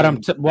 But what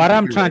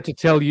I'm trying to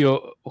tell you,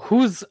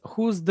 who's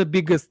the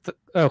biggest?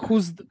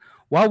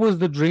 What was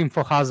the dream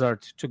for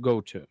Hazard to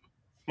go to?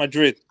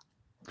 Madrid.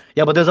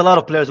 Yeah, but there's a lot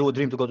of players who would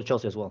dream to go to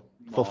Chelsea as well.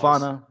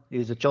 Fofana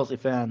is a Chelsea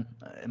fan.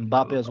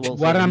 Mbappe as well.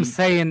 What I'm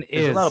saying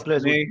is, a lot of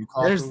players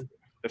there's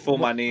before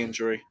my knee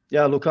injury.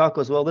 Yeah, Lukaku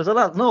as well. There's a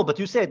lot. No, but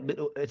you said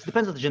it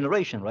depends on the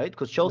generation, right?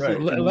 Because Chelsea,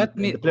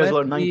 the players who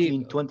are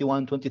 19,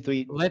 21,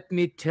 23. Let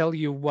me tell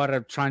you what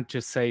I'm trying to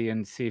say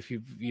and see if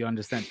you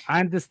understand. I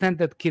understand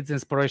that kids'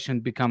 inspiration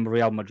become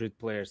Real Madrid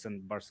players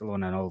and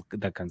Barcelona and all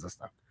that kinds of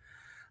stuff.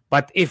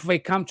 But if they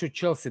come to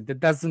Chelsea, that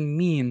doesn't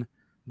mean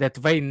that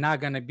they're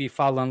not going to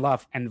fall in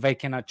love and they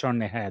cannot turn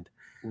their head.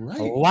 Right.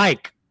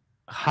 Like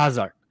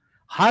Hazard.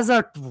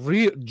 Hazard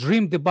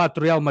dreamed about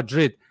Real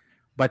Madrid,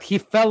 but he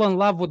fell in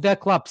love with that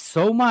club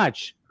so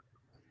much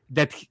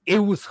that it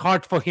was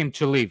hard for him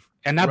to leave.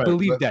 And I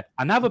believe that.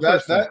 Another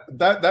person.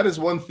 That is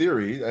one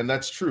theory, and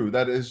that's true.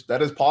 That is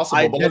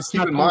possible. But let's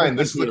keep in mind,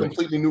 this is a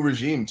completely new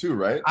regime too,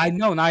 right? I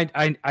know,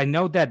 and I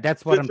know that.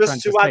 That's what I'm trying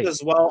to say. Just to add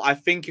as well, I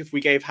think if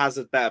we gave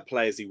Hazard better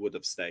players, he would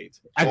have stayed.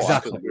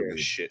 Exactly. A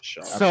shit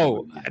shot.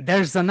 So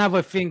there's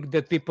another thing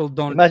that people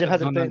don't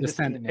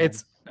understand.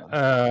 It's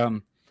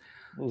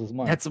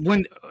that's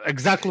when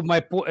exactly my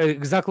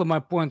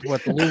point.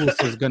 What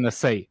Lewis was gonna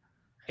say.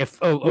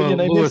 If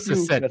Lewis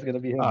has said, that's gonna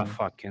be him.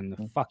 Fuck.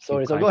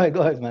 Sorry, so go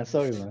ahead, man.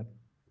 Sorry, man.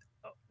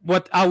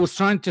 What I was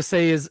trying to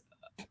say is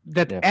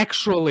that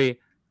actually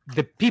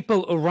the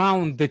people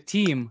around the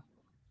team,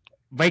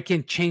 they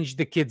can change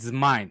the kid's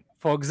mind.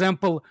 For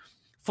example,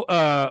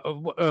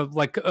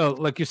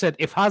 like you said,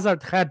 if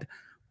Hazard had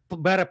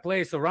better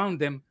players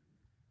around him,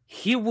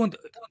 he would.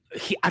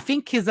 I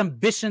think his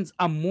ambitions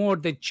are more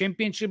the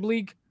Championship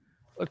League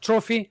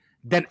trophy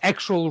than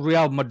actual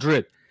Real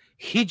Madrid.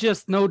 He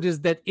just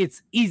noticed that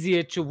it's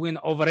easier to win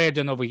over there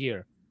than over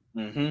here.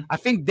 Mm-hmm. I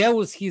think that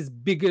was his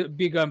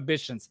big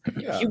ambitions.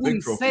 He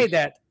wouldn't say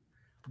that,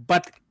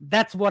 but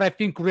that's what I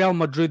think Real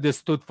Madrid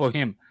stood for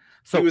him.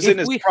 So he was in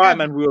his prime,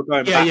 and we were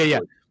going back. Yeah.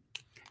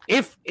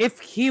 If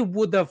we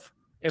would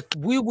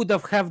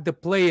have the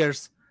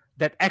players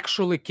that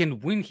actually can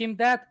win him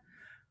that,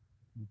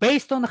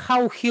 based on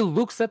how he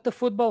looks at the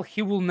football,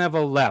 he will never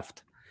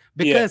left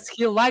because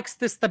he likes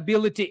the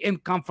stability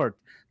and comfort.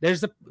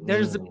 There's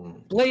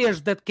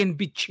players that can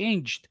be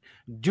changed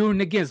during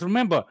the games.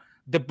 Remember,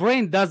 the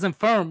brain doesn't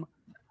firm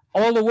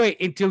all the way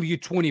until you're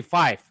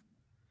 25.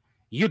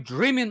 You're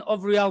dreaming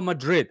of Real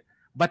Madrid,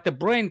 but the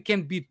brain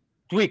can be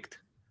tweaked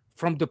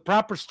from the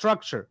proper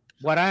structure.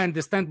 What I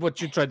understand what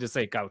you tried to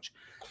say, Couch.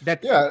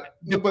 But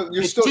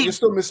you're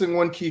still missing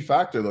one key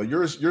factor though.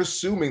 You're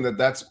assuming that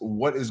that's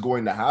what is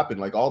going to happen.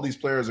 Like all these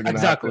players are going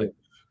to have to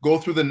go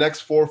through the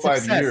next 4 or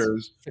 5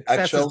 years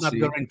at Chelsea. Is not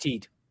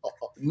guaranteed.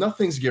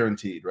 Nothing's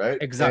guaranteed, right?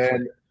 Exactly.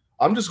 And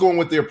I'm just going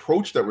with the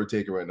approach that we're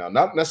taking right now,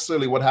 not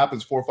necessarily what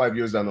happens 4 or 5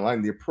 years down the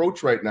line. The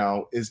approach right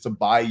now is to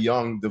buy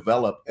young,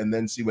 develop, and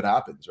then see what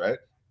happens, right?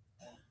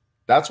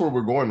 That's where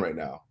we're going right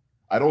now.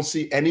 I don't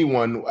see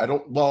anyone.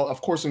 Well,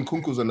 of course,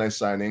 Nkunku's a nice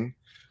signing.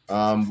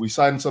 We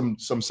signed some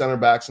center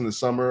backs in the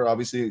summer.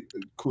 Obviously,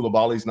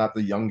 Koulibaly's not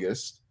the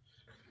youngest.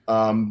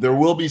 There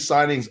will be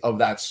signings of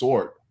that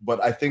sort,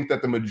 but I think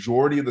that the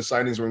majority of the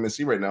signings we're going to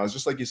see right now is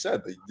just like you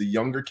said, the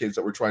younger kids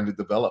that we're trying to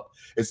develop.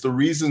 It's the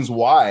reasons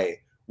why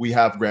we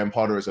have Graham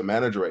Potter as a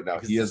manager right now.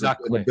 He has an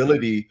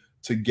ability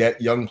to get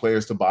young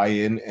players to buy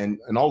in and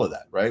all of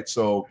that, right?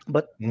 So,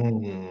 but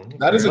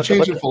that is a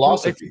change in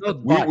philosophy.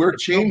 We're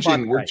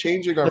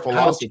changing our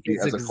philosophy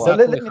as a club.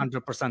 Exactly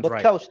 100%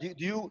 right. Couch,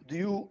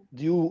 do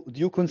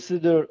you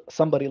consider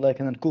somebody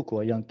like an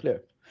Nkunku a young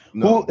player?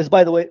 No. Who is,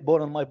 by the way,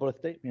 born on my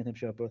birthday? Me and him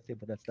share a birthday,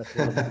 but that's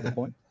the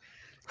point.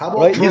 How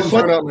about you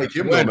start out like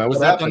him, though, man? Was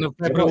that on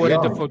February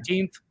the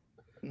 14th?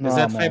 Is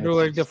that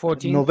February the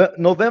 14th?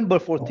 November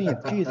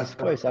 14th. Jesus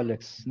Christ,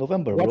 Alex.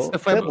 November, What's bro. the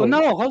February?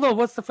 No, hold on.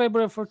 What's the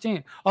February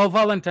 14th? Oh,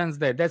 Valentine's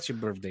Day. That's your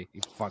birthday,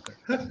 you fucker.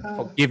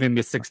 For giving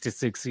me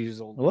 66 years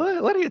old.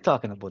 What are you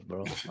talking about,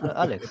 bro?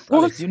 Alex,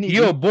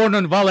 you're born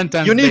on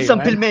Valentine's Day. You need Day, some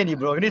man. pilmeni,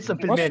 bro. You need some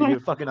pilmeni. You're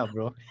fucking up,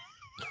 bro.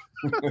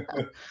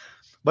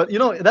 But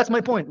that's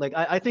my point. Like,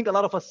 I think a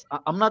lot of us,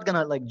 I'm not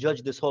gonna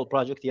judge this whole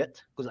project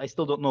yet because I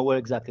still don't know where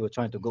exactly we're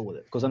trying to go with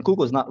it. Because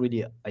Nkunku is not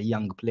really a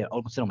young player.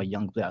 I consider him a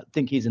young player. I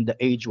think he's in the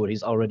age where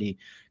he's already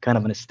kind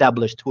of an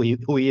established who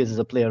he is as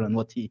a player and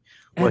where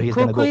he's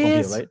gonna go from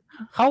here, right?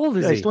 How old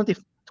is he? He's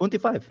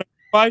 25.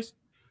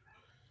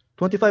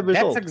 25 years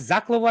old. That's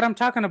exactly what I'm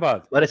talking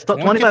about. But it's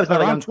 25 is not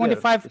a young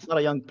 25. player. It's not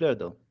a young player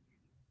though.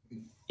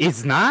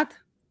 It's not.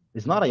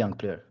 It's not a young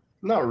player.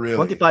 Not really.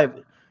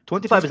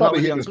 25 is not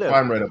really a young player.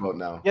 Prime right about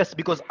now. Yes,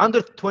 because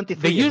under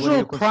 23. The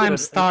usual prime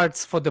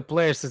starts for the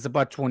players is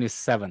about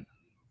 27.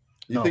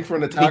 You think for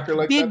an attacker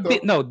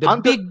that, though?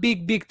 The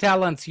big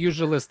talents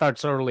usually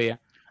starts earlier.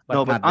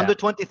 But under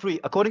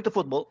 23, according to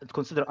football, it's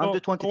considered under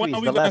 23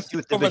 is the last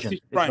youth division.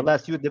 It's the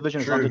last youth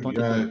division is under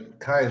 23.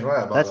 Kai is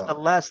right about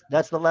that.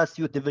 That's the last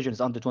youth division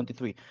is under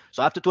 23.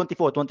 So after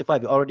 24,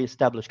 25, you're already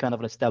established, kind of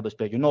an established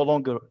player. You're no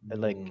longer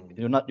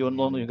you're no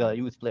longer a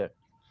youth player.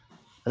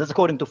 That's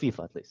according to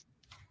FIFA at least.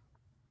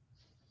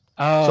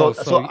 Oh,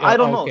 so I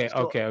don't know.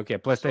 Okay.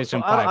 PlayStation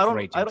 5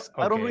 ratings.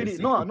 I don't really.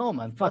 No,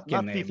 man. Not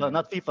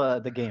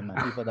FIFA, the game, man.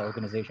 FIFA, the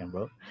organization,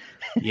 bro.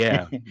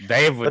 Yeah,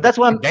 they would. But that's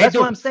what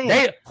I'm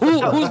saying.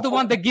 Who's the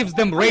one that gives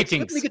them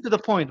ratings? Let me get to the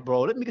point,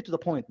 bro. Let me get to the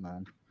point,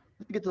 man.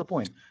 Let me get to the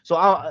point. So,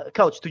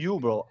 Couch, to you,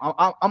 bro.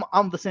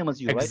 I'm the same as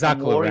you, right?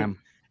 Exactly, Ram.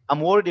 I'm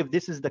worried if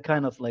this is the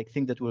kind of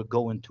thing that we're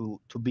going to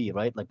be,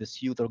 right? Like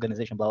this youth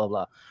organization, blah, blah,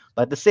 blah.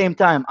 But at the same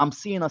time, I'm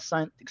seeing a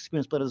signed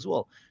experienced player as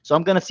well. So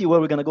I'm going to see where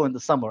we're going to go in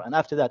the summer. And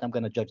after that, I'm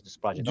going to judge this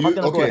project.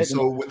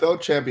 So without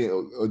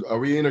champion, are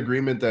we in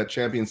agreement that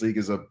Champions League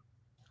is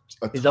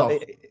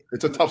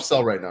it's a tough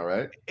sell right now,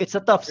 right? It's a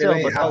tough sell,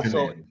 but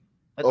also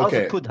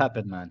could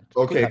happen, man.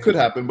 It could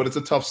happen, but it's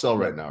a tough sell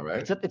right now,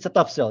 right? It's a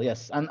tough sell,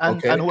 yes. And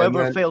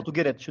whoever failed to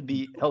get it should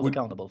be held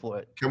accountable for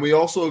it. Can we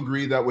also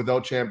agree that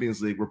without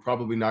Champions League, we're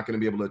probably not going to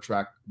be able to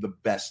attract the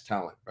best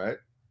talent, right?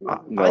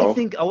 No, I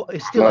think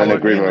it's still not in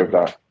agreement with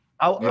that.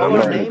 Our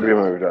not in name,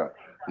 agreement with that.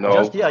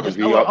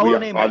 No, our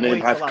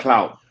name has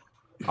clout.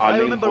 Our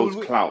name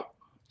holds clout.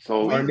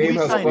 So our name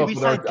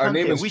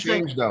has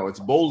changed now.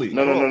 It's Bowley.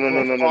 No.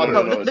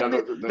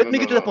 Let me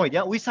get to the point.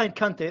 Yeah, we signed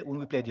Kante when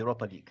we played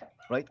Europa League,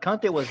 right?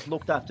 Kante was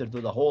looked after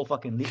to the whole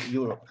fucking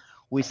Europe.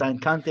 We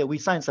signed Kante. We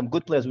signed some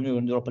good players when we were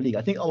in Europa League.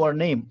 I think our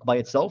name by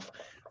itself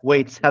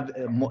weights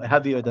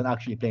heavier than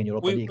actually playing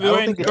Europa League. I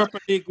don't think.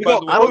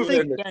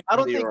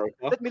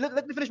 Let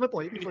me finish my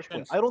point.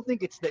 I don't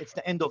think it's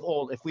the end of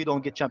all if we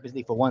don't get Champions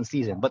League for one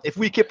season. But if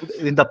we keep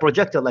in the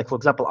projector, like for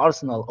example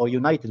Arsenal or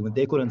United, when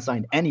they couldn't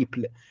sign any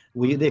play,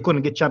 they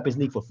couldn't get Champions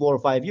League for 4 or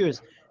 5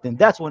 years, then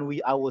that's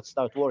when I would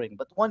start worrying.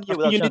 But 1 year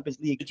without Champions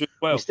League,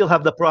 we still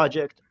have the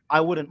project. I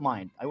wouldn't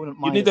mind.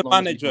 You need a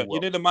manager. You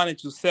need a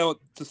manager to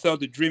sell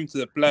the dream to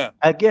the player.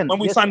 Again, when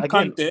we signed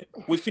Kante,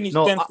 we finished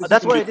 10th.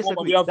 That's why I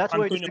disagree. That's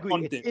why I disagree.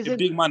 Conte, a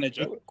big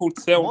manager, could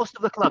sell. Most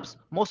of the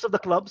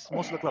clubs,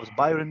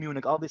 Bayern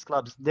Munich, all these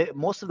clubs,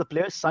 most of the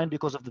players signed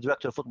because of the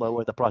director of football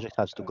where the project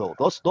has to go.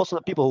 Those are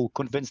the people who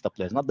convince the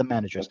players, not the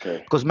managers. Okay.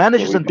 Because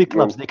managers and big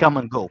clubs, they come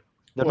and go.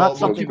 They're not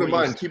something.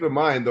 Keep in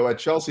mind, though, at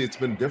Chelsea, it's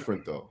been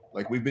different, though.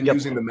 Like we've been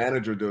using the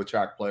manager to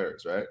attract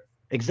players, right?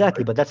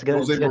 Exactly, but that's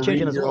going to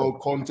change as well.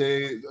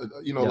 Conte,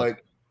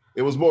 like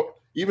it was more.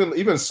 Even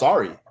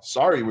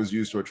Sarri was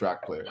used to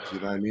attract players. You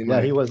know what I mean?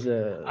 Yeah, he was.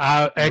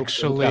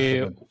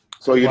 Actually.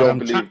 So you don't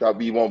believe that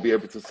we won't be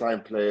able to sign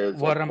players of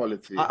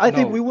quality? I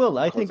think we will.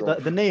 I think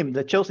the name,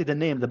 the Chelsea, the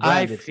name, the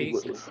brand.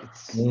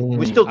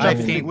 We're still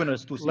Champions League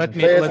winners.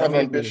 Players have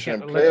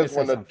ambition. Players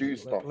want to do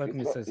stuff. Let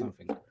me say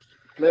something.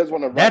 Players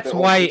want to. That's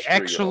why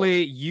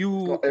actually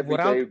you,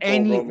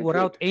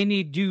 without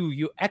any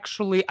you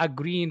actually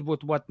agreeing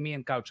with what me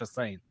and Couch are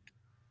saying.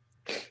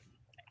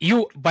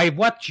 You, by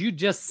what you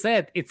just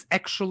said, it's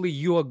actually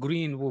you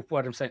agreeing with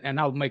what I'm saying, and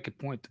I'll make a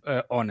point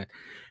on it,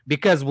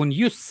 because when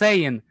you're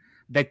saying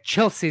that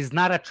Chelsea is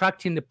not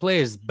attracting the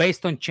players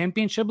based on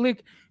Championship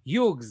League,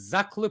 you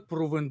exactly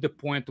proven the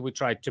point we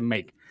tried to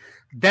make.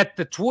 That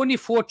the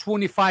 24,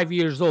 25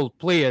 years old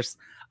players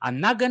are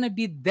not going to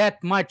be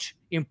that much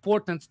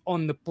importance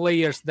on the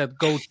players that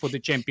go for the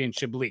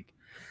Championship League.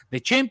 The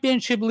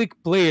Championship League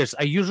players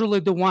are usually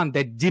the one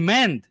that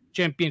demand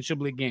Championship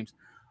League games.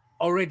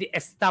 Already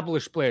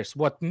established players.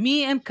 What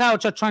me and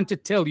Couch are trying to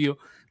tell you,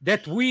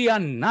 that we are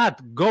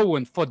not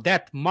going for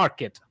that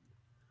market.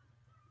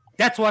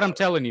 That's what I'm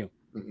telling you.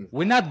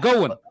 We're not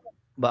going.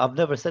 But I've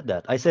never said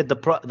that. I said the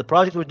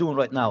project we're doing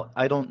right now,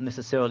 I don't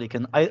necessarily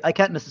I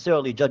can't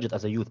necessarily judge it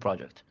as a youth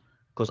project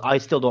because I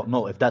still don't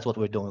know if that's what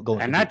we're doing.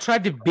 And I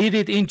tried to beat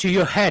it into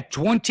your head.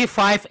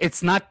 25.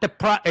 It's not the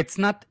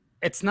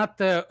It's not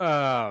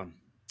the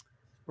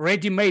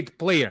ready-made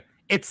player.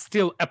 It's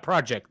still a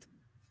project.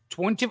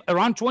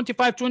 Around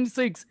 25,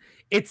 26.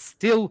 It's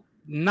still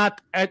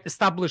not an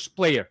established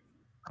player.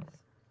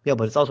 Yeah,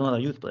 but it's also not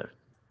a youth player.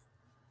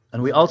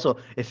 And we also,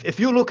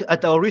 if you look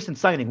at our recent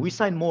signing, we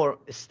signed more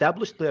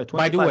established player,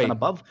 25 and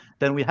above,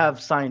 than we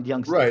have signed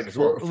youngsters. Right.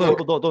 So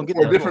don't get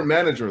for a different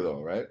manager,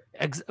 though, right?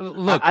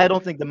 Look, I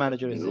don't think the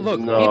manager is.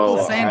 Look, people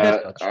saying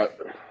that.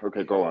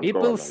 Okay, go on.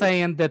 People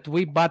saying that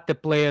we bought the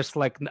players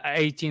like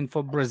 18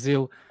 for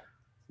Brazil.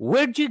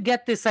 Where'd you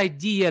get this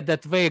idea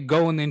that we're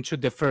going into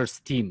the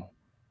first team?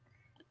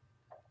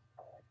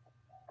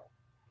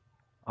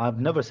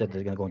 I've never said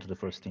they're going to go into the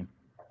first team.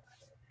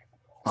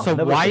 So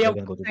why are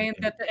you saying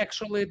that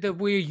actually that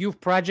we're a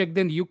youth project,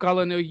 then you call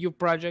it a youth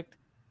project?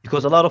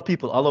 Because a lot of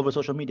people all over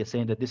social media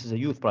saying that this is a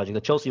youth project,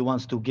 that Chelsea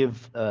wants to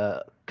give...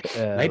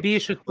 Maybe you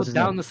should put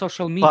down the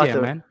social media,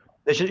 Potter, man.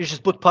 You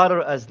should put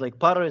Potter as like,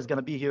 Potter is going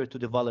to be here to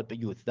develop a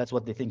youth. That's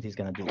what they think he's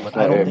going to do. But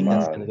I don't think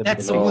that's going to be... That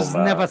was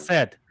never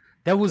said.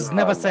 That was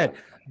never said.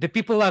 The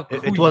people are...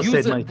 It was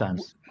said many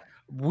times.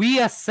 We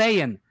are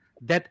saying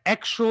that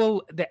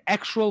the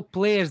actual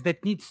players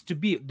that needs to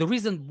be... The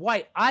reason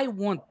why I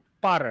want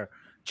Potter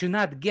to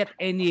not get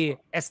any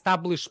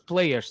established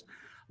players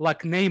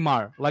like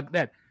Neymar, like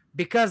that,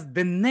 because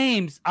the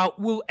names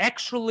will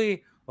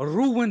actually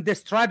ruin the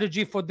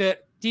strategy for the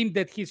team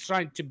that he's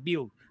trying to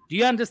build. Do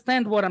you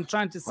understand what I'm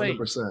trying to say?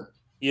 100%.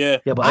 Yeah.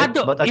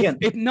 But again,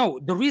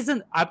 the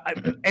reason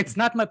it's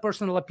not my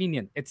personal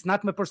opinion. It's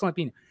not my personal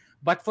opinion.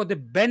 But for the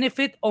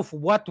benefit of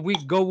what we're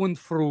going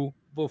through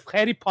with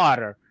Harry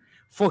Potter,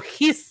 for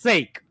his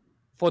sake,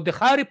 for the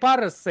Harry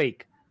Potter's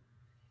sake,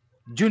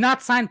 do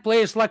not sign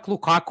players like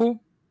Lukaku,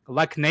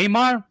 like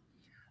Neymar,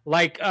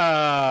 like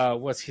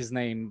what's his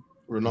name?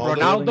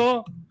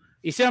 Ronaldo.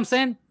 You see what I'm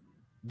saying?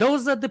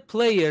 Those are the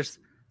players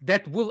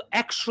that will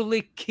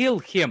actually kill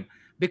him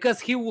because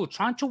he will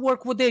try to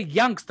work with the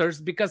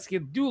youngsters because he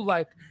do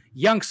like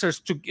youngsters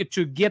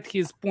to get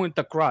his point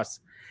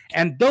across.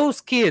 And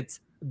those kids,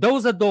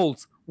 those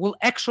adults will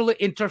actually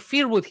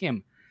interfere with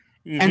him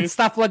and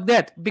stuff like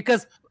that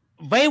because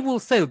they will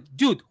say,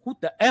 dude, who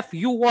the F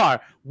you are?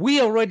 We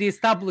already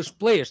established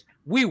players.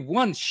 We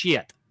won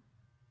shit.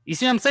 You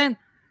see what I'm saying?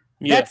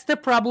 Yeah. That's the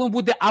problem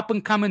with the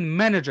up-and-coming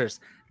managers.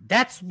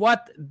 That's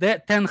what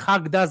the Ten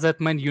Hag does at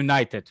Man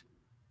United.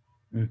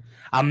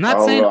 I'm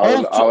not saying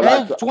all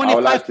 25 players. I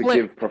would like to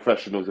give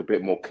professionals a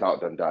bit more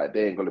clout than that.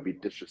 They ain't going to be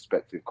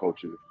disrespecting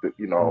coaches,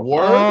 you know.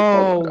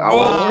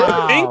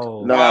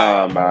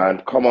 Nah,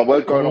 man. Come on,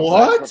 we're going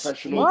on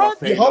professionals.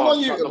 How long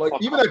you like?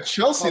 Even at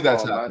Chelsea,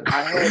 that's happened.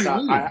 I heard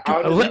that.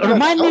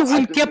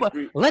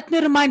 Let me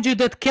remind you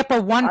that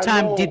Kepa one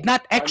time did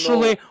not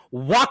actually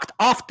walked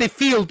off the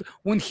field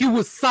when he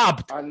was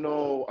subbed. I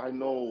know.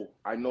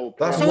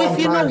 So if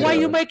you know, why are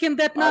you making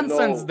that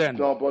nonsense then?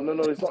 No,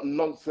 it's not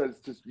nonsense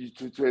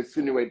to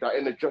insinuate that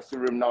in the dressing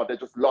room now they're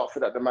just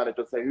laughing at the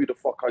manager saying, "Who the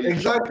fuck are you?"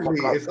 Exactly.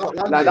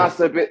 Like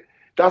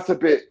that's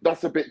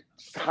a bit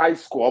high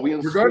school. Are we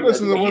regardless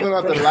of whether or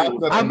not they're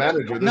laughing at the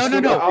manager? No.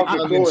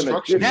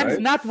 That's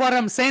not what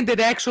I'm saying. That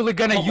they're actually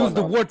gonna use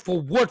the word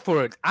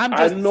for it. I'm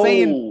just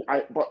saying.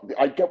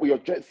 I get what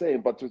you're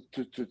saying, but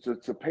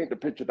to paint the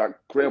picture that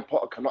Graham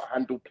Potter cannot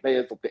handle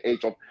players of the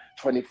age of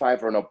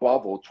 25 and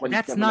above or 27.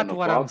 That's not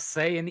what I'm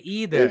saying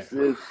either.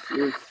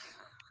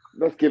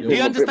 Let's give. Do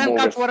you understand?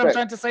 That's what I'm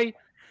trying to say.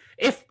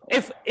 If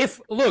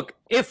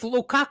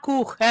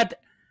Lukaku had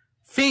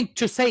thing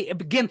to say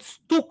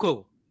against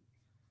Tuchel,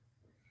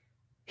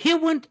 he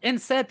went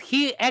and said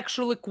he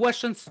actually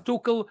questions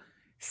Tuchel's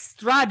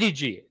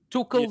strategy.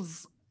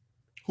 Tuchel's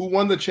who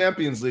won the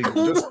Champions League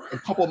just a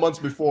couple months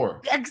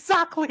before.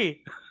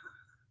 Exactly.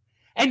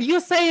 And you're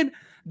saying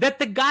that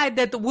the guy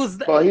that was...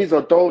 But he's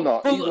a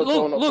donut.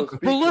 Look,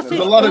 there's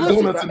a lot of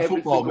donuts in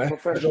football, man.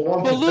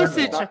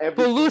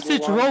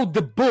 Pulisic wrote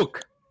the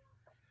book.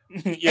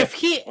 Yeah. If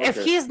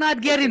he's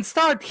not getting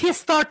started, he's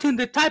starting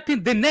to type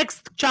in the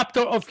next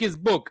chapter of his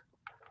book.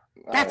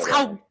 That's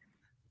how...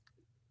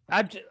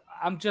 I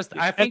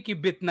think you're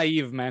a bit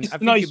naive, man. I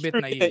think you're a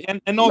bit naive.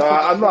 And also,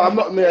 I'm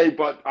not naive,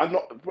 but I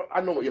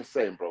know what you're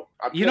saying, bro.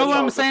 You know what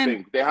I'm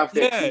saying? They have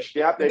their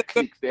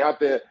cliques, they have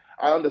their...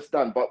 I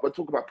understand, but we're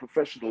talking about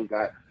professionals,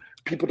 like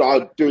people that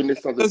are doing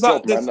this as a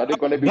job, man. Are they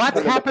going to be... What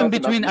happened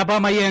between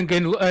Aubameyang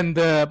and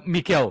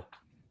Mikel?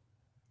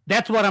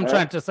 That's what I'm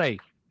trying to say.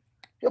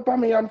 Your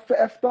Bamiyang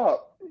effed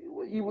up.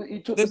 He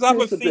took There's the other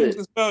piss a things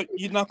bit. as well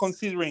you're not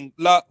considering.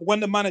 Like when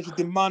the manager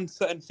demands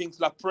certain things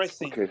like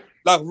pressing,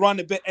 like run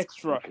a bit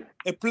extra.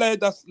 A player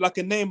that's like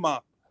a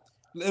Neymar,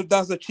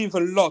 that's achieved a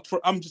lot.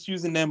 I'm just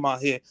using Neymar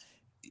here.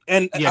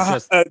 And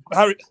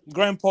Harry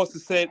Graham Potter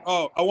said,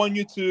 "Oh, I want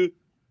you to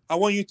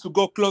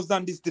go close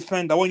down this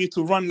defender. I want you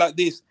to run like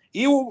this."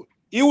 He will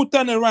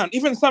turn around.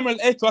 Even Samuel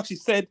Eto'o actually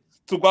said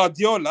to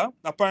Guardiola,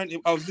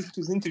 apparently I was listening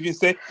to his interview, and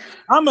said,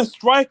 "I'm a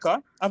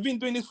striker. I've been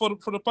doing this for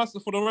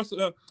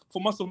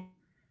most of."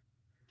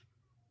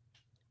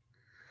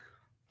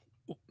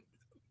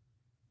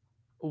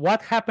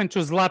 What happened to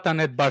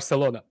Zlatan at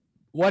Barcelona?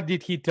 What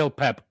did he tell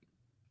Pep?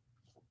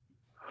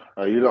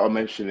 You lot are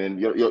mentioning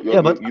you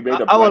made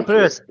a our blanket.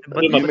 players,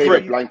 You made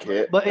a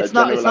blanket. But it's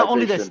not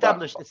only the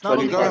established. It's not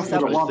only the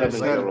established.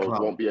 27-year-olds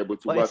won't be able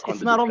to work under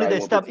it's not only the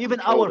established.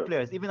 Even our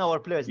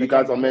players. You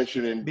guys are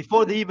mentioning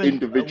before they even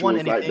individuals won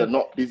anything. Like they're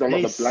not. These are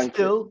not the blanket.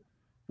 Still,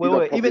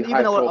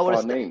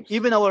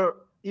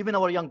 even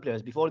our young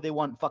players, before they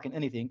won fucking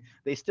anything,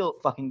 they still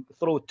fucking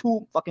throw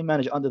two fucking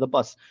managers under the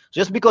bus.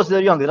 Just because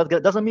they're young,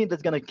 that doesn't mean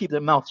that's gonna keep their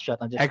mouth shut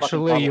and just.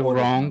 Actually, you're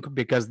wrong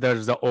because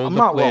there's the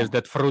older players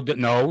that threw the.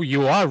 No,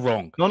 you are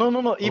wrong. No.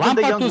 Even Lampard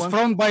the young was ones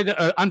thrown by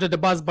the under the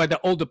bus by the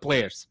older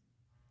players.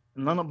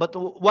 No. But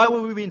why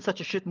were we in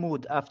such a shit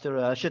mood after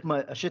a shit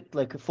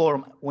like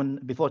form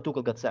before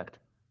Tuchel got sacked?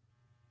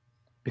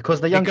 Because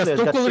the young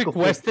players got sick of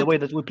the way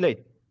that we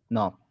played.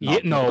 No.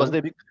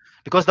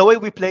 Because the way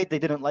we played, they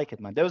didn't like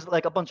it, man. There was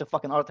like a bunch of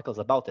fucking articles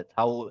about it.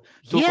 How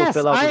Tuchel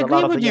fell out with a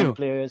lot of the young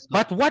players.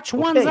 But which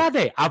ones are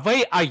they? Are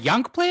they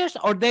young players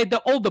or they the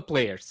older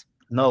players?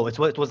 No, it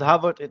was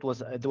Havertz.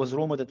 It was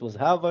rumored it was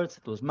Havertz.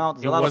 It was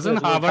Mount. It wasn't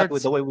Havertz.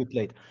 With the way we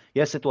played.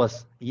 Yes, it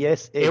was.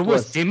 Yes, it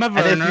was. Timo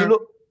Werner,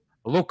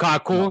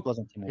 Lukaku,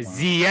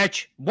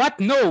 Ziyech. What?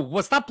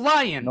 No, stop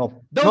lying.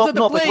 No, those are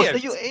the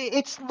players.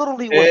 It's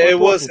literally. It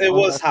was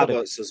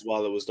Havertz as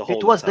well. It was the whole.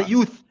 It was attack. the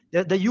youth.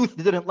 The youth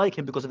didn't like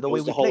him because of the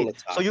way we played.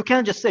 Attack. So you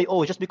can't just say,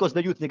 "Oh, just because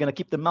the youth they're gonna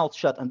keep their mouth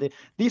shut." And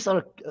these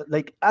are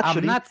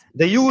actually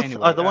the youth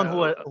are the one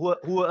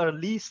who are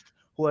least.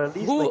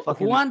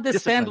 Who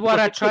understand what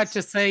I tried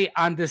to say?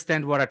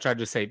 Understand what I tried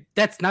to say.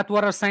 That's not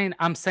what I'm saying.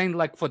 I'm saying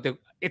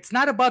it's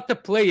not about the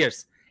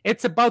players.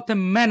 It's about the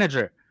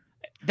manager.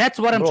 That's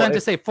what I'm trying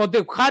to say. For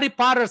the Harry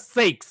Potter's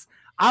sakes,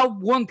 I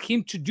want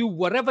him to do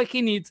whatever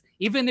he needs,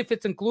 even if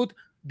it includes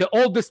the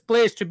oldest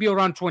players to be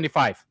around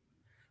 25.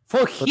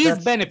 For his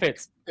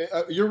benefits.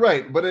 You're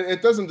right, but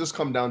it doesn't just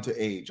come down to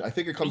age. I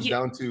think it comes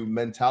down to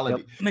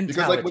mentality.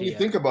 Because like when you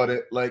think about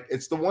it, like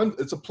it's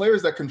the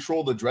players that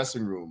control the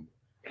dressing room.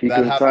 He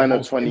can sign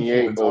a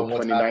 28 or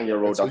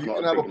 29-year-old. So you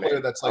can have a player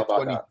that's like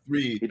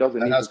 23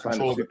 that has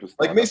control.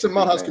 Like Mason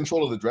Mount has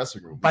control of the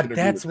dressing room. But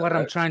that's what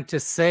I'm trying to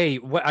say.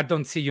 I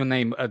don't see your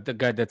name, the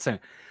guy that's saying.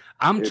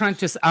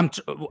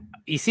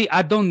 You see,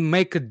 I don't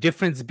make a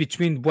difference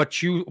between what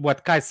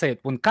Kai said.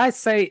 When Kai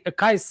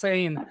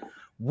saying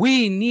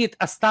we need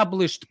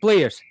established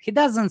players, he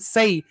doesn't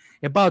say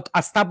about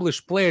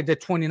established player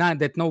that 29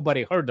 that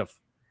nobody heard of.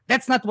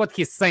 That's not what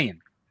he's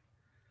saying.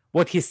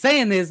 What he's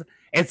saying is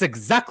it's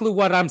exactly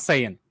what I'm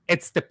saying.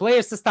 It's the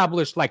players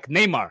established like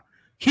Neymar.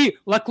 He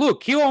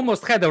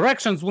almost had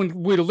erections when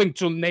we linked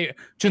to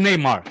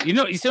Neymar.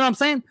 You see what I'm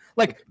saying?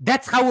 Like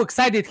that's how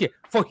excited he.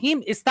 For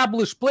him,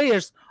 established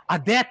players are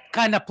that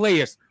kind of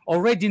players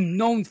already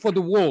known for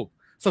the world.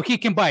 So he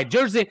can buy a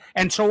jersey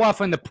and show off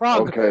in the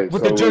Prague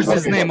with the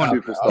jersey's name on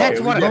it.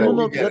 That's what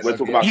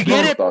you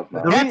get it.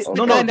 That's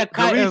the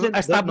kind of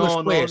established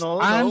players.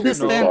 I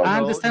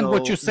understand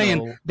what you're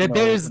saying. That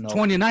there is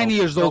 29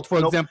 years old, for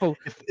example.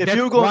 That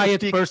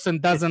quiet person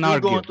doesn't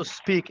argue. You're going to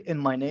speak in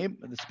my name.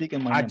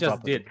 I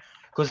just did.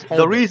 Because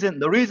the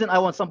reason I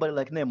want somebody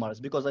like Neymar is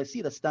because I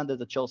see the standard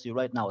at Chelsea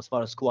right now as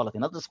far as quality,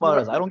 not as far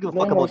as I don't give a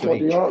fuck about your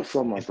age.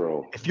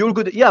 If you're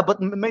good,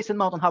 but Mason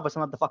Mount and Havertz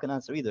are not the fucking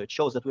answer either. It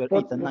shows that we are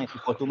 8th and 9th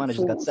before two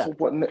managers got sacked.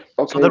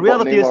 So the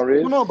reality is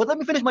no. But let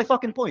me finish my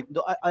fucking point.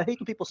 I hate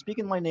when people speak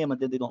in my name and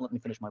then they don't let me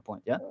finish my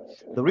point. Yeah,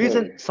 the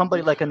reason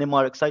somebody like a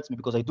Neymar excites me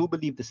because I do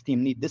believe this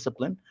team need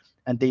discipline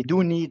and they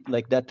do need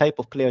like that type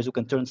of players who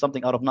can turn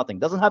something out of nothing.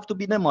 Doesn't have to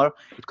be Neymar.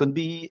 It can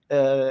be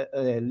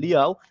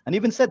Leao, and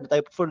even said that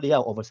I prefer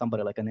Leao over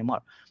somebody like a Neymar.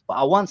 But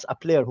I want a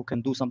player who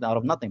can do something out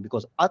of nothing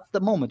because at the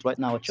moment right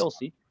now at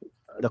Chelsea,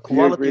 the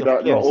quality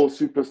of players.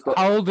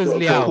 How old is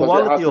Leao? The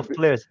quality of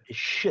players is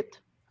shit.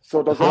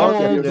 So does how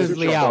old is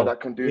Leao? That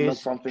can do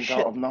something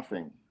out of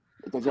nothing.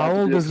 How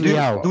old is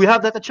Leao? Do we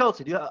have that at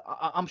Chelsea?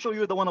 I'm sure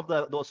you're the one of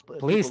those.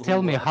 Please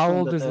tell me how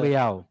old is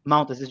Leao?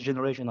 Mount is this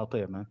generational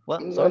player, man.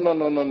 What? No. I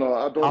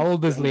don't. How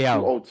old is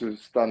Leao? Too old to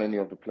stun any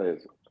of the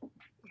players.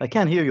 I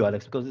can't hear you,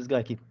 Alex, because this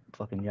guy keep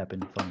fucking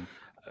yapping.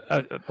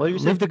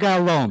 Leave the guy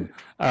alone.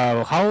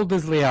 How old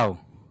is Leao?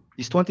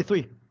 He's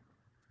 23.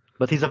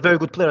 But he's a very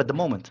good player at the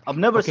moment.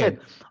 I've never said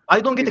I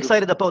don't get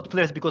excited about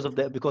players because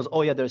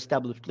oh yeah, they're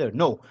established player.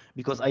 No,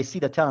 because I see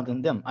the talent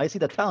in them. I see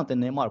the talent in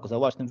Neymar because I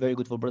watched him very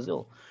good for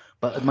Brazil.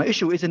 But my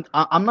issue isn't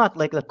I'm not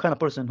like the kind of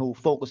person who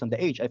focus on the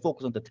age. I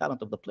focus on the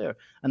talent of the player.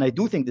 And I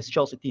do think this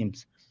Chelsea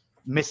teams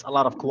miss a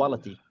lot of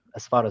quality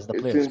as far as the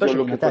players,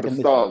 especially in attacking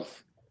midfield.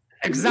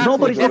 Exactly.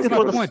 Nobody's looking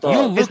for the point.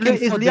 You're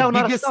looking for the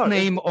biggest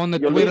name on the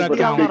Twitter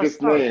account.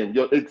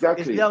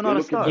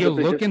 You're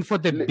looking for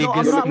the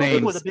biggest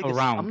names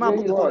around. I'm not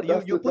looking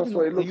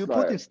for you're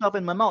putting stuff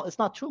in my mouth. It's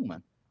not true,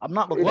 man. I'm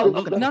not looking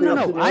for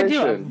No. I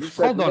do.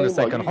 Hold on a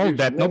second. Hold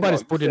that.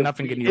 Nobody's putting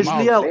nothing in your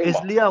mouth.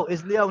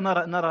 Is Leo not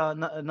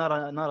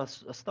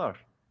a star?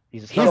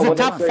 He's a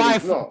top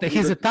five.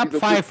 He's a top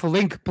five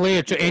link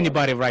player to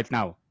anybody right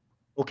now.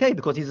 Okay,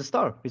 because he's a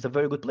star. He's a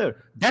very good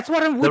player. That's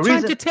what we're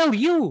trying to tell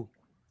you.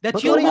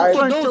 That you look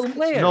for those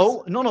players.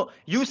 No.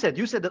 You said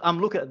that I'm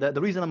looking.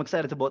 The reason I'm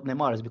excited about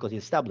Neymar is because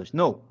he's established.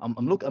 No,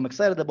 I'm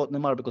excited about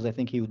Neymar because I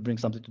think he would bring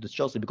something to this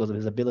Chelsea because of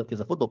his ability as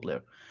a football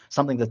player,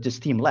 something that this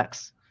team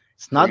lacks.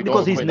 It's not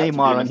because he's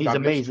Neymar and he's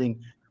amazing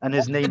and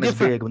his name is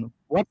big.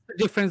 What's the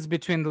difference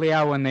between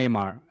Leao and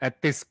Neymar at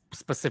this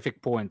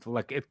specific point?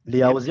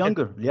 Leao was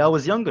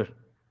younger.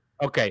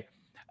 Okay,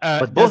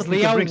 but does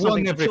Leao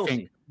won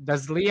everything?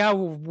 Does Leao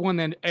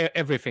won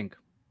everything?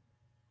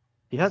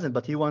 He hasn't,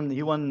 but he won.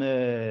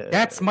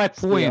 That's my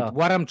point.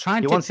 What I'm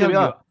trying to tell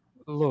you.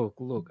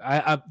 Look.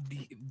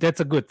 That's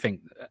a good thing.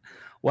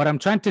 What I'm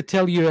trying to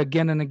tell you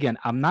again and again.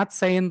 I'm not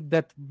saying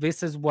that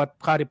this is what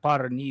Harry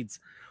Potter needs.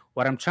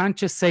 What I'm trying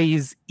to say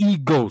is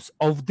egos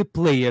of the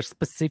players,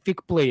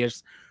 specific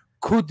players,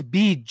 could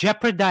be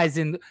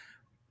jeopardizing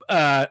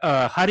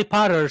Harry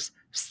Potter's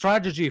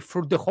strategy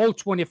for the whole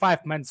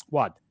 25-man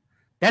squad.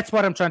 That's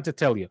what I'm trying to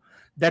tell you.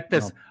 That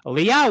this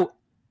Leao,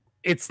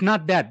 it's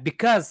not that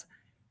because.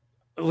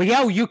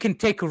 Leao, you can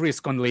take a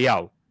risk on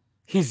Leao.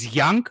 He's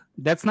young.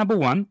 That's number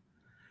one.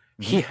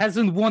 He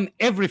hasn't won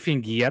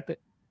everything yet.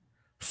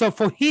 So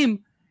for him,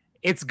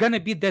 it's going to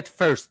be that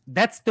first.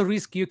 That's the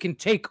risk you can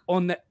take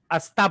on the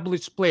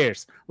established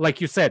players.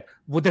 Like you said,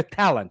 with the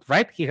talent,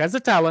 right? He has a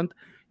talent.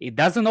 He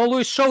doesn't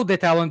always show the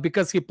talent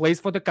because he plays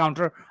for the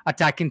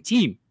counter-attacking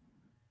team.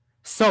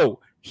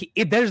 So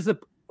there's a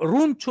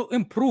room to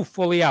improve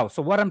for Leao.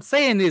 So what I'm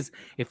saying is,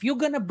 if you're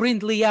going to bring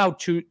Leao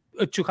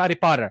to Harry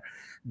Potter,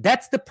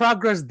 that's the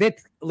progress that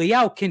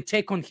Leao can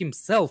take on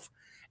himself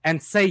and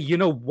say, you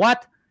know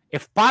what?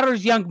 If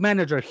Potter's young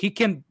manager, he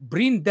can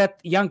bring that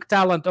young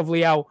talent of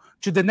Leao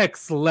to the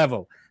next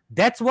level.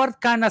 That's what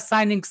kind of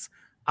signings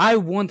I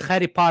want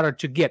Harry Potter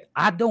to get.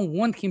 I don't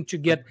want him to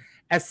get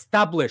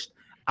established.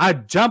 I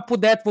jumped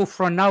with that with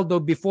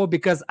Ronaldo before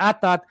because I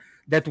thought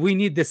that we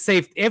need to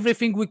save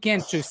everything we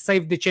can to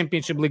save the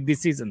Championship League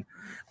this season.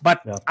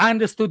 But I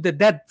understood that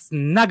that's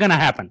not going to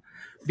happen.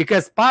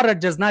 Because Potter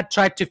does not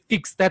try to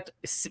fix that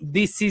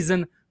this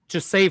season to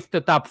save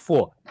the top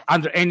four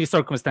under any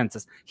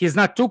circumstances. He's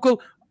not Tuchel.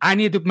 I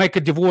need to make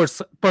a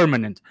divorce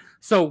permanent.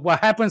 So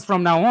what happens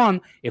from now on,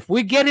 if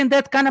we get in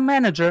that kind of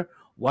manager,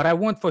 what I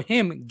want for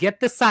him, get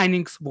the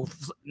signings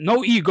with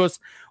no egos,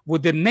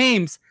 with the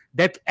names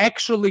that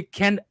actually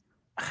can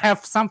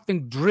have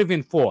something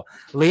driven for.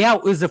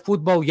 Leao is a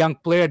football young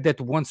player that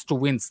wants to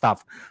win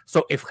stuff.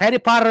 So if Harry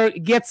Potter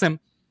gets him,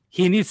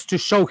 he needs to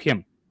show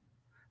him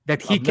that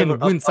he can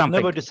win something.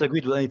 I've never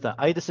disagreed with anything.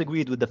 I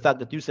disagreed with the fact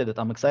that you said that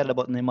I'm excited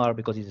about Neymar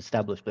because he's an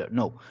established player.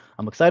 No,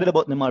 I'm excited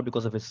about Neymar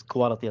because of his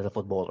quality as a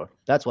footballer.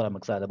 That's what I'm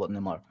excited about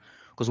Neymar.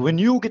 Because when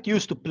you get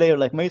used to player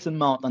like Mason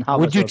Mount and Havertz,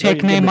 would you take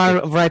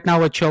Neymar right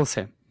now at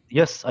Chelsea?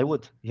 Yes, I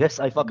would. Yes,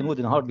 I fucking would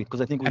in a heartbeat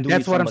because I think we do.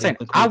 That's what I'm saying.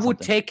 I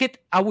would take it.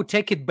 I would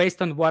take it based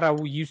on what I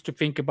used to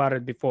think about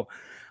it before.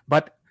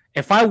 But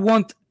if I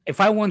want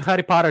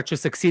Harry Potter to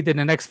succeed in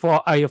the next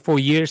 4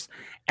 years,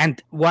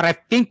 and what I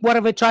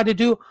try to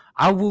do,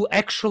 I will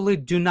actually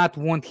do not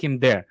want him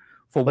there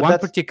for one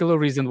particular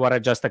reason. What I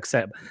just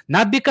accept,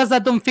 not because I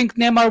don't think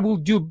Neymar will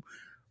do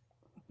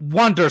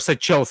wonders at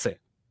Chelsea,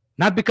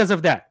 not because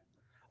of that.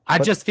 I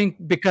just think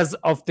because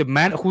of the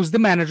man who's the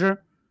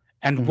manager,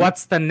 and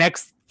what's the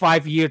next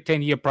 5-year,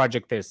 10-year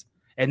project is.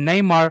 And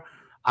Neymar,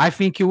 I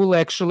think he will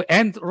actually,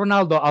 and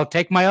Ronaldo, I'll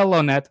take my L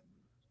on that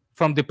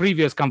from the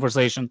previous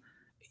conversation.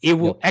 It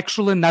will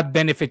actually not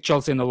benefit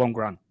Chelsea in the long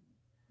run.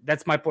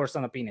 That's my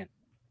personal opinion.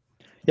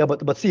 Yeah,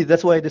 but see,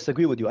 that's why I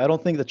disagree with you. I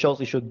don't think that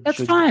Chelsea should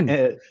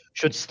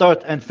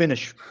start and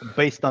finish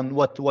based on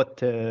what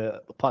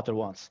Potter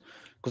wants.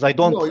 Because I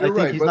don't.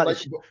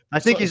 I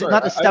think he's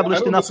not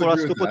established enough for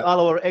us to put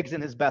all our eggs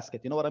in his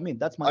basket. You know what I mean?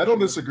 That's my. I don't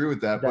disagree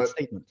with that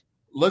statement.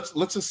 Let's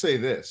just say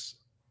this.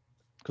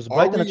 Because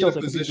are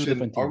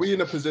we in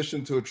a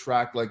position to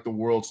attract like the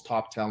world's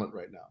top talent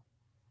right now?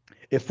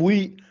 If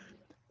we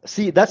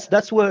see, that's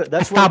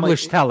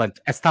established talent.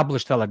 That's proper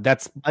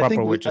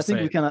way to say. I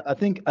think we can. I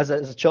think as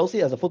a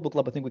Chelsea, as a football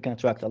club, I think we can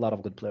attract a lot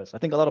of good players. I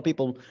think a lot of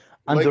people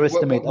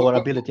underestimate our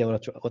ability.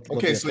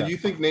 Okay, so you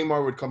think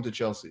Neymar would come to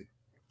Chelsea?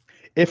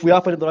 If we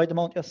offered him the right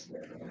amount, yes.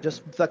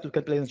 Just the fact that he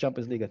can play in the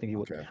Champions League, I think he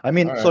would. Okay. I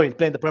mean, All right. sorry,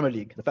 play in the Premier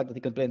League. The fact that he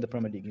can play in the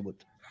Premier League, he would.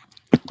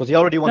 Because he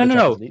already won the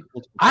Champions League.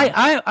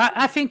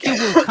 I think he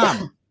will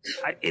come.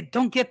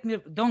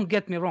 Don't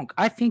get me wrong.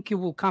 I think he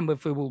will come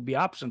if it will be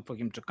option for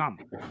him to come.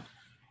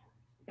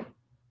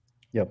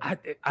 Yep.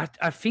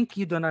 I think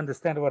you don't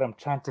understand what I'm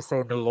trying to say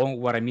in the long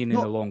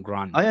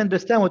run. I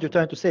understand what you're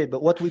trying to say,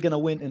 but what we're gonna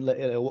win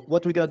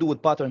what we're gonna do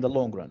with Potter in the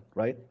long run,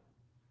 right?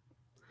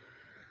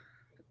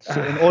 So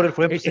in order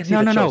for him to succeed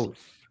at Chelsea,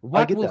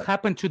 what will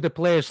happen to the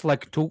players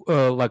like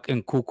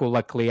Nkunku,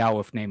 like Leao,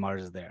 if Neymar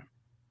is there?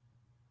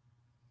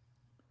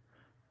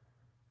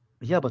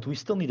 Yeah, but we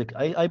still need.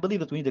 I believe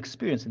that we need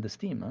experience in this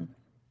team, man.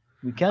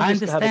 We can't I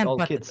just have it understand,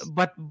 all kids.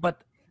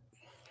 but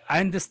I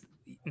understand.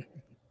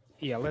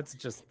 Yeah, let's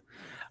just.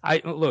 I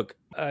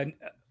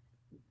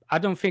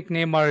don't think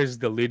Neymar is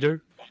the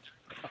leader.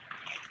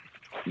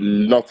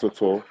 Not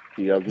at all.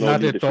 He has no Not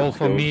at leadership all for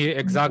skills me,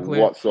 exactly.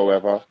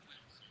 whatsoever.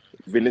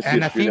 Vinicius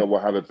Junior think- will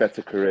have a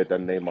better career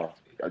than Neymar.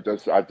 I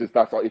just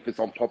that's if it's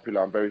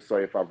unpopular. I'm very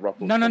sorry if I've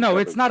ruffled. No,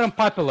 it's not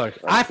unpopular.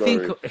 I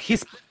think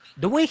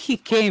the way he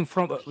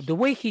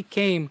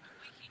came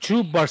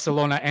to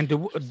Barcelona and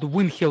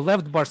when he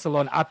left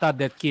Barcelona, I thought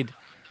that kid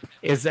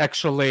is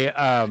actually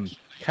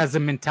has a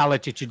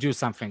mentality to do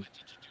something.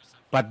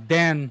 But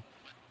then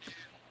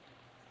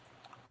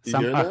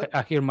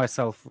I hear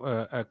myself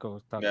echo.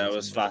 Yeah, it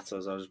was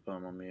Santos. I was just putting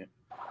him on mute.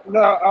 No,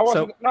 I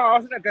wasn't. I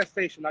was at a gas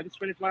station. I just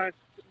finished my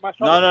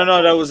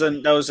No.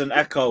 There was an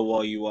echo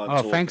while you were.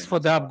 Oh, thanks for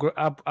the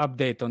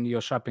update on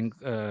your shopping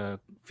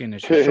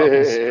finish.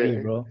 Shopping spree,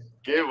 bro.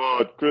 Give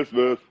on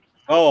Christmas.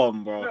 Go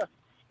on, bro. Yeah.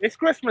 It's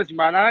Christmas,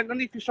 man. I don't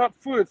need to shop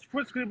food.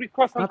 Food's gonna be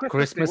cost on Not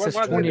Christmas. Christmas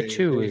Day. is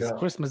 22. It's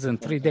Christmas in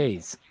 3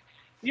 days.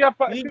 Yeah,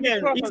 but He's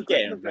it's gonna be cost on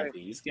getting Christmas Day.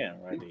 ready. He's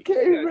getting ready.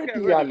 Getting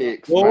ready,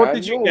 Alex. Well, what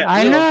did you You're get?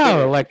 I Grinch,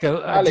 know. innit? Like,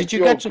 Alex, did you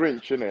you're get?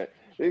 Grinch,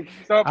 innit?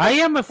 So, I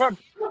am a.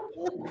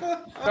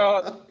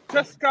 So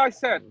this guy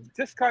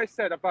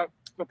said about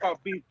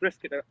beef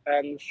brisket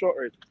and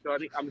shortage. So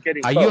I'm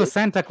getting. Are you a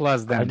Santa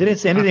Claus then? I didn't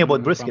say anything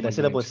about brisket. I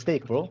said about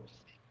steak, bro.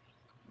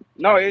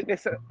 No,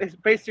 it's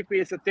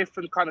basically a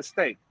different kind of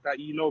steak that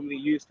you normally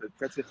use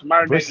because it's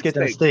marinated Brisket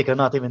steak. and steak are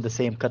not even the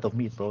same cut of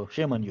meat, bro.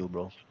 Shame on you,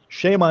 bro.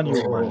 Shame on you,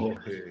 man.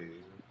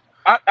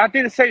 I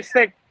didn't say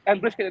steak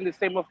and brisket in the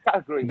same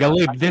category.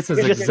 Galib, this is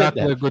You just said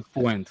exactly that. a good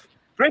point.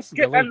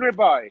 Brisket Galib. and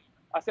ribeye.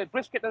 I said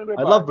brisket and ribeye.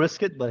 I love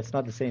brisket, but it's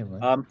not the same,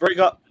 man.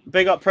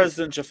 Big up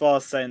President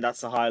Jafar saying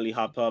that's a highly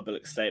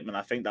hyperbolic statement.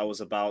 I think that was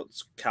about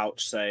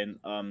Couch saying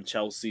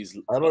Chelsea's.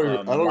 I don't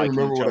remember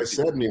what I Chelsea.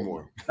 said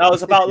anymore. That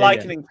was about Yeah,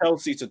 likening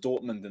Chelsea to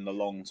Dortmund in the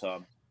long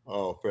term.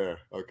 Oh, fair.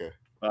 Okay.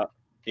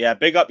 Yeah,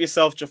 big up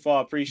yourself,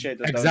 Jafar. Appreciate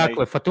the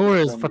Exactly.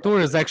 donation. Fatur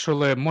is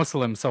actually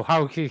Muslim, so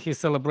how he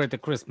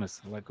celebrated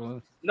Christmas? Like,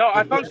 No,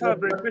 I don't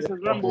celebrate Christmas.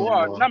 Number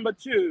one. Number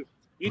two,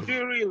 you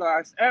do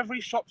realize every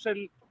shops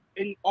in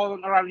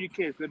all around UK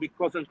is gonna be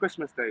closed on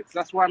Christmas Day. So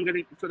that's why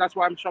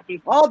I'm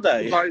shopping. Are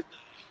they?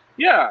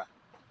 Yeah.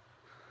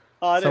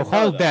 Oh, I so didn't know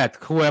hold that.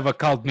 Whoever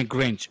called me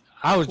Grinch,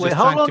 I was Wait, just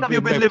how trying long to have be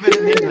you been my- living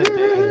in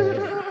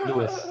England,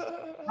 Lewis?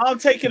 I'm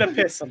taking a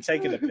piss.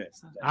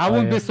 I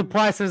wouldn't be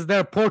surprised if there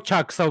are pork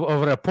chops over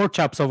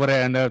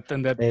there, and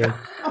that. Hey.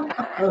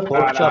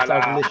 Pork chops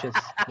are delicious.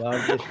 They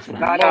are delicious. No,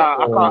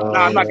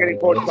 I'm not getting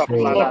pork chops.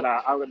 No,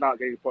 I'm not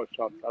getting pork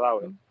chops. Allow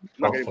it. I'm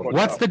not getting pork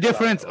What's chops. the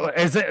difference?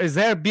 Is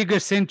there a bigger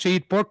sin to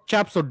eat pork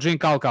chops or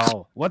drink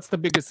alcohol? What's the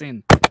biggest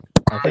sin?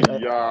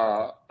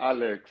 Yeah,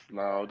 Alex.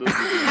 Now, this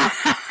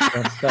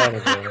Don't start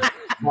it,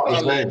 bro.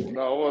 Alex.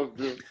 Now, what's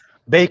this?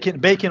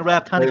 Bacon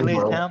wrapped honey Hey, glazed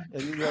bro. ham.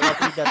 You allowed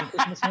to eat that in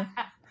Christmas, man?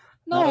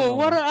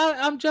 No,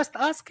 I'm just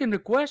asking the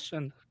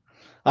question.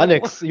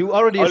 Alex, you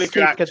already Only if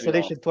you escaped actually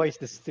cancellation twice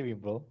this stream,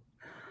 bro.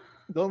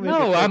 Don't make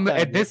No, it I'm. third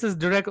time, This is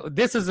direct.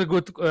 This is a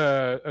good.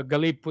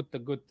 Galib put a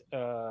good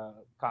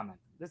comment.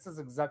 This is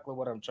exactly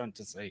what I'm trying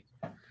to say.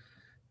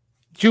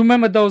 Do you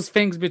remember those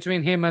things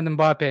between him and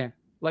Mbappe?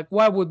 Like,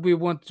 why would we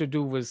want to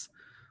do with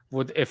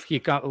if he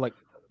can't like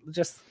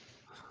just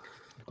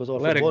because our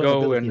let it footballing go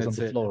ability and is on it's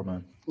the it. floor,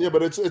 man. Yeah,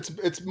 but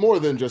it's more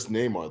than just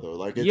Neymar though.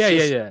 Like, it's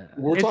Yeah.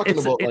 We're talking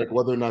about like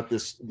whether or not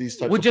these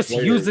types. We're of just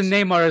players, using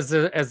Neymar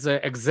as an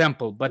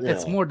example, but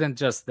it's Yeah. more than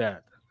just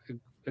that.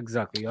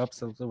 Exactly, you're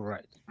absolutely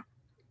right.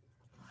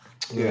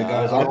 Yeah,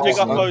 guys. Big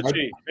up OG.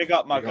 Big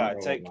up my guy.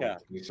 Take care.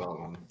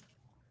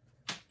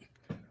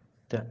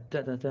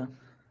 Da.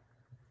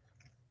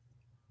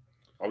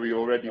 Are we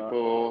all ready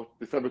for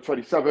December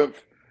 27th?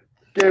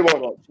 Game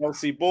on.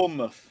 Chelsea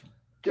Bournemouth.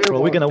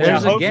 Bro, we're gonna win.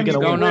 There's man. a We're game gonna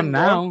going win. on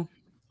now.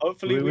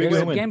 Hopefully we We're There's gonna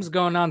win. win. games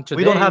going on today.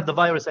 We don't have the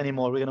virus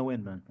anymore. We're gonna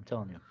win, man. I'm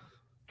telling you.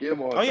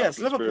 Game on. Oh yeah, That's it's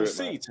the Liverpool spirit,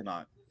 City man.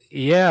 tonight.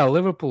 Yeah,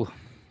 Liverpool.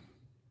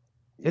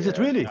 Is it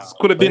really?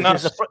 Could have been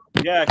It's us.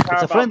 Yeah, a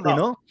Carabao friendly, Cup.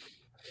 no?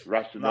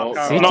 Rational.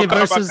 No, City No, Carabao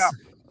versus Cup.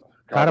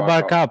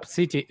 Carabao Cup.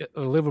 City,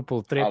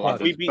 Liverpool, 3 Haaland o'clock.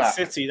 If we is beat back.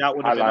 City, that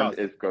would have been us. Haaland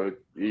is good.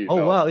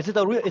 Oh wow! Is it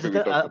a real? Is it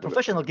Really a don't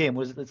professional game?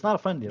 Was it? It's not a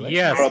friendly, right?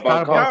 Yes,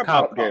 Carabao Carabao Cup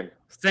Cup game.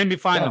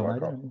 semi-final, I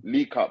don't know.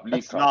 League Cup.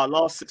 Nah,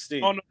 last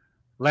 16. Oh, no.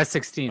 last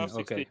 16. Last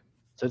 16. Okay.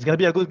 So it's gonna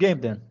be a good game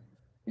then.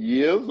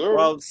 Yes, sir.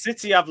 Well,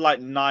 City have like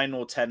 9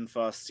 or 10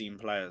 first-team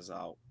players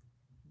out.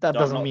 That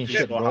I'm doesn't not mean too shit,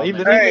 sure bro. how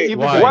Even many. even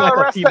Why? if Well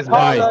like a team rested is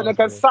like Haaland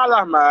against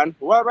Salah, man.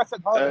 Well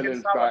rested Haaland Erling's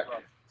against Salah, back. bro.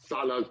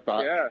 Salah's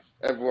back. Yeah.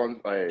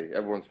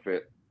 Everyone's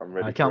fit. I'm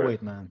ready. I can't for wait,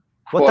 it. man.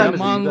 What time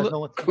is it? You guys know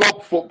what?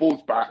 Club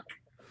football's back.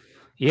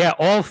 Yeah,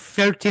 all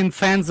 13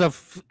 fans of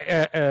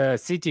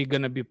City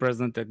gonna be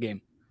present at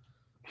game.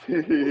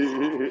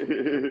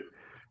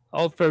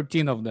 All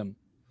 13 of them.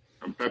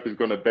 And Pep is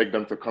gonna beg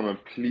them to come and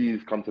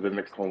please come to the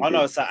next home Oh game.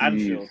 no, it's at please.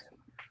 Anfield.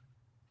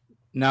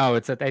 No,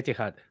 it's at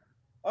Etihad.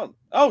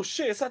 Oh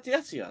shit, it's at the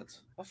Etihad.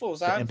 I thought it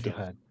was It's at an empty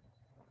Anfield. head.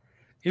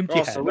 Empty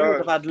Oh, so head. we would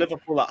have had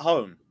Liverpool at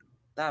home.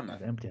 Damn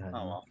it. Empty head.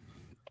 Oh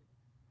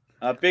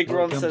well. Big Ron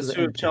Welcome says to the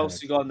who have empty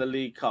Chelsea got in the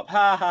League Cup?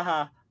 Ha ha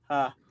ha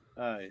ha.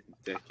 Oh, you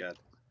dickhead.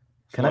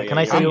 Can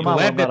I say I'm your mom?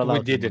 glad I'm not that we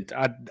allowed to, didn't.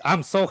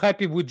 I'm so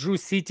happy we drew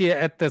City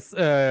at this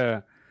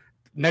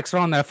next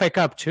round FA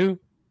Cup too.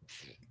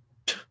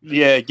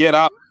 Yeah, get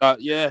out.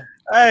 Yeah.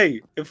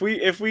 Hey, if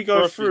we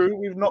go Perfect. through,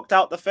 we've knocked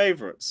out the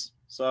favourites.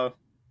 So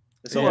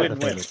it's a Yeah,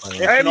 win-win. the favourites,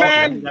 Hey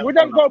man, we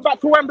don't go back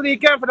to Wembley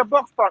again for the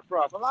box park,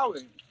 bro. Allow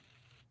it.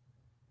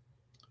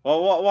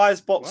 Well, why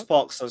is Box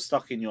Box so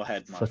stuck in your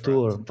head, my friend?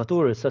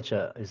 Fatur is such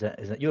a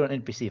you're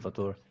an NPC,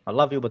 Fatur. I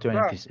love you, but you're an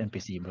Right.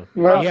 NPC, bro.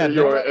 Yeah,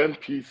 You're an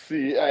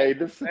NPC. Hey,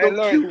 this is Hey,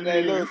 don't kill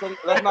Lewis, me.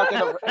 let's not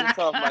get over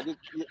himself, man.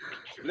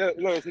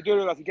 Lewis, you do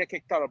realize you get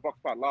kicked out of box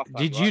park last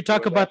time. Did right? you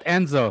talk were about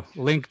Enzo?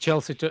 Link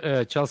Chelsea to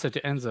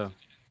Enzo.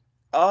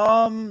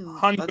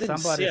 I didn't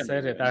Somebody see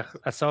said it. anything.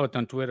 I saw it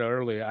on Twitter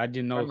earlier. I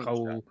didn't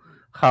know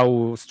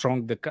how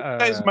strong the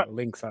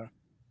links are.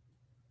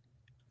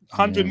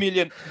 100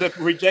 million. They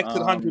rejected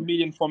 100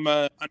 million from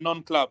a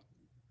non-club.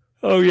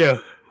 Oh yeah,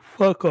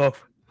 fuck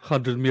off.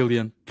 100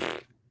 million.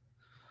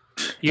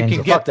 You Enzo, can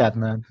fuck get that,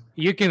 man.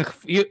 You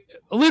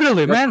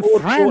literally, man.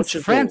 Record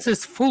France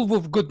is full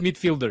of good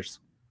midfielders.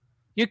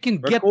 You can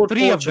get Record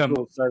 3 of them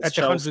Portugal says at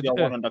Chelsea 100.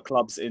 are one of the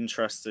clubs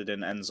interested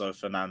in Enzo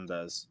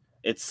Fernandez.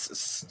 It's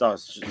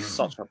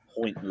such a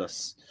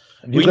pointless.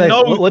 We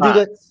know what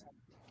that.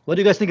 do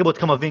you guys think about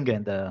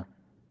Camavinga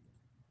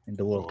in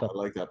the World Cup? I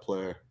like that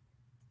player.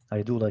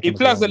 I do like He him as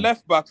plays well, the man.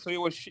 left back,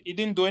 so he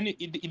didn't do any.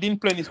 He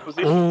didn't play in his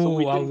position. so Oh,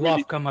 we I didn't love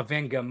really.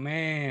 Camavinga,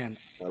 man.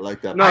 I like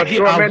that. No, I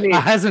Chouameni. I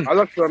love hasn't.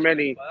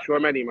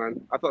 Chouameni,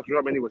 man. I thought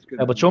Chouameni was good.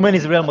 Yeah, but Chouameni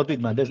is Real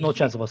Madrid, man. There's no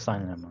chance of us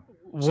signing him, man.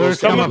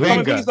 Where's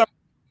Camavinga's Camavinga?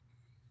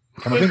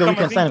 a- Camavinga, we can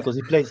Camavinga? sign him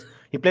because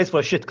he plays for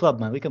a shit club,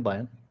 man. We can buy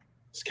him.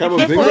 It's He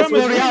plays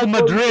for Real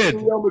Madrid.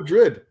 Real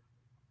Madrid.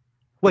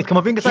 Wait,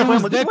 Camavinga signed for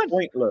Real Madrid? When?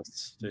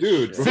 Pointless,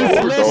 Dude, Since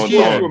last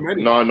year.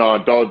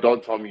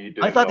 Don't tell me you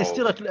didn't. I thought know.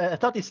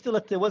 he's still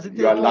at. Was it?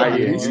 You are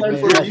lying. He signed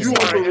for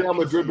Real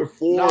Madrid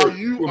before Now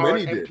you are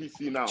Mendy did.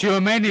 NPC now.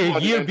 Chouameni You a are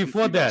the year NPC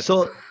before now. that.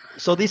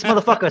 So these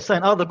motherfuckers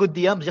sign all the good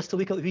DMs just so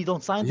we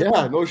don't sign them.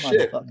 Yeah, no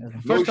shit.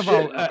 Motherfuckers. First of all,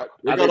 They And got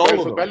they're all going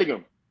of for them.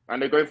 Bellingham.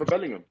 And they're going for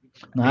Bellingham.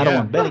 No, I don't Yeah.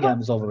 want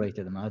Bellingham is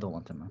overrated, man. I don't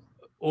want him, man.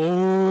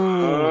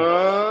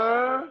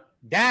 Oh,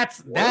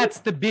 that's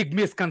the big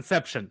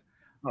misconception.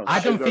 I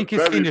don't think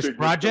he's finished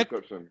project,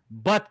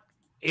 but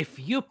if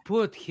you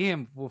put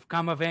him with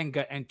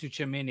Camavinga and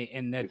Tchouaméni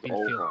in that It's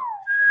midfield, over.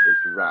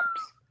 It's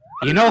wraps.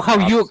 you know how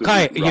you Absolute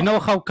Kai, wraps. you know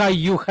how Kai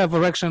you have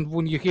erection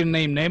when you hear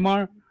name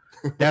Neymar.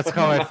 That's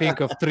how I think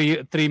of three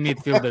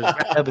midfielders.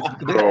 Yeah,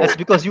 but that's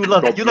because you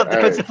love Hey.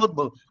 defensive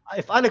football.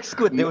 If Alex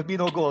could, there would be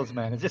no goals,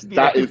 man. It's just be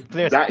That like is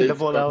players that kick the is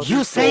ball out.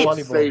 You say-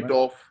 saved man.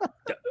 off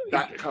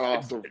that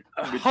class of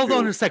Hold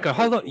on a midfield. second.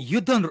 Hold on.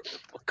 You don't,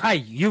 Kai.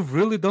 You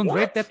really don't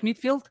rate that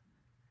midfield?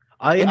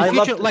 I In the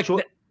love future, like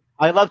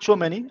I love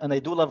Chouameni and I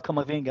do love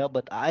Camavinga,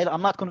 but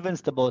I'm not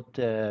convinced about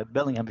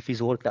Bellingham if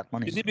he's worth that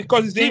money. Is it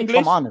because he's See, English?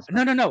 I'm honest.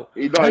 No. No, No.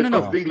 it's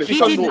English. He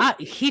Because did look,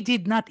 not. He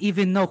did not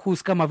even know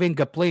who's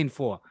Camavinga playing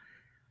for.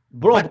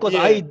 Bro, But because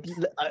yeah.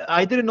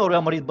 I didn't know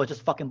Real Madrid, but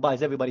just fucking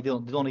buys everybody. They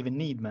don't even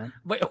need, man.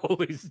 They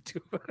always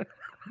do.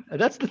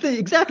 That's the thing.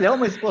 Exactly. How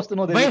am I supposed to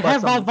know that They he bought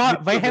have some they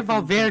midfielder have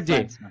from Valverde,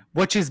 France, man?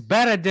 which is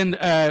better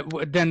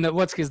than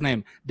what's his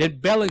name? Than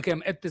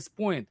Bellingham at this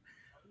point.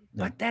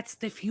 But that's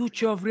the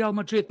future of Real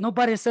Madrid.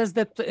 Nobody says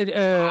that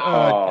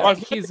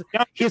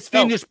he's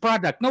finished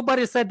product.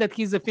 Nobody said that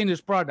he's a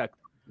finished product.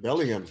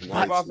 Bellingham's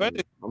nice. Valverde.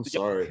 Man. I'm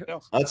sorry. Yeah.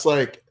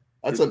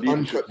 That's His an leadership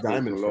uncut speaks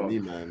diamond a for lot. me,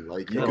 man.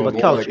 Like, Yeah, you can But go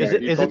Couch, like is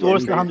that. it He's worth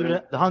the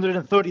amazing.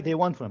 130 they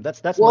want from him?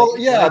 That's Well, my,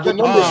 yeah, the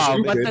number's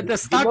stupid. But to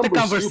start the number's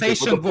conversation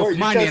stupid, but the with player- you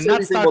money can't and say not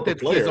anything start about the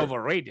that he's player.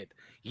 overrated.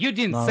 You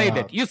didn't No, say no.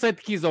 that. You said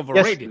he's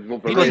overrated. Yes, You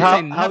because didn't Because say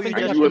how nothing you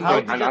And judge, you was how right,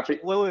 do you and I judge,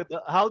 think- wait,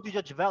 how do you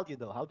judge value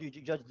though? How do you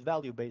judge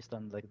value based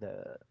on like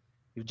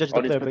you judge the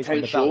on his player based on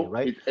the value, potential,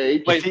 right? his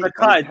age, Wait, and but his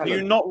Kai, do talent.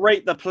 you not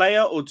rate the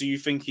player, or do you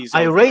think he's?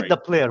 I rate overrated? the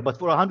player, but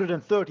for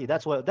 130,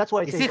 that's why I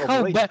You say see he's how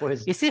overrated for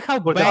his. you see how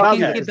for the bad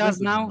value he that does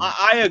is now.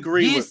 I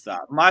agree He's- with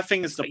that. My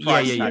thing is the Yeah,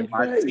 price yeah, tag.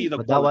 I see the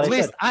But that what At I quality.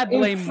 least said. I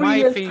blame In 3 my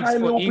years' things time,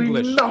 for it'll be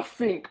English.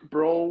 nothing,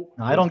 bro.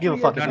 No, I don't give a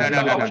fuck if No, it's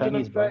no, no, no, no.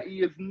 Chinese, bro.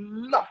 130 is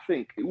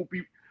nothing. It will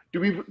be. Do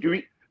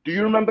we Do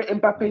you remember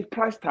Mbappe's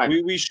price tag?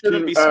 We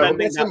shouldn't be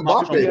spending that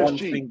much on one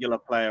singular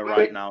player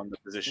right now in the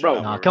position.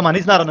 Bro, No, come on,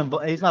 he's not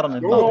on. He's not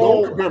on.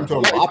 Don't compare him to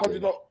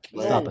Mbappe.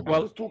 Stop it.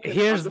 Well,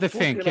 here's the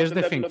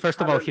thing. First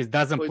of all, he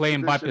doesn't play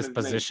Mbappe's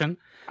position,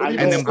 And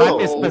and still,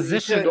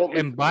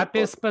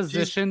 Mbappe's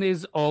position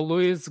is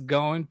always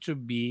going to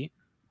be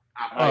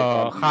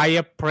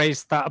higher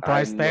price tag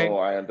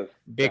I understand.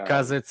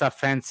 because it's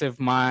offensive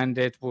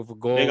minded with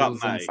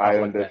goals and stuff I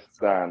like that.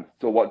 understand.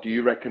 So what do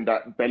you reckon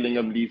that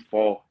Bellingham leaves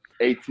for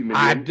 80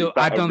 million?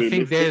 I don't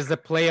think there is a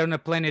player on the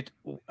planet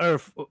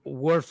Earth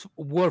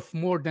worth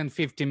more than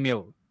 50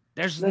 mil.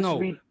 There's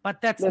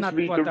but that's not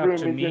what up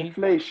to me.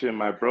 Inflation,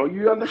 my bro.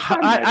 You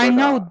understand? I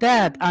know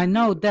that. I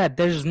know that.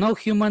 There's no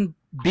human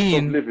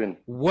being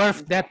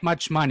worth that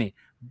much money.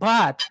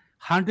 But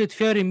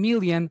 130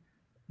 million,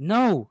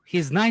 no,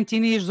 he's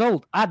 19 years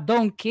old. I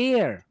don't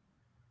care.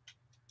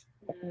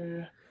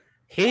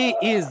 He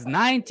is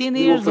 19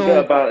 years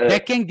old. They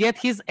can get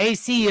his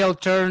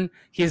ACL turn.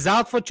 He's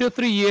out for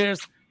 2-3 years.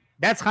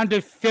 That's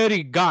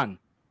 130 gone.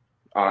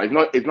 It's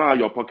not out of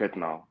your pocket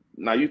now.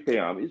 Now you pay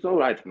him. It's all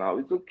right now.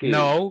 It's okay.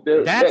 No,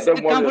 that's the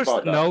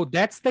conversation. No,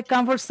 that's the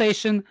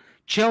conversation.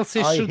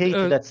 Chelsea should. I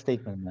hate that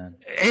statement, man.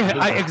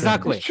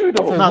 Exactly. It's true,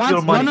 though. Not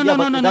your money.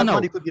 No.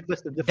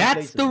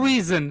 That's the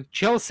reason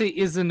Chelsea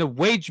is in the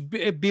wage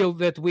bill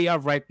that we are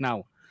right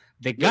now.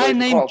 The guy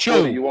named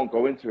Cho. You won't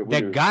go into it.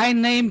 The guy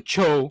named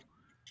Cho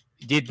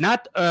did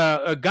not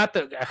got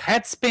a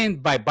head spin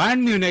by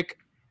Bayern Munich,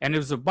 and he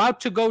was about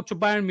to go to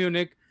Bayern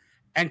Munich,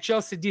 and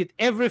Chelsea did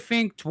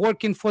everything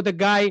working for the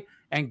guy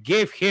and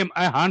gave him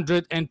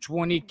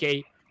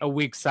 120K a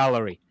week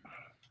salary.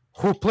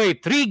 Who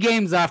played 3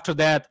 games after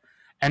that,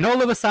 and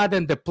all of a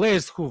sudden the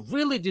players who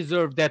really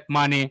deserve that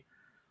money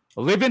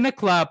live in the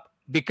club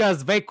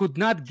because they could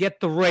not get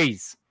the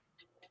raise.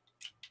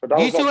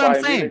 Do you see what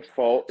I'm saying?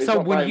 So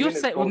when you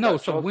say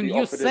when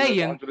you're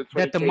saying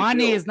that the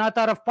money is not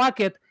out of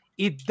pocket,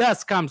 it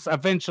does comes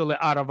eventually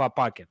out of our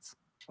pockets,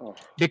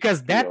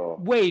 because that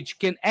wage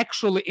can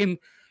actually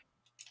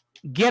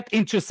get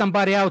into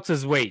somebody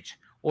else's wage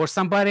or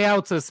somebody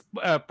else's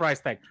price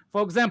tag.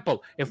 For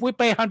example, if we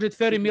pay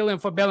 130 million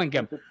for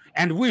Bellingham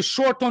and we're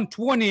short on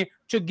 20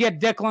 to get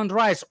Declan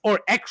Rice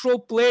or actual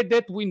player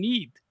that we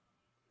need,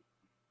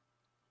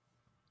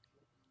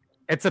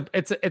 it's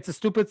a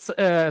stupid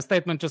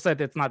statement to say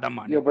it's not that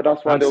money. Yeah, but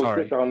that's why they'll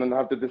sit down and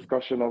have the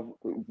discussion of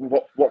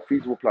what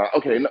feasible player.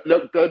 Okay,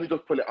 let me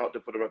just put it out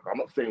there for the record. I'm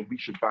not saying we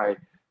should buy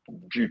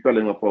Jude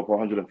Bellingham for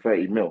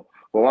 130 mil.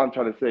 But what I'm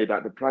trying to say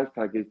that the price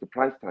tag is the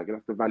price tag, and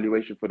that's the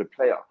valuation for the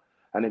player.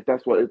 And if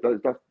that's what it does,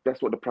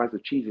 that's what the price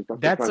of cheese is. That's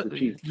the price of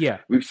cheese. Yeah,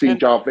 we've seen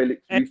João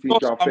Felix. We've seen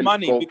João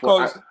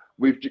Felix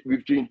we've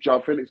seen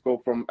João Felix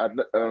go from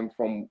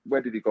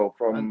where did he go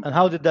from? And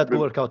how did that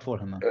work out for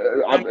him?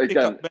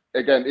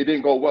 Again, it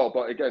didn't go well.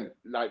 But again,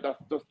 like that's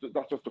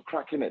just a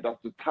crack in it. That's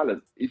the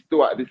talent. He's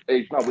still at this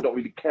age now. We don't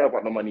really care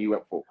about the money he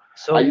went for.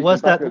 So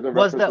was that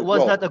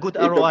a good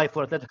ROI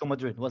for Atletico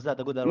Madrid? Was that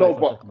a good ROI? No,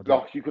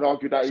 but you could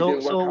argue that.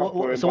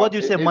 So what do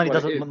you say? Money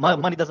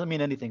doesn't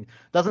mean anything.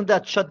 Doesn't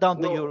that shut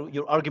down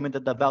your argument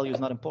that the value is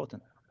not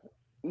important?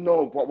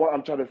 No, but what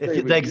I'm trying to say,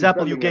 the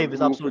example you gave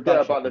is absolutely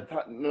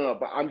about no,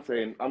 but I'm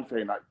saying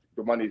like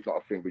the money is not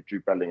a thing with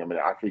Jude Bellingham.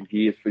 I think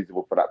he is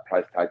feasible for that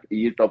price tag.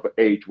 He is of an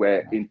age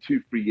where in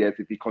 2-3 years,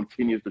 if he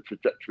continues the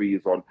trajectory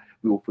he's on,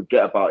 we will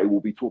forget about it. We'll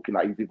be talking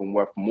that he's even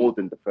worth more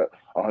than the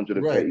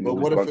 130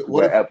 million.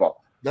 Wherever.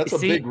 That's a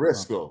big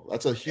risk, though.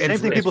 That's a huge. Same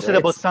thing people said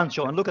about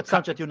Sancho, and look at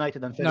Sancho at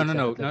United and Felix.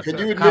 No. Can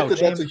you admit that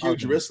that's a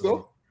huge risk,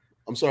 though?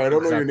 I'm sorry, I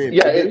don't know your name.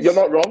 Yeah, you're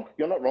not wrong.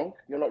 You're not wrong.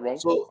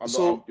 So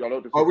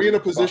are we in a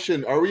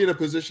position? Are we in a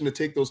position to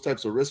take those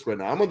types of risks right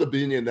now? I'm of the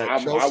opinion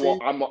that Chelsea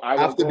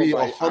have to be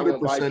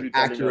 100%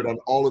 accurate on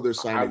all of their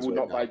signings. I will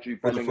not buy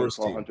Jude Bellingham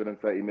for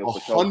 130 million.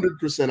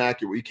 100%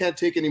 accurate. You can't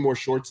take any more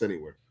shorts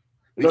anywhere.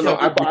 We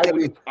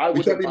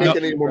can't be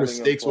making any more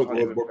mistakes with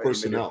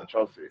personnel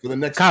for the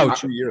next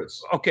 2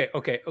 years. Okay.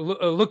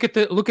 Look at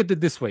it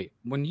this way.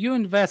 When you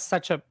invest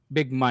such a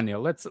big money,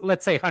 let's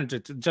say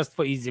 100, just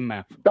for easy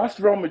math. That's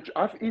Real Madrid.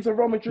 He's a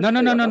Real Madrid. No.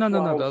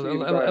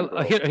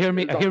 Hear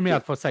me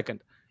out for a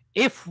second.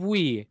 If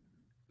we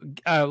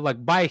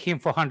buy him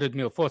for 100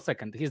 mil for a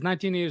second, he's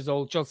 19 years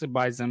old. Chelsea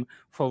buys him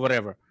for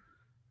whatever.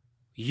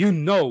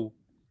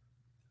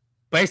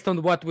 Based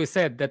on what we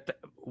said, that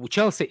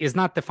Chelsea is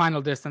not the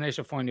final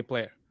destination for any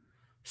player.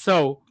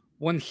 So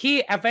when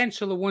he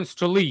eventually wants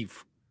to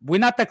leave, we're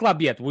not the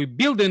club yet. We're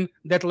building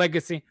that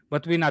legacy,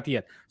 but we're not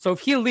yet. So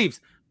if he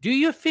leaves, do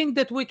you think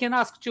that we can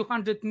ask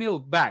 200 mil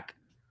back?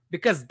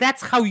 Because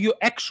that's how you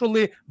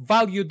actually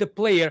value the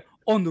player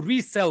on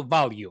resale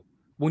value.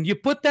 When you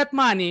put that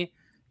money,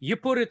 you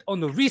put it on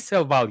the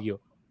resale value,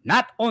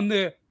 not on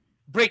the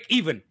break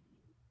even.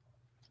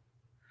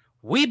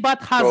 We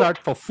bought Hazard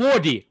for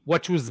 40,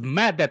 which was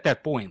mad at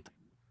that point.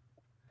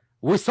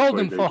 We sold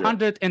him for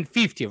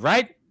 150,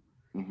 right?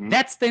 Mm-hmm.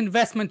 That's the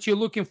investment you're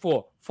looking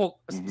for a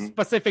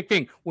specific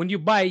thing. When you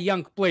buy a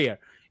young player,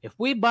 if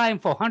we buy him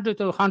for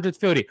 100 or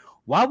 130,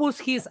 what was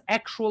his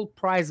actual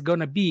price going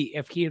to be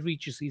if he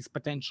reaches his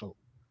potential?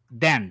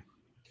 Then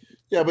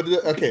Yeah, but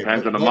okay.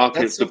 Depends on the that-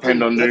 markets, that's something-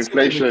 depend on the that's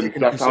something to inflation. take into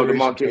That's how the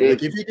market consideration.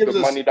 is. Like if he gives The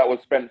us money that was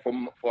spent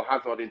for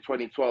Hazard in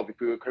 2012, if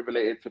we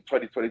equivalent it to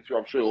 2022,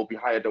 I'm sure it will be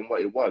higher than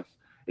what it was.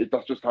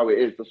 That's just how it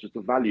is. That's just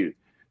the value.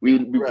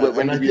 Right,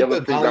 When and I did we think ever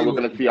the think that we're value-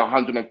 going to see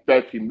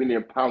 130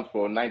 million pounds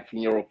for a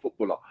 19-year-old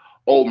footballer?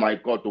 Oh my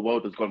God, the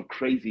world has gone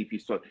crazy.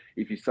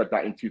 If you said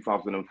that in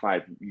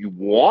 2005, you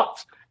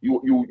what?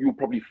 You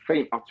probably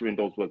faint uttering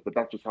those words, but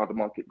that's just how the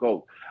market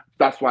goes.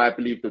 That's why I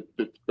believe that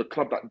the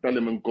club that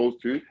Bellingham goes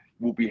to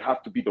will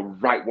have to be the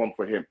right one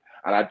for him.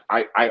 And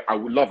I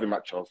would love him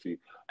at Chelsea,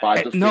 but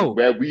I just think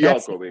where we are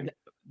going.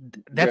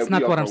 That's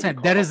not what I'm saying.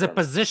 There is a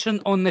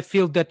position on the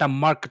field that a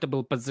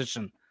marketable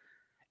position,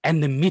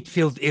 and the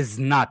midfield is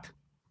not.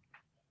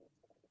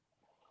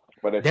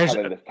 But there's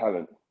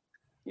talent.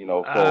 You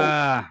know,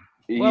 so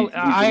well,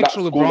 I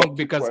actually wrong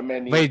because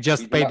they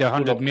just paid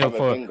 100 mil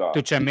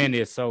to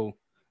Chameni, so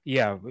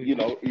yeah. You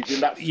know, he's in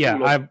that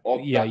school of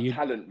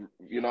talent.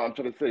 You know what I'm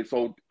trying to say?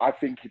 So I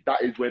think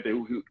that is where they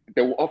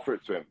will offer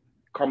it to him.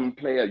 Come and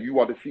play. You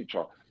are the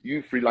future.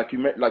 You three, like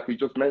we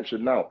just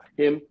mentioned now,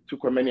 him,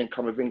 Tukwemeni and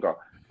Camavinga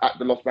at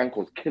the Los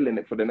Blancos, killing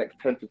it for the next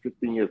 10 to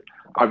 15 years.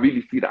 I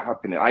really see that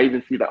happening. I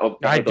even see that.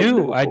 I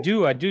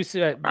do see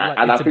that.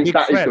 And I think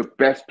that is the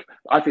best.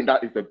 I think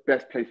that is the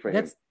best place for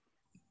him.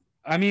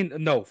 I mean,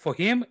 no, for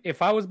him,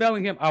 if I was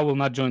Bellingham, I will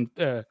not join.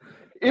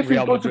 If he's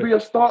going to be a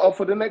starter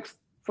for the next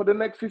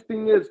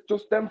 15 years,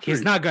 just them three.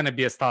 He's not going to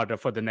be a starter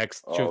for the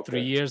next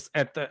 2-3 years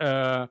at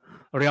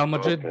Real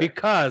Madrid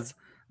because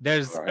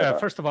there's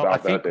first of all, I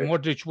think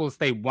Modric will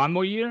stay 1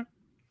 more year,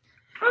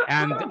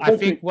 and I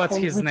think what's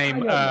his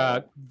name?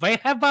 They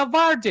have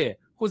Valverde,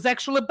 who's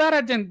actually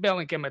better than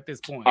Bellingham at this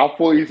point. I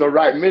thought he's a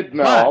right mid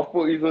now. I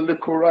thought he's a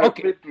little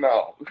right mid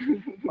now.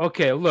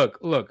 Okay,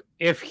 look.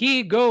 If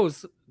he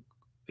goes,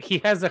 he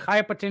has a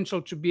high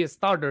potential to be a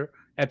starter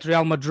at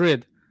Real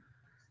Madrid.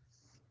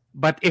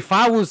 But if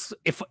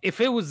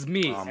it was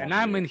me and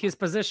I'm in his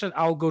position,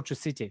 I'll go to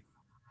City.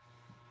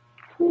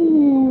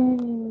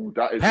 Ooh,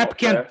 that is Pep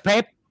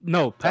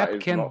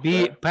can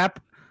be Pep.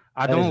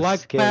 I don't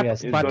like Pep,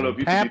 but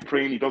Pep.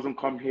 He doesn't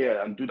come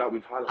here and do that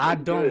with Haaland. I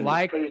don't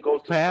like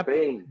Pep,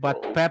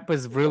 but Pep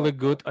is really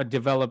good at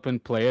developing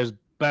players,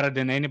 better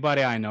than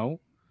anybody I know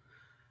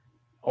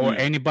or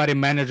anybody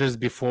managers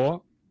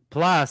before.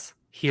 Plus,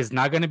 he is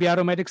not going to be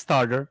automatic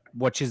starter,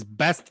 which is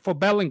best for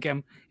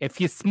Bellingham if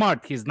he's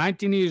smart. He's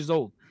 19 years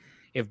old.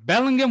 If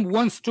Bellingham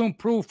wants to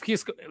improve,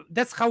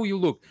 that's how you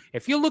look.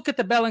 If you look at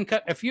the Bellingham,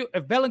 if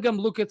Bellingham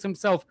look at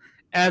himself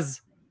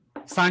as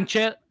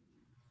Sanchez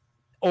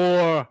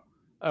or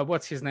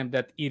what's his name,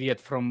 that idiot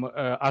from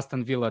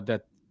Aston Villa,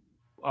 that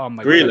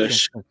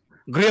Grealish.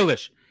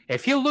 Grealish.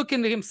 If he look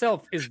into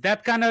himself as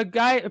that kind of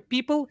guy,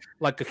 people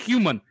like a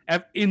human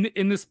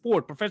in the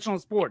sport, professional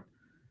sport,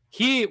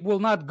 he will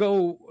not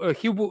go.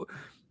 He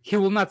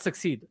will not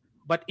succeed.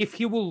 But if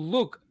he will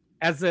look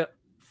as a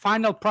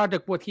final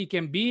product, what he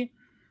can be,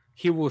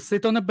 he will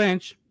sit on a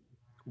bench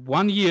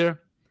 1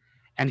 year,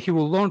 and he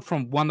will learn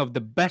from one of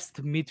the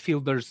best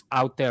midfielders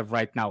out there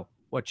right now,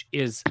 which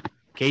is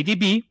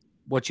KDB,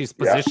 which is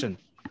position,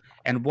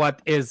 and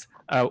what's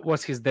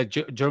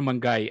the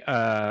German guy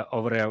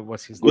over there?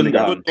 What's his name?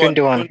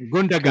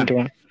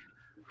 Gundogan.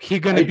 He's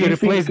gonna be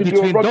replaced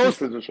between those.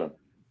 Position?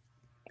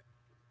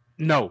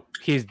 No,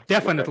 he's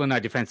definitely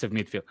not defensive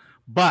midfield,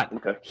 but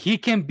he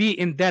can be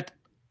in that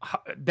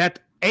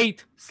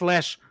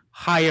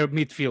 8/higher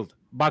midfield,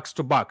 box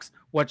to box,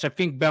 which I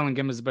think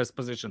Bellingham is the best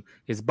position.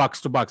 Is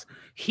box to box.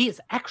 He is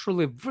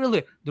actually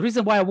really the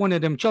reason why I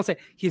wanted him Chelsea.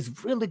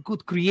 He's really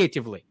good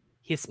creatively.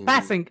 His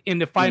passing in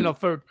the final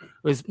third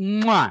was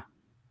mwah.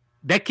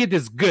 That kid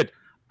is good.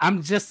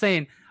 I'm just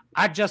saying.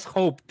 I just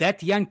hope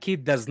that young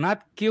kid does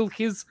not kill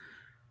his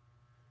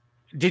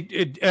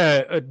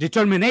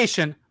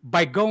determination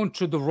by going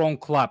to the wrong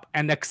club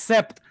and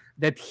accept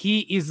that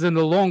he is in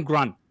the long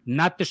run,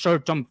 not the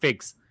short-term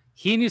fix.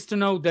 He needs to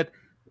know that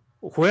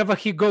whoever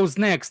he goes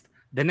next,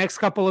 the next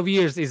couple of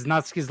years is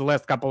not his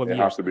last couple of years.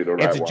 Has to be the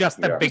right it's one. just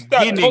the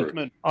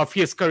beginning of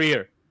his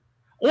career.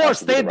 Or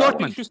stay at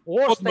Dortmund.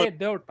 Or stay at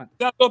Dortmund.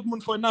 That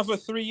Dortmund for another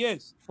 3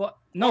 years. Stay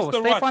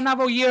for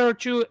another year or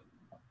two.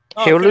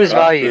 He'll lose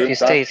value if he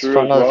stays for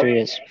another 3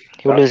 years.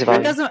 He'll lose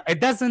value. It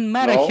doesn't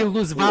matter. He'll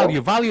lose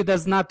value. Value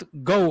does not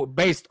go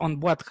based on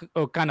what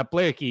kind of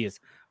player he is.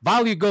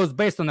 Value goes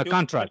based on the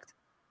contract.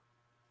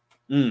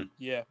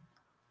 Yeah.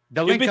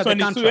 The link of the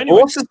contract. Anyway.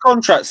 What's his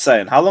contract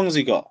saying? How long has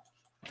he got?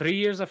 3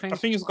 years, I think. I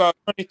think he's got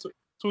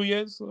 22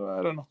 years.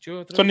 I don't know.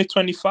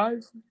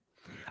 2025.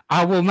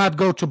 I will not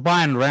go to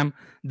Bayern, Rem.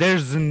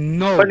 There's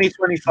no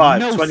 2025.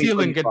 No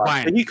ceiling at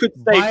Bayern. And you could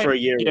stay for a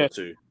year or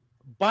two.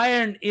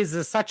 Bayern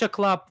is such a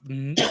club.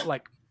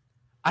 Like,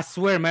 I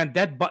swear, man,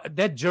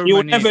 that Germany. You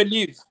will never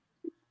leave.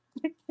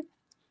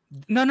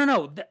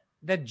 No.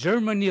 That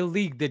Germany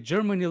league. The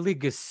Germany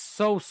league is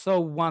so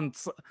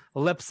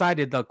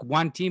left-sided, like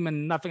one team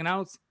and nothing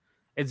else.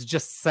 It's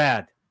just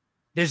sad.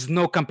 There's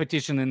no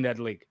competition in that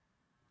league.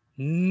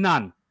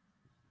 None.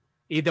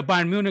 Either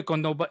Bayern Munich or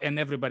nobody and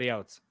everybody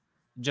else.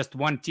 Just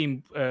one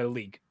team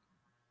league.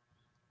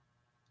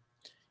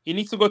 He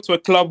needs to go to a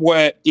club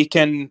where he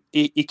can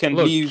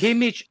Look, leave.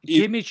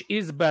 Kimmich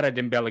is better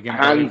than Bellingham.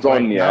 Hands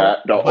on, now,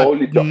 the but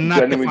only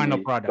not the final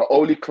product. the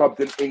only clubs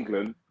in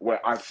England where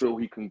I feel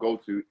he can go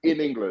to in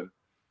England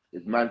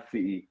is Man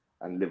City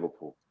and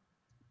Liverpool.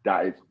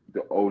 That is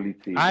the only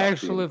team. I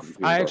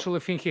actually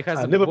think he has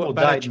a Liverpool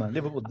better died, man.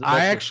 Liverpool. I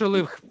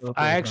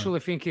actually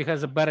think he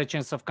has a better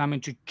chance of coming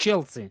to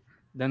Chelsea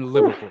than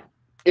Liverpool.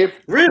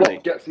 If Really?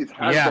 Klopp gets his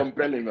hands on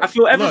Bellingham, I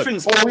feel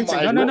everything's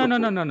pointing.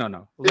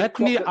 No. Let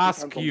me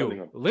ask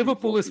you.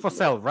 Liverpool is for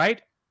sale,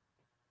 right?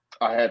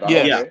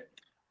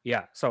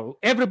 Yeah. So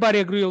everybody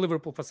agree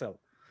Liverpool for sale.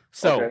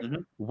 So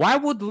why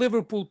would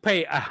Liverpool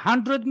pay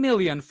 100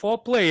 million for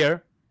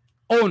player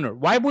owner?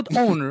 Why would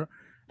owner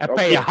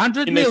pay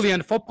 100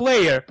 million for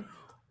player?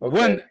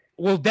 When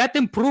will that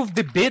improve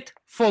the bid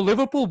for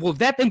Liverpool? Will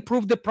that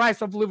improve the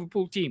price of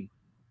Liverpool team?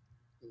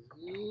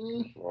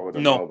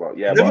 No.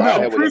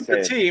 Improve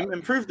the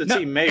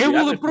team. Maybe it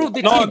will improve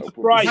the team.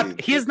 But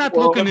he's not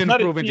looking to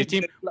improve the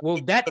team. Will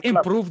that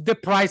improve the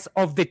price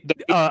of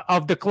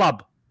the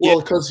club? Well,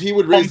 because he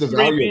would raise the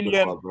value of the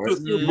club, right?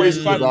 Raise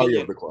the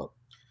value of the club.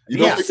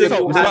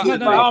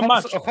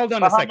 Hold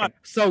on a second.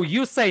 So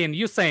you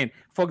saying,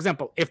 for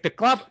example, if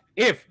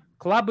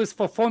club is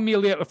for 4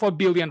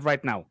 billion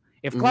right now,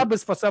 if club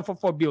is for sale for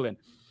 4 billion,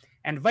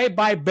 and they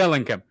buy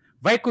Bellingham,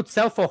 they could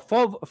sell for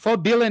 4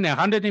 billion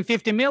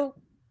 150 mil.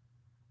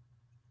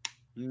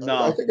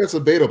 No, I think that's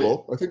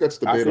debatable.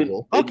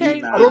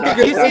 Okay, I don't think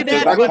you see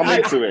that? I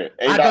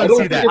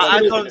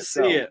don't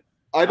see it.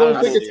 I don't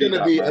think it's going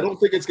to be. I don't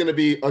think it's going to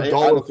be a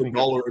dollar for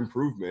dollar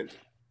improvement.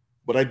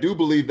 But I do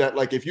believe that,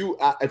 like, if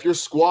your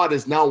squad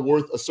is now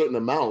worth a certain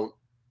amount,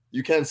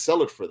 you can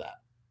sell it for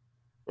that,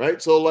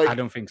 right? So, like, I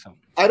don't think so.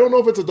 I don't know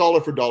if it's a dollar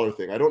for dollar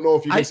thing. I don't know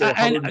if you can say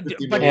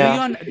 150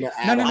 million.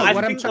 I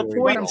think the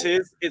point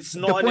is, it's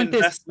not an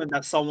investment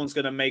that someone's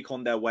going to make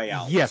on their way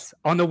out. Yes,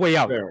 on the way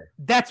out. Fair.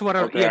 That's what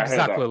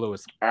exactly,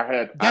 Lewis.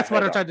 That's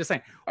what I tried to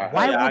say.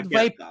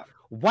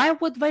 Why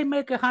would they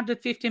make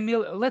 150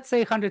 million? Let's say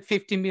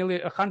 150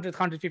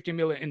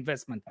 million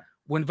investment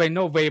when they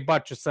know they're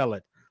about to sell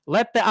it.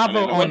 Let the other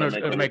owners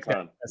make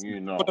that.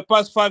 For the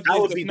past 5 years,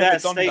 that would be their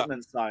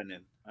statement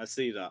signing. I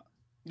see that.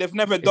 They've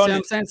never done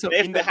it. So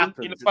if it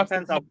happens, it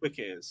depends how quick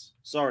it is.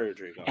 Sorry,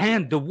 Rodrigo.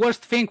 And the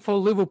worst thing for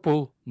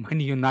Liverpool,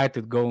 Man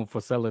United going for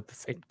sell at the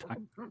same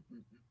time.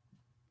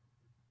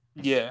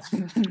 Yeah.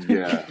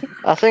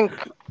 I think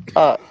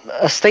a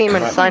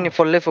statement signing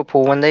for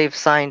Liverpool when they've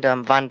signed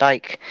Van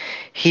Dijk,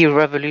 he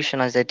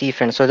revolutionized their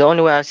defense. So the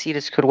only way I see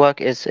this could work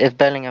is if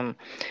Bellingham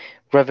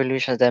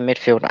revolutions their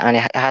midfield and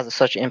it has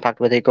such an impact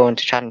where they go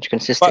into challenge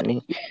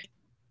consistently. But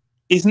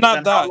it's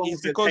not that.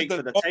 It's because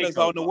the owners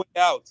are on the way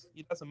out.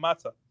 It doesn't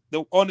matter.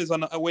 The owners are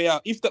on the way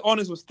out. If the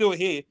owners were still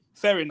here,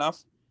 fair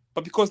enough.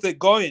 But because they're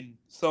going,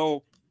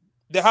 so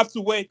they have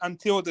to wait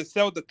until they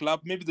sell the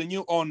club. Maybe the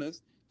new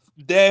owners,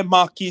 their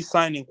marquee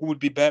signing would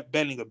be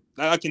Bellingham.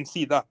 I can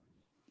see that.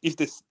 If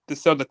they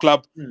sell the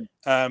club,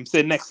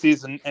 say next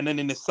season, and then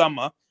in the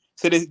summer,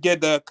 say they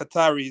get the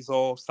Qataris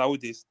or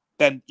Saudis,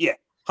 then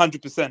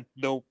 100%,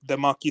 the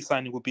marquee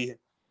signing will be here.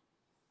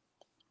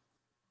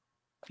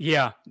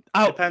 Yeah,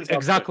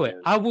 exactly.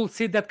 I will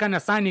see that kind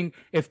of signing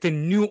if the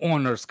new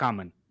owners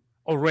coming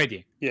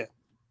already. Yeah,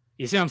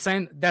 you see what I'm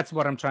saying? That's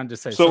what I'm trying to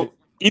say. So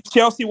if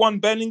Chelsea want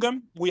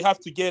Bellingham, we have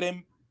to get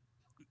him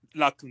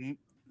like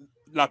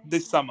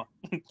this summer.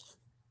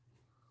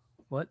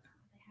 What?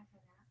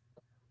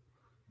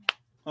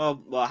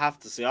 Well, I have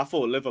to see. I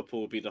thought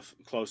Liverpool would be the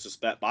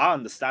closest bet, but I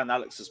understand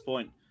Alex's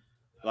point.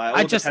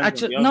 Like,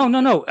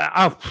 no.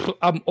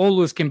 I'm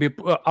always can be.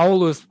 I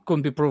always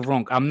can be proved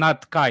wrong. I'm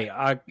not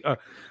Kai.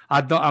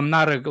 I'm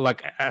not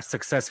a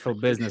successful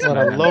businessman.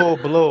 What a low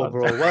blow,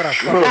 bro. What a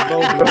fucking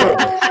low blow.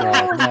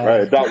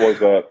 Right, that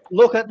was a.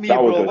 Look at me,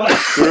 bro.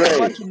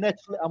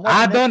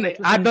 I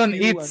don't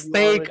eat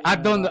steak. I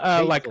don't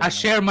I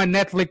share my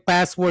Netflix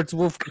passwords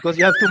with. Because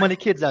you have too many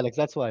kids, Alex.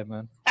 That's why,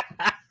 man.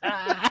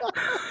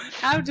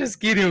 I'm just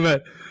kidding,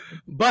 man.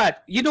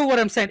 But you know what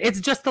I'm saying? It's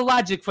just the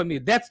logic for me.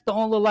 That's the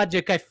only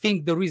logic I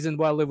think the reason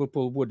why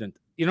Liverpool wouldn't.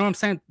 You know what I'm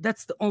saying?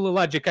 That's the only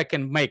logic I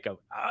can make of.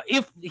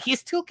 If he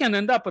still can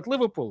end up at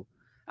Liverpool,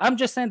 I'm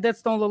just saying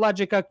that's the only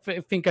logic I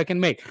think I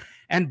can make.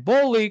 And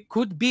Bowley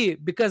could be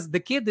because the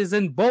kid is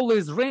in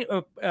Bowley's range,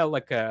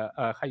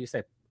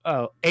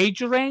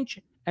 age range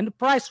and the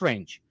price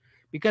range.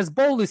 Because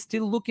Bowley is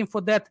still looking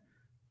for that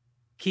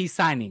key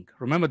signing.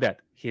 Remember that.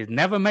 He's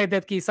never made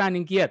that key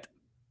signing yet.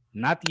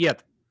 Not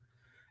yet.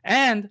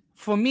 And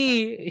for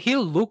me, he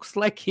looks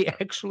like he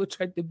actually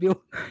tried to build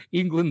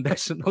England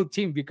national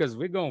team because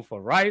we're going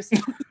for Rice.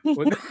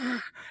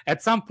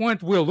 At some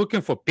point, we're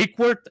looking for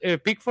Pickford.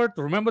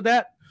 Remember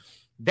that?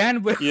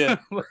 Then that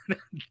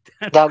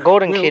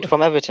Gordon kid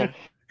from Everton.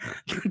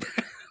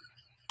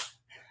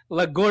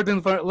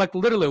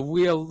 Literally,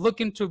 we are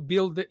looking to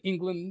build the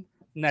England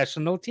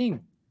national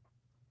team.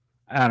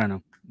 I don't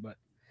know, but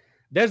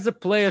there's the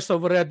players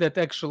over there that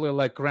actually,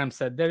 like Ram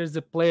said, there is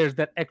the players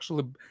that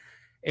actually.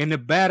 In a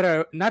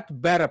better,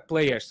 not better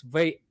players,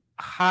 way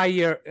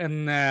higher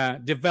in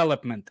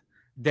development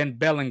than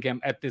Bellingham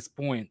at this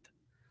point.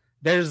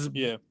 There's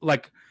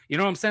like, you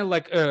know what I'm saying?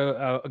 Like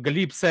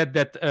Galib said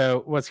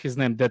that what's his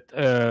name? That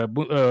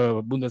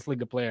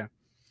Bundesliga player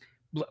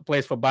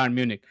plays for Bayern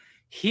Munich.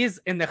 He's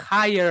in a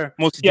higher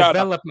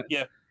development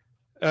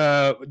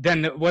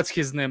than what's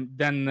his name?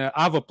 Than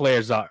other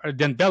players are,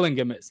 than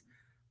Bellingham is.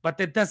 But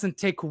that doesn't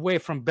take away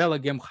from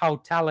Bellingham how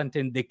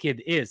talented the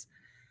kid is.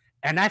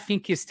 And I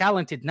think he's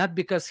talented not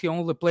because he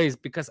only plays,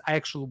 because I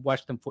actually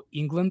watched him for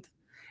England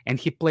and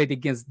he played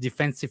against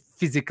defensive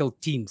physical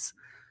teams.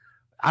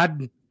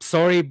 I'm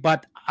sorry,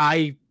 but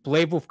I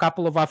play with a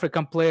couple of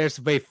African players,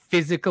 very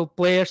physical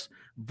players,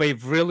 they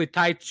really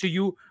tight to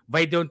you.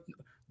 They don't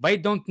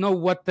know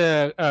what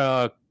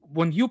the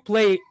when you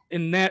play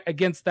in there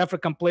against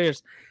African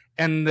players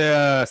and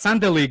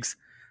Sunday leagues,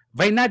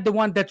 they're not the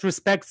one that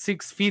respect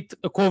 6 feet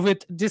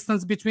COVID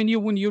distance between you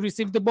when you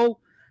receive the ball.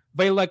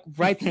 They like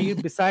right here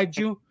beside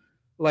you,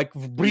 like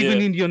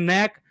breathing in your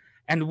neck.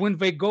 And when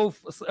they go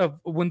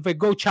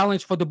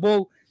challenge for the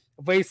ball,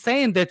 they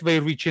saying that they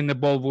reaching the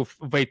ball with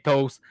their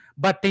toes,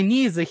 but their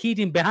knees are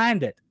hitting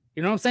behind it.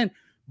 You know what I'm saying?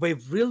 They're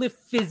really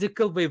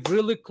physical. They're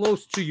really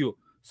close to you.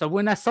 So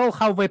when I saw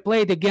how they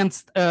played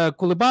against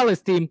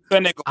Koulibaly's team,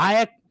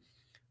 I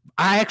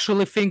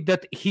actually think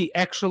that he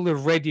actually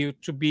ready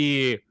to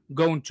be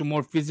going to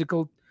more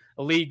physical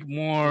league,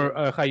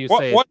 more how you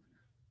say it.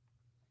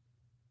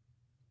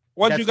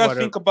 What do you guys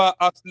think about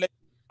us letting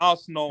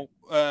Arsenal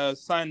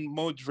sign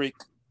Modric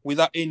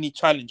without any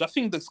challenge? I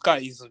think this guy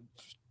is a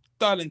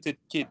talented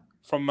kid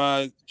from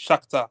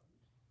Shakhtar.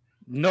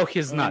 No,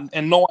 he's not.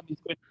 And no one is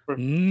waiting for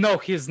him. No,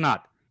 he's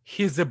not.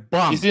 He's a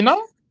bum. Is he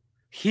not?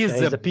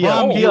 He's a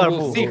PR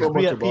move.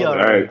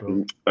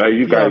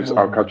 You guys,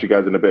 I'll catch you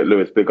guys in a bit.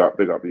 Lewis, big up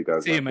you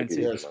guys. See you, man.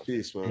 Yes,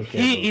 peace, man.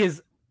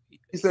 He's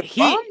a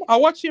bum? I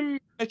watch him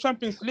in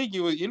Champions League.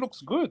 He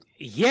looks good.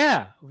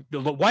 Yeah.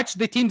 Watch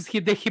the teams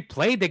that he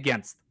played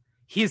against.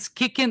 He's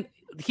kicking.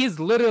 He's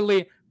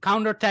literally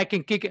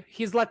counterattacking, kicking.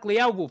 He's like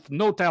Leao with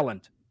no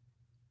talent.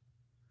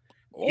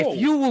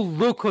 If you will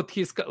look at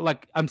his,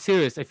 like, I'm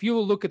serious. If you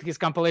will look at his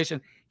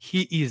compilation,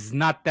 he is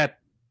not that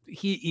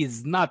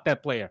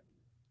player.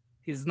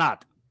 He's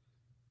not.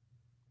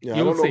 Yeah, I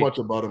don't know much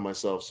about him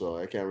myself, so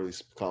I can't really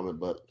comment.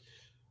 But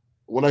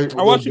when I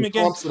watched him the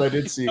against, comps that I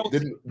did see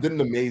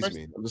didn't amaze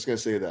me. I'm just gonna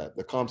say that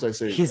the comps I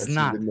say he's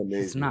not. Didn't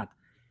amaze me. Not.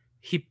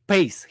 He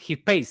pace. He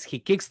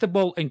kicks the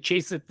ball and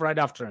chases it right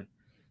after him.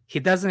 He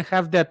doesn't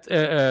have that,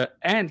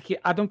 and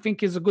I don't think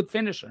he's a good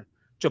finisher.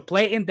 To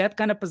play in that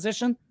kind of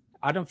position,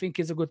 I don't think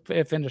he's a good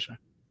finisher.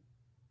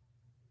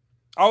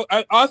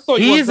 I thought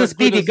he is a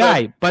speedy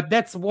guy, but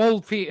that's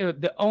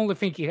the only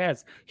thing he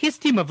has. He's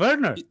Timo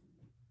Werner.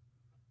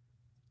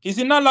 Is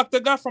he not like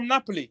the guy from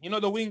Napoli? You know,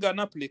 the winger at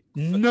Napoli?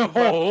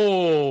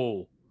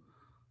 No.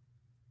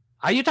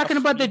 Are you talking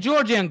about the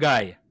Georgian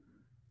guy?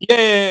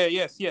 Yeah.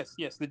 Yes.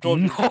 The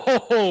Georgian.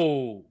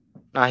 No.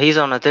 Nah, he's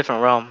on a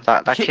different realm.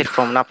 That kid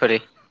from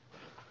Napoli.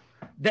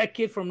 That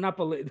kid from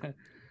Napoli.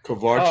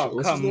 Kavarch.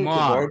 Oh, come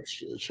on.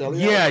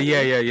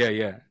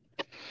 Yeah.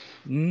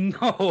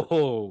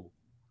 No.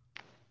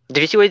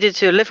 Did you see what he did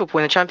to Liverpool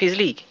in the Champions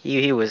League?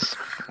 He was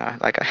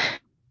like a...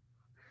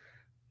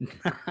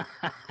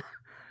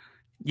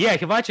 Yeah,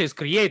 Kavarch is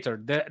creator.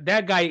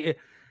 That guy,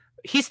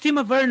 he's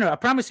Timo Werner. I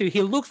promise you,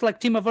 he looks like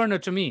Timo Werner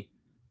to me.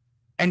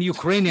 And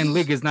Ukrainian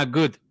league is not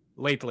good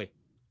lately.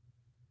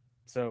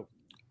 So.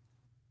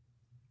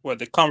 Well,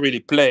 they can't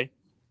really play.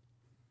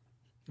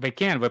 They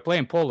can. They play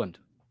in Poland.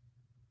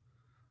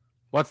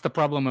 What's the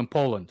problem in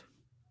Poland?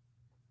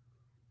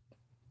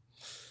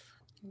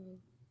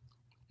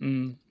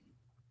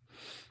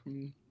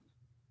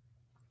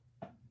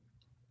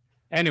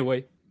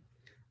 Anyway,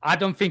 I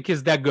don't think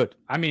he's that good.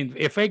 I mean,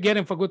 if I get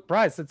him for a good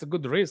price, it's a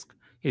good risk.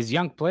 He's a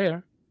young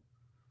player.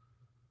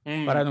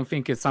 But I don't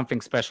think it's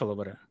something special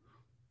over there.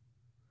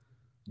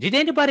 Did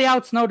anybody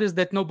else notice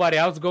that nobody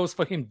else goes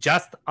for him,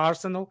 just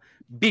Arsenal?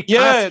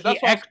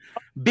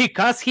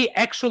 Because he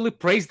actually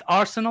praised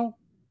Arsenal?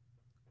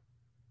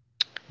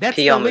 That's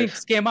the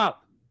links came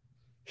up.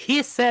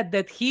 He said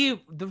that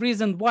the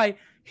reason why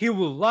he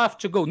would love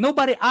to go.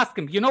 Nobody asked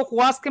him. You know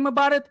who asked him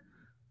about it?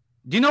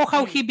 Do you know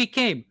how he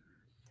became?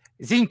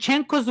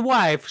 Zinchenko's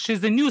wife,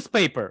 she's a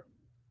newspaper.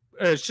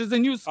 She's a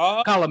news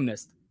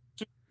columnist.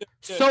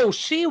 So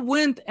she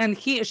went and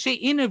she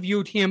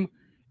interviewed him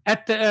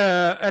at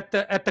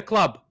the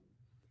club.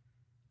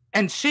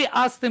 And she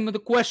asked him the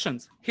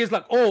questions. He's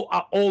like, "Oh,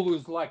 I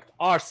always liked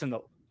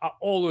Arsenal. I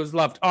always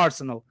loved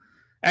Arsenal."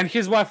 And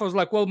his wife was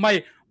like, "Well,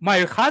 my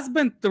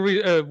husband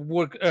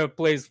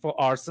plays for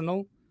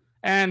Arsenal,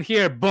 and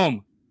here,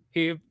 boom,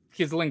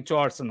 he's linked to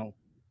Arsenal."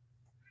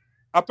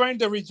 Apparently,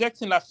 they're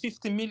rejecting like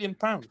 £50 million.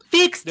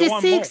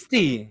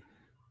 60.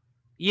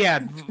 Yeah,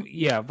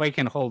 they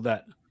can hold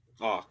that.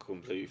 Oh, I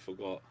completely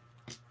forgot.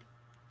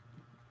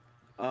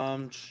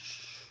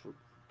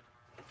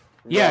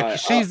 Yeah,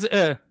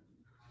 right,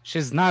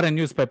 she's not a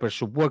newspaper.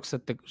 She works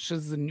at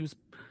she's a news.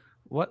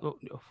 What?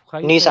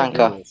 News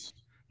anchor.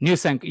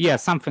 News anchor. Yeah,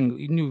 something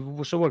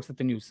new. She works at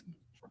the news.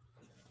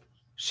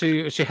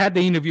 She had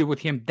the interview with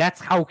him.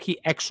 That's how he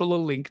actually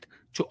linked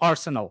to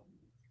Arsenal.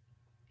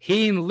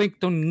 He ain't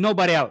linked to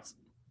nobody else.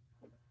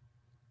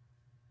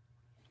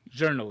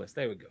 Journalist,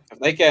 there we go. If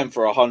they get him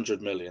for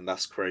 100 million,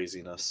 that's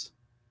craziness.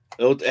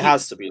 It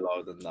has to be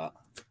lower than that.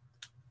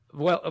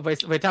 Well,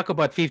 we talk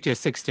about 50 or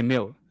 60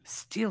 mil.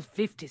 Still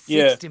 50,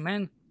 60,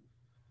 man.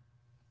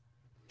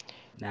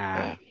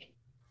 Nah.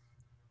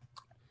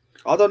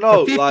 I don't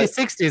know. For 50,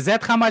 60, is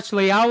that how much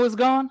Leao is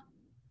gone?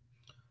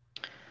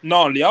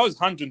 No, Leao is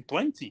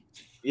 120.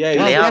 Yeah,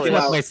 well, that's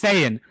what we're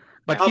saying.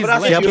 But he's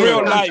in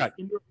real life.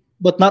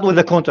 But not with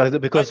the contract,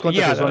 because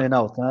contract is running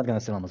out. They're not going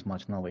to sell him as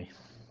much, no way.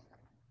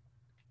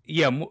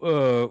 Yeah,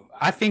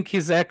 I think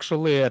he's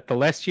actually at the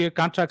last year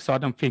contract, so I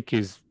don't think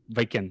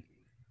they can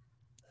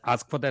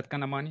ask for that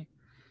kind of money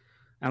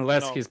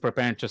unless he's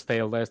preparing to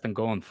stay less and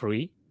go on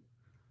free.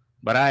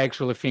 But I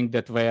actually think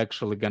that they're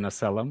actually going to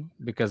sell him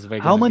because they're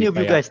How many of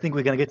you guys think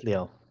we're going to get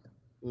Leao?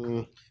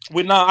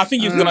 I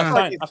think he's going to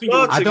sign.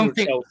 I don't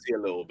think Chelsea a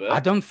little bit. I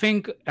don't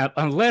think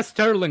unless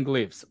Sterling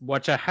leaves,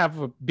 which I have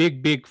a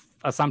big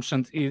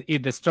assumptions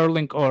either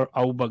Sterling or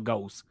Auba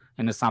goes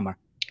in the summer.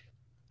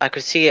 I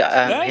could see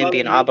him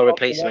being an Auba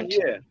replacement.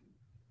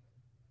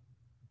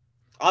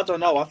 I don't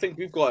know. I think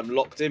we've got him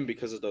locked in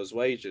because of those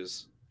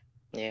wages.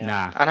 Yeah.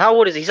 Nah. And how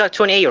old is he? He's like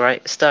 28,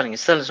 right?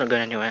 Sterling's not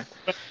going anywhere.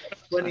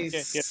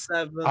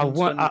 27,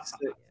 26,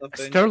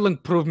 Sterling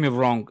proved me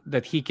wrong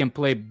that he can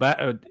play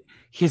better.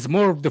 He's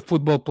more of the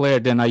football player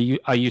than I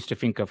used to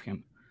think of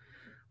him.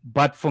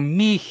 But for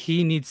me,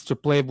 he needs to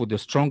play with a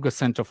stronger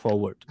center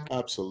forward.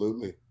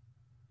 Absolutely.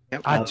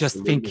 I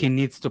just think he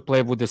needs to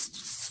play with a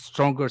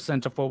stronger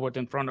center forward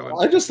in front of him.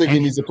 I just think he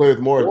needs to play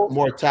with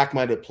more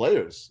attack-minded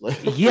players.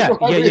 Yeah.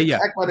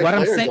 What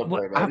I'm saying,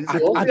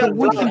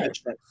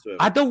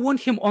 I don't want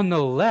him on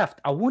the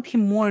left. I want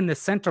him more in the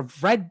center,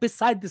 right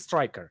beside the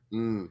striker.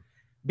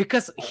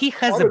 Because he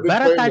has a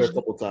better touch. A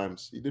couple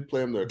times. He did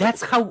play him there.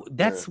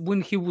 That's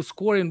when he was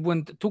scoring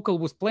when Tuchel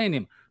was playing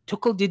him.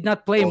 Tuchel did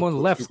not play him on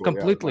left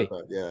completely.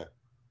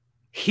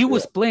 He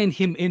was playing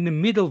him in the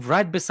middle,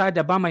 right beside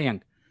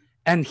Aubameyang.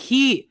 And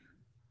he's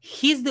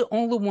the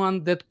only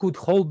one that could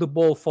hold the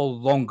ball for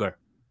longer.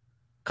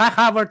 Kai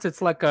Havertz,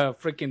 it's like a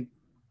freaking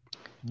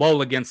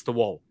ball against the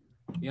wall,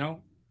 you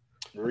know.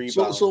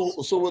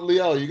 So with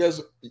Leao, you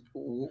guys,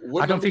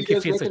 I don't think he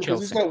fits at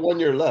Chelsea. He's got 1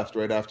 year left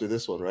right after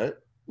this one, right?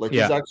 Like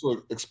his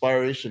actual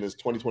expiration is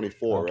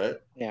 2024, right?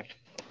 Yeah.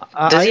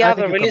 Does he have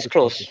a release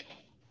clause?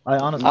 I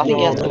honestly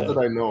think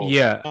I know.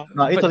 Yeah,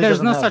 but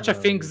there's no such a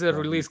thing as a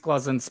release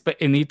clause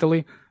in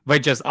Italy. They're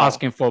just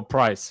asking for a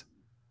price.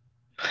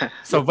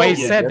 So they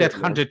said that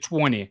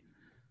 120,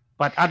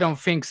 but I don't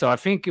think so. I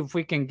think if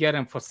we can get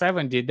him for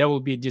 70, that will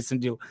be a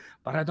decent deal.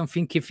 But I don't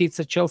think he fits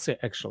at Chelsea,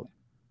 actually.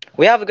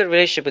 We have a good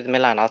relationship with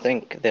Milan. I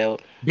think they'll...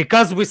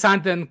 Because we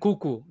signed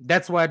Nkunku.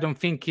 That's why I don't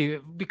think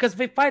because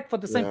they fight for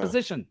the same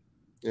position.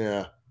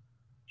 Yeah.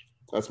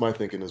 That's my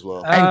thinking as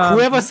well. And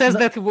whoever says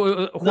that,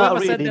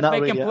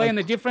 they can play in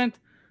a different...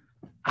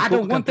 I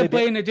don't want to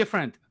play in a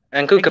different...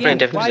 And Nkunku can play in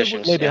different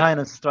positions. Play behind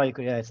a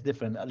striker, it's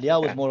different.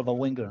 Leao is more of a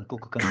winger, and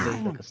Nkunku can play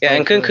like a striker. Yeah,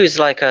 and Nkunku is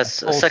like a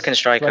second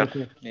striker.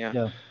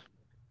 Yeah.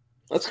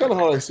 That's kind of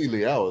how I see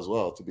Leao as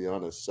well, to be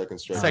honest. Second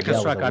striker. Second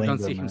striker, I don't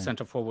see him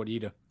center forward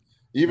either.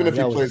 Even if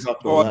he plays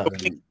up the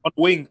left. On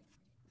wing.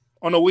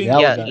 On a wing.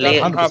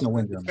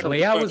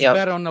 Leao is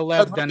better on the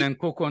left than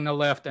Nkunku on the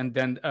left, and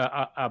then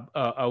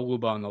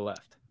Auba on the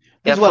left.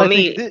 This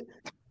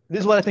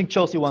is what I think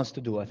Chelsea wants to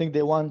do. I think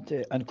they want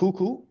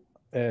Nkunku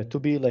to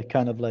be like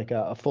kind of like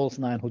a false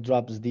nine who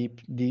drops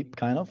deep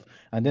kind of,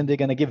 and then they're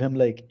gonna give him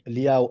like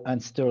Leao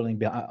and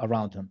Sterling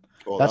around him.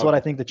 That's what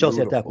I think the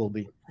Chelsea attack will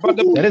be. But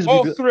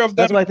all three of them.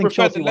 That's what I think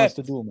Chelsea wants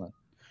to do, man.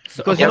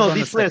 Because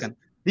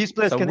these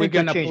players can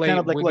interchange, kind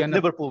of like what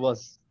Liverpool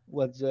was.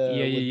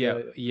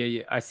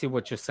 Yeah. I see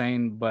what you're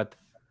saying, but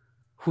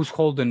who's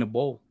holding the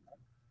ball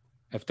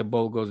if the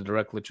ball goes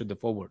directly to the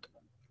forward?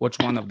 Which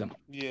one of them?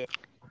 Yeah.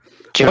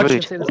 No.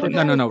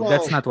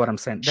 That's not what I'm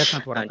saying. That's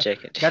not what I'm saying.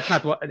 That's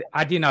not what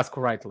I didn't ask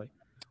correctly.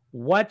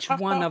 Which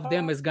one of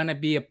them is gonna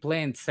be a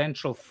playing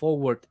central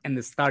forward in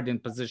the starting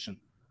position?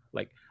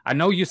 Like I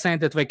know you're saying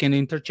that they can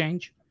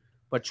interchange,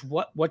 but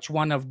which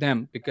one of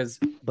them? Because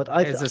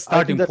as a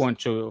starting point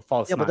to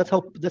false. Yeah, but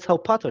that's how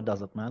Potter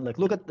does it, man. Like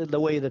look at the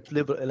way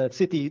that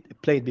City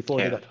played before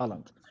they got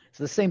Haaland. It's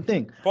the same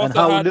thing. Potter and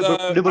how had,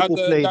 Liverpool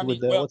played Danny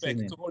with what's his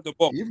name? to hold the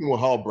ball. Even with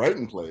how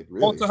Brighton played,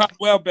 really. Potter had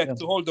Welbeck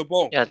to hold the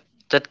ball. Yeah.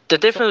 The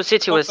difference with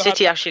City was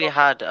City actually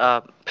had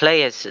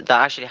players that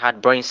actually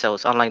had brain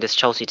cells, unlike this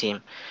Chelsea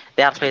team.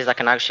 They had players that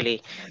can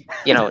actually,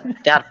 they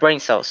had brain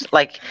cells.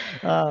 Like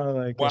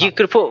you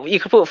could put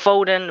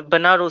Foden,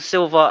 Bernardo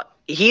Silva.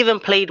 He even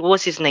played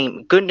what's his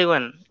name,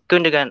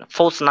 Gundogan,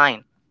 false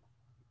nine.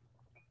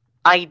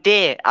 I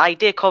dare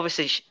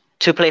Kovacic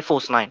to play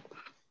false nine.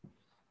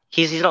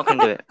 He's not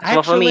gonna do it.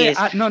 Actually, for me,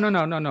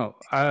 no.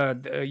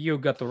 You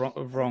got the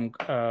wrong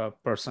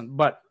person.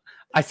 But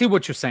I see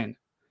what you're saying.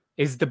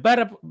 Is the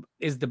better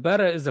is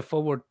the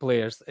forward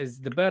players? Is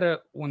the better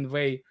when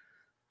they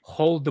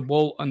hold the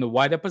ball on the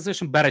wider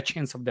position? Better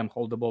chance of them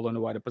hold the ball on the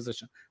wider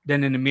position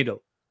than in the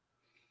middle.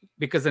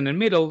 because in the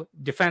middle,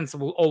 defense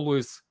will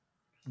always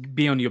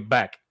be on your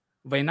back.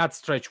 They not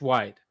stretch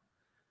wide.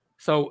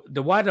 So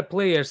the wider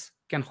players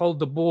can hold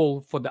the ball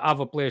for the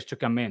other players to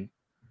come in.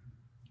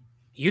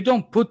 You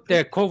don't put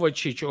the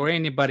Kovacic or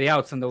anybody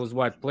else in those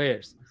wide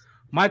players.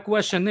 My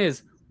question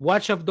is,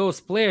 which of those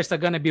players are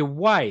going to be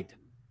wide?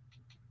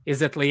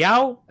 Is it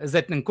Leao? Is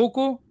it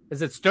Nkunku?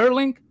 Is it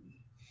Sterling?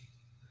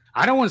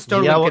 I don't want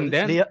Sterling in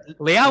there.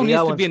 Leao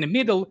needs to be in the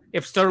middle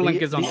if Sterling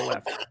is on the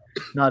left.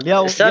 No,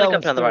 Leao. Sterling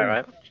can play on the right,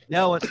 right?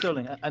 Leao and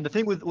Sterling. And the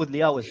thing with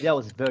Leao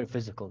is very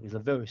physical. He's a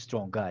very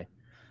strong guy.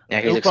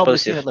 Yeah, he's You'll probably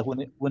see explosive. it,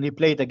 like when he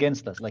played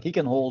against us, like he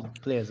can hold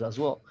players as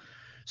well.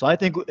 So I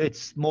think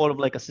it's more of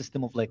like a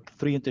system of like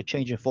 3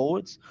 interchanging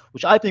forwards,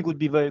 which I think would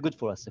be very good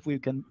for us if we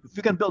can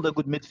build a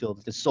good midfield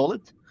that is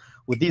solid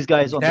with these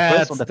guys on the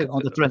press on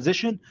the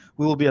transition.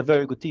 We will be a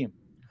very good team.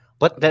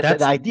 But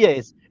the idea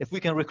is if we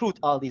can recruit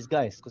all these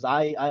guys, because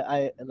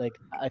I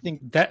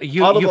think that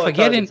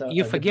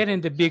you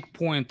forgetting the big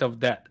point of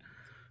that.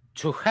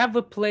 To have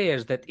a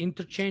players that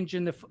interchange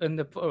in the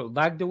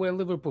like the way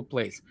Liverpool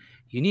plays,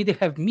 you need to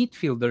have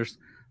midfielders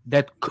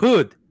that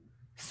could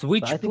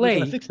switch I think play. we're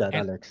gonna fix that,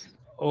 Alex.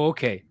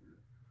 Okay.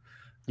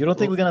 You don't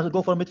think we're gonna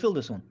go for a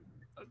midfielder soon?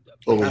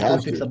 Oh, we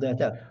have fix to. up the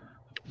attack.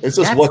 It's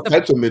just what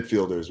types of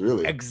midfielders,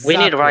 really. Exactly.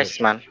 We need Rice,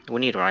 man. We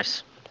need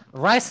Rice.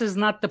 Rice is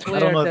not the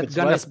player that's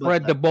gonna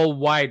spread the ball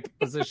wide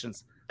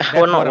positions. That's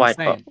Well, not what I'm wide,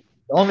 saying.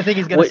 The only thing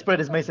he's gonna spread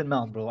is Mason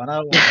Mount, bro. And I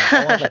don't want that.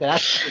 I want like an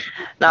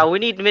Now we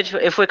need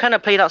midfield. If we're kind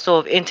of play that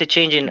sort of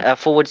interchanging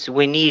forwards,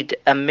 we need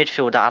a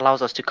midfield that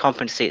allows us to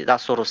compensate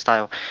that sort of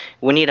style.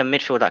 We need a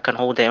midfield that can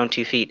hold their own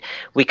 2 feet.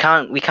 We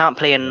can't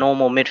play a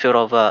normal midfield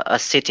of a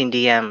sitting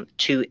DM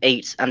 2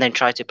 8s and then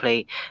try to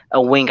play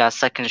a wing as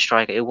second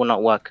striker. It will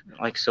not work.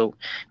 Like so,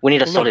 we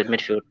need a solid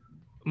midfield.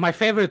 My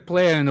favorite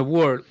player in the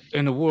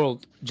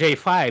world,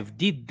 J5,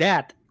 did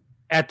that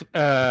at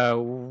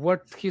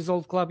what his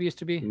old club used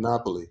to be?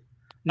 Napoli.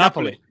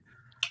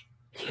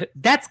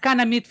 That's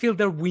kind of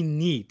midfielder we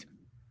need.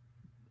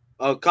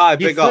 Okay,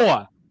 big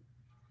up.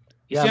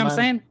 You see what I'm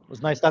saying? It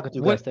was nice talking to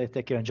you guys.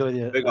 Take care. Enjoy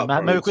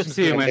the Merry Christmas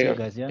to you, man.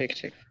 guys. Yeah.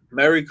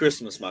 Merry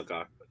Christmas, my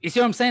guy. You see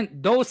what I'm saying?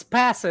 Those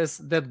passes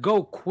that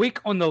go quick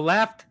on the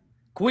left,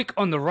 quick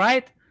on the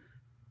right,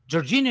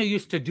 Jorginho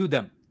used to do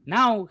them.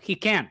 Now he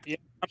can't. Yeah.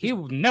 He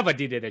never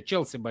did it at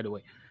Chelsea, by the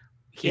way.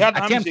 He had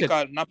attempted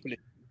at Napoli.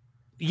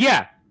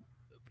 Yeah.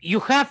 You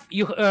have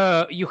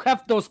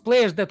those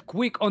players that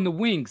quick on the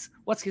wings.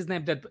 What's his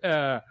name?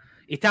 That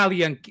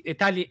Italian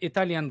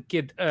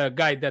kid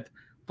guy that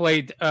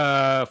played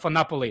for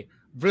Napoli.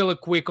 Really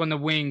quick on the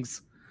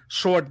wings,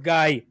 short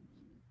guy.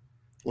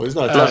 Well, he's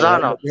not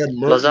Lozano. We had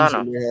Mertens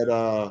and we had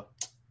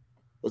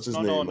what's his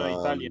name? No,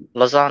 Italian.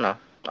 Lozano.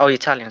 Oh,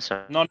 Italian,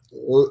 sir. No, it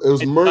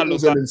was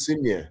Mertens and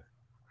Insigne.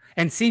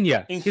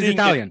 Insigne. He's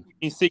Italian.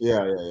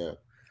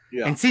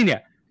 Yeah.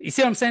 Insigne. You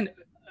see what I'm saying?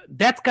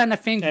 That kind of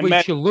thing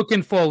which you're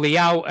looking for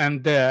Leao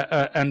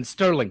and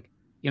Sterling.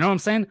 You know what I'm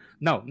saying?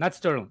 No, not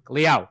Sterling.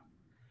 Leao,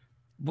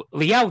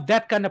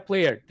 that kind of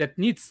player that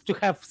needs to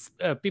have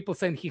people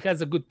saying he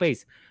has a good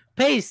pace.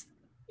 Pace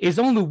is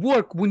only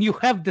work when you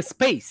have the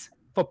space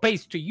for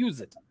pace to use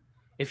it.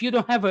 If you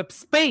don't have a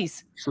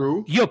space,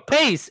 your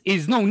pace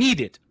is no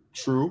needed.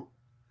 True.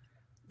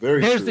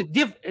 Very true.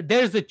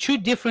 There's a 2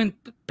 different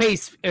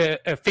pace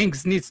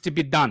things needs to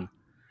be done.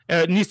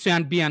 Needs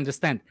to be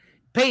understand.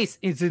 Pace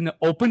is in the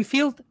open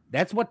field.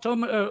 That's what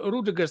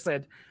Rudiger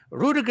said.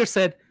 Rudiger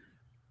said,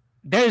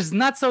 there's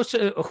not so...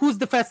 who's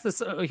the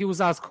fastest? He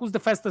was asked, who's the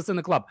fastest in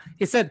the club?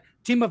 He said,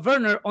 Timo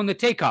Werner on the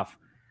takeoff.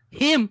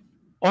 Him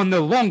on the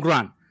long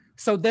run.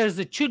 So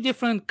there's 2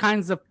 different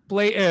kinds of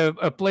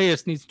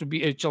players needs to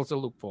be Chelsea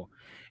look for.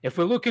 If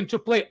we're looking to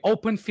play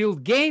open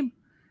field game,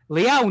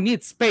 Leao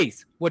needs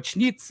space, which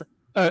needs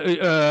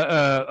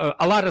a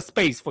lot of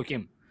space for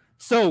him.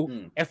 So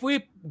if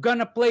we're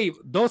gonna play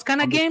those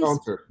kind of games,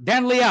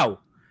 then Leao.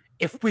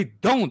 If we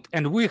don't,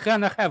 and we're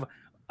gonna have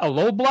a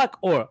low block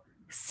or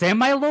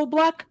semi-low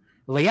block,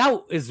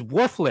 Leao is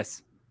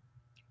worthless.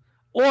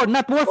 Or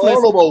not worthless.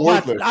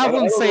 I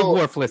wouldn't say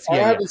worthless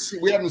here.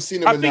 We haven't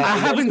seen him. I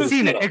haven't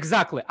seen it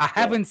exactly. I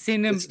haven't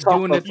seen him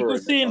doing it.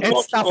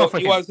 It's tougher for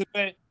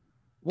him.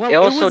 Well,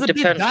 it was a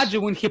bit dodgy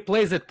when he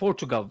plays at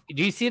Portugal.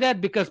 Do you see that?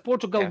 Because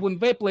Portugal, when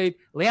they played,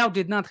 Leao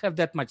did not have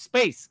that much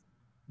space.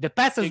 The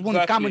passes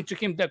wouldn't come into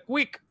him that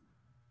quick.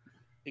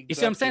 You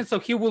see what I'm saying? So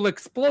he will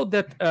explode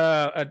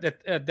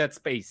that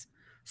space.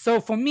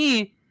 So for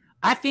me,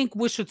 I think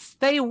we should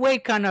stay away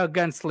kind of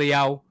against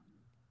Leao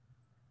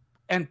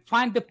and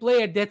find the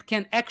player that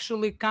can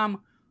actually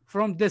come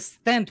from the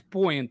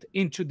standpoint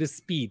into the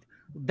speed,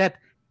 that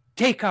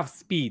takeoff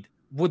speed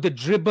with the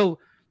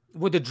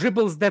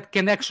dribbles that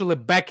can actually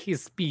back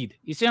his speed.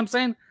 You see what I'm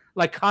saying?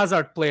 Like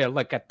Hazard player,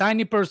 like a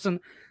tiny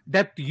person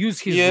that use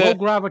his low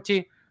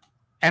gravity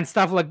and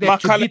stuff like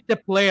that to beat the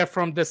player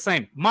from the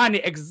same. Money,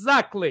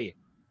 exactly,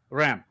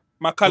 Ram.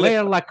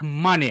 Player like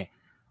Money.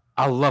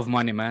 I love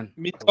Money, man.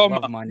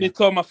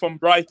 Mitoma from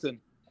Brighton.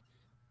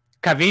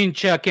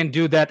 Kavincha can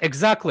do that.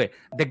 Exactly.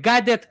 The guy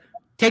that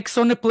takes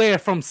on a player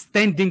from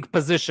standing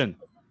position.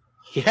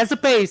 He has a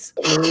pace,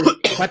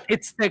 but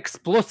it's the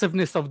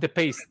explosiveness of the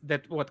pace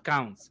that what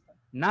counts.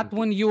 Not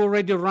when you're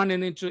already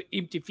running into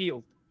empty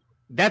field.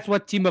 That's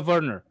what Timo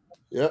Werner.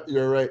 Yeah,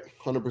 you're right.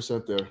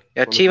 100% there.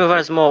 Yeah, 100%. Timo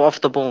Werner's more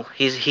off the ball.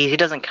 He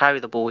doesn't carry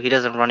the ball. He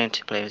doesn't run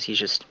into players. He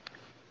just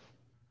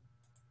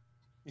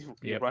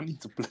run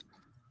into play.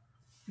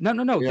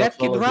 No. Yeah, That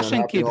kid, fellas, man,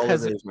 Russian happy kid,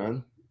 has. holidays,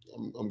 man.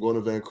 I'm going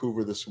to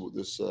Vancouver this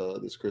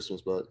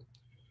Christmas, but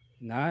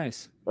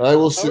Nice. I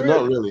will see. Oh,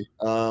 Not really?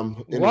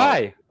 really.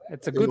 Why?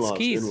 It's a good In-laws,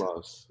 skis.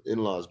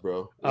 in-laws,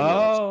 bro.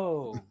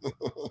 Oh,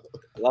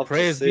 Love to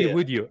praise see be it.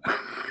 with you.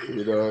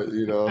 You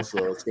know.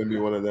 So it's gonna be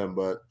one of them.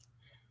 But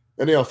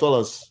anyhow,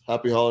 fellas,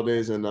 happy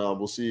holidays, and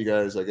we'll see you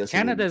guys. I guess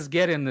Canada's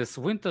getting this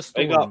winter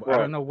Big storm. up, I bro.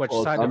 don't know which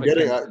Well, side I'm of it.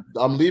 getting.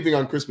 I'm leaving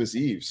on Christmas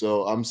Eve,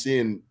 so I'm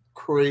seeing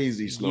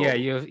crazy snow. Yeah,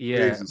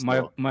 Crazy my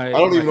snow. I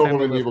don't even know if I'm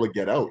family gonna be able to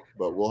get out,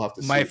 but we'll have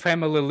to see. My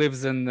family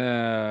lives in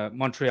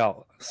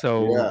Montreal,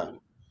 so Yeah.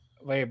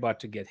 we're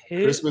about to get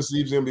hit. Christmas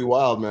Eve's gonna be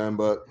wild, man.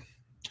 But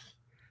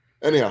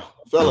anyhow,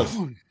 fellas,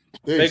 peace.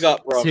 Big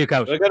up, bro. See you,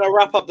 coach. We're gonna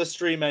wrap up the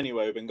stream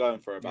anyway. We've been going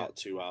for about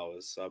 2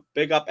 hours. So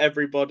big up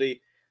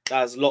everybody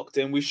that's locked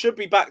in. We should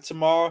be back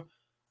tomorrow.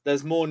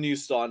 There's more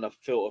news starting to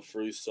filter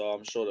through, so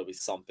I'm sure there'll be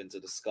something to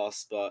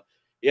discuss. But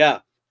yeah,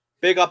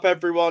 big up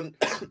everyone.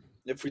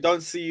 If we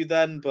don't see you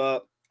then,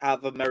 but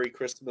have a Merry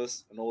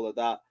Christmas and all of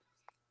that.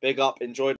 Big up. Enjoy.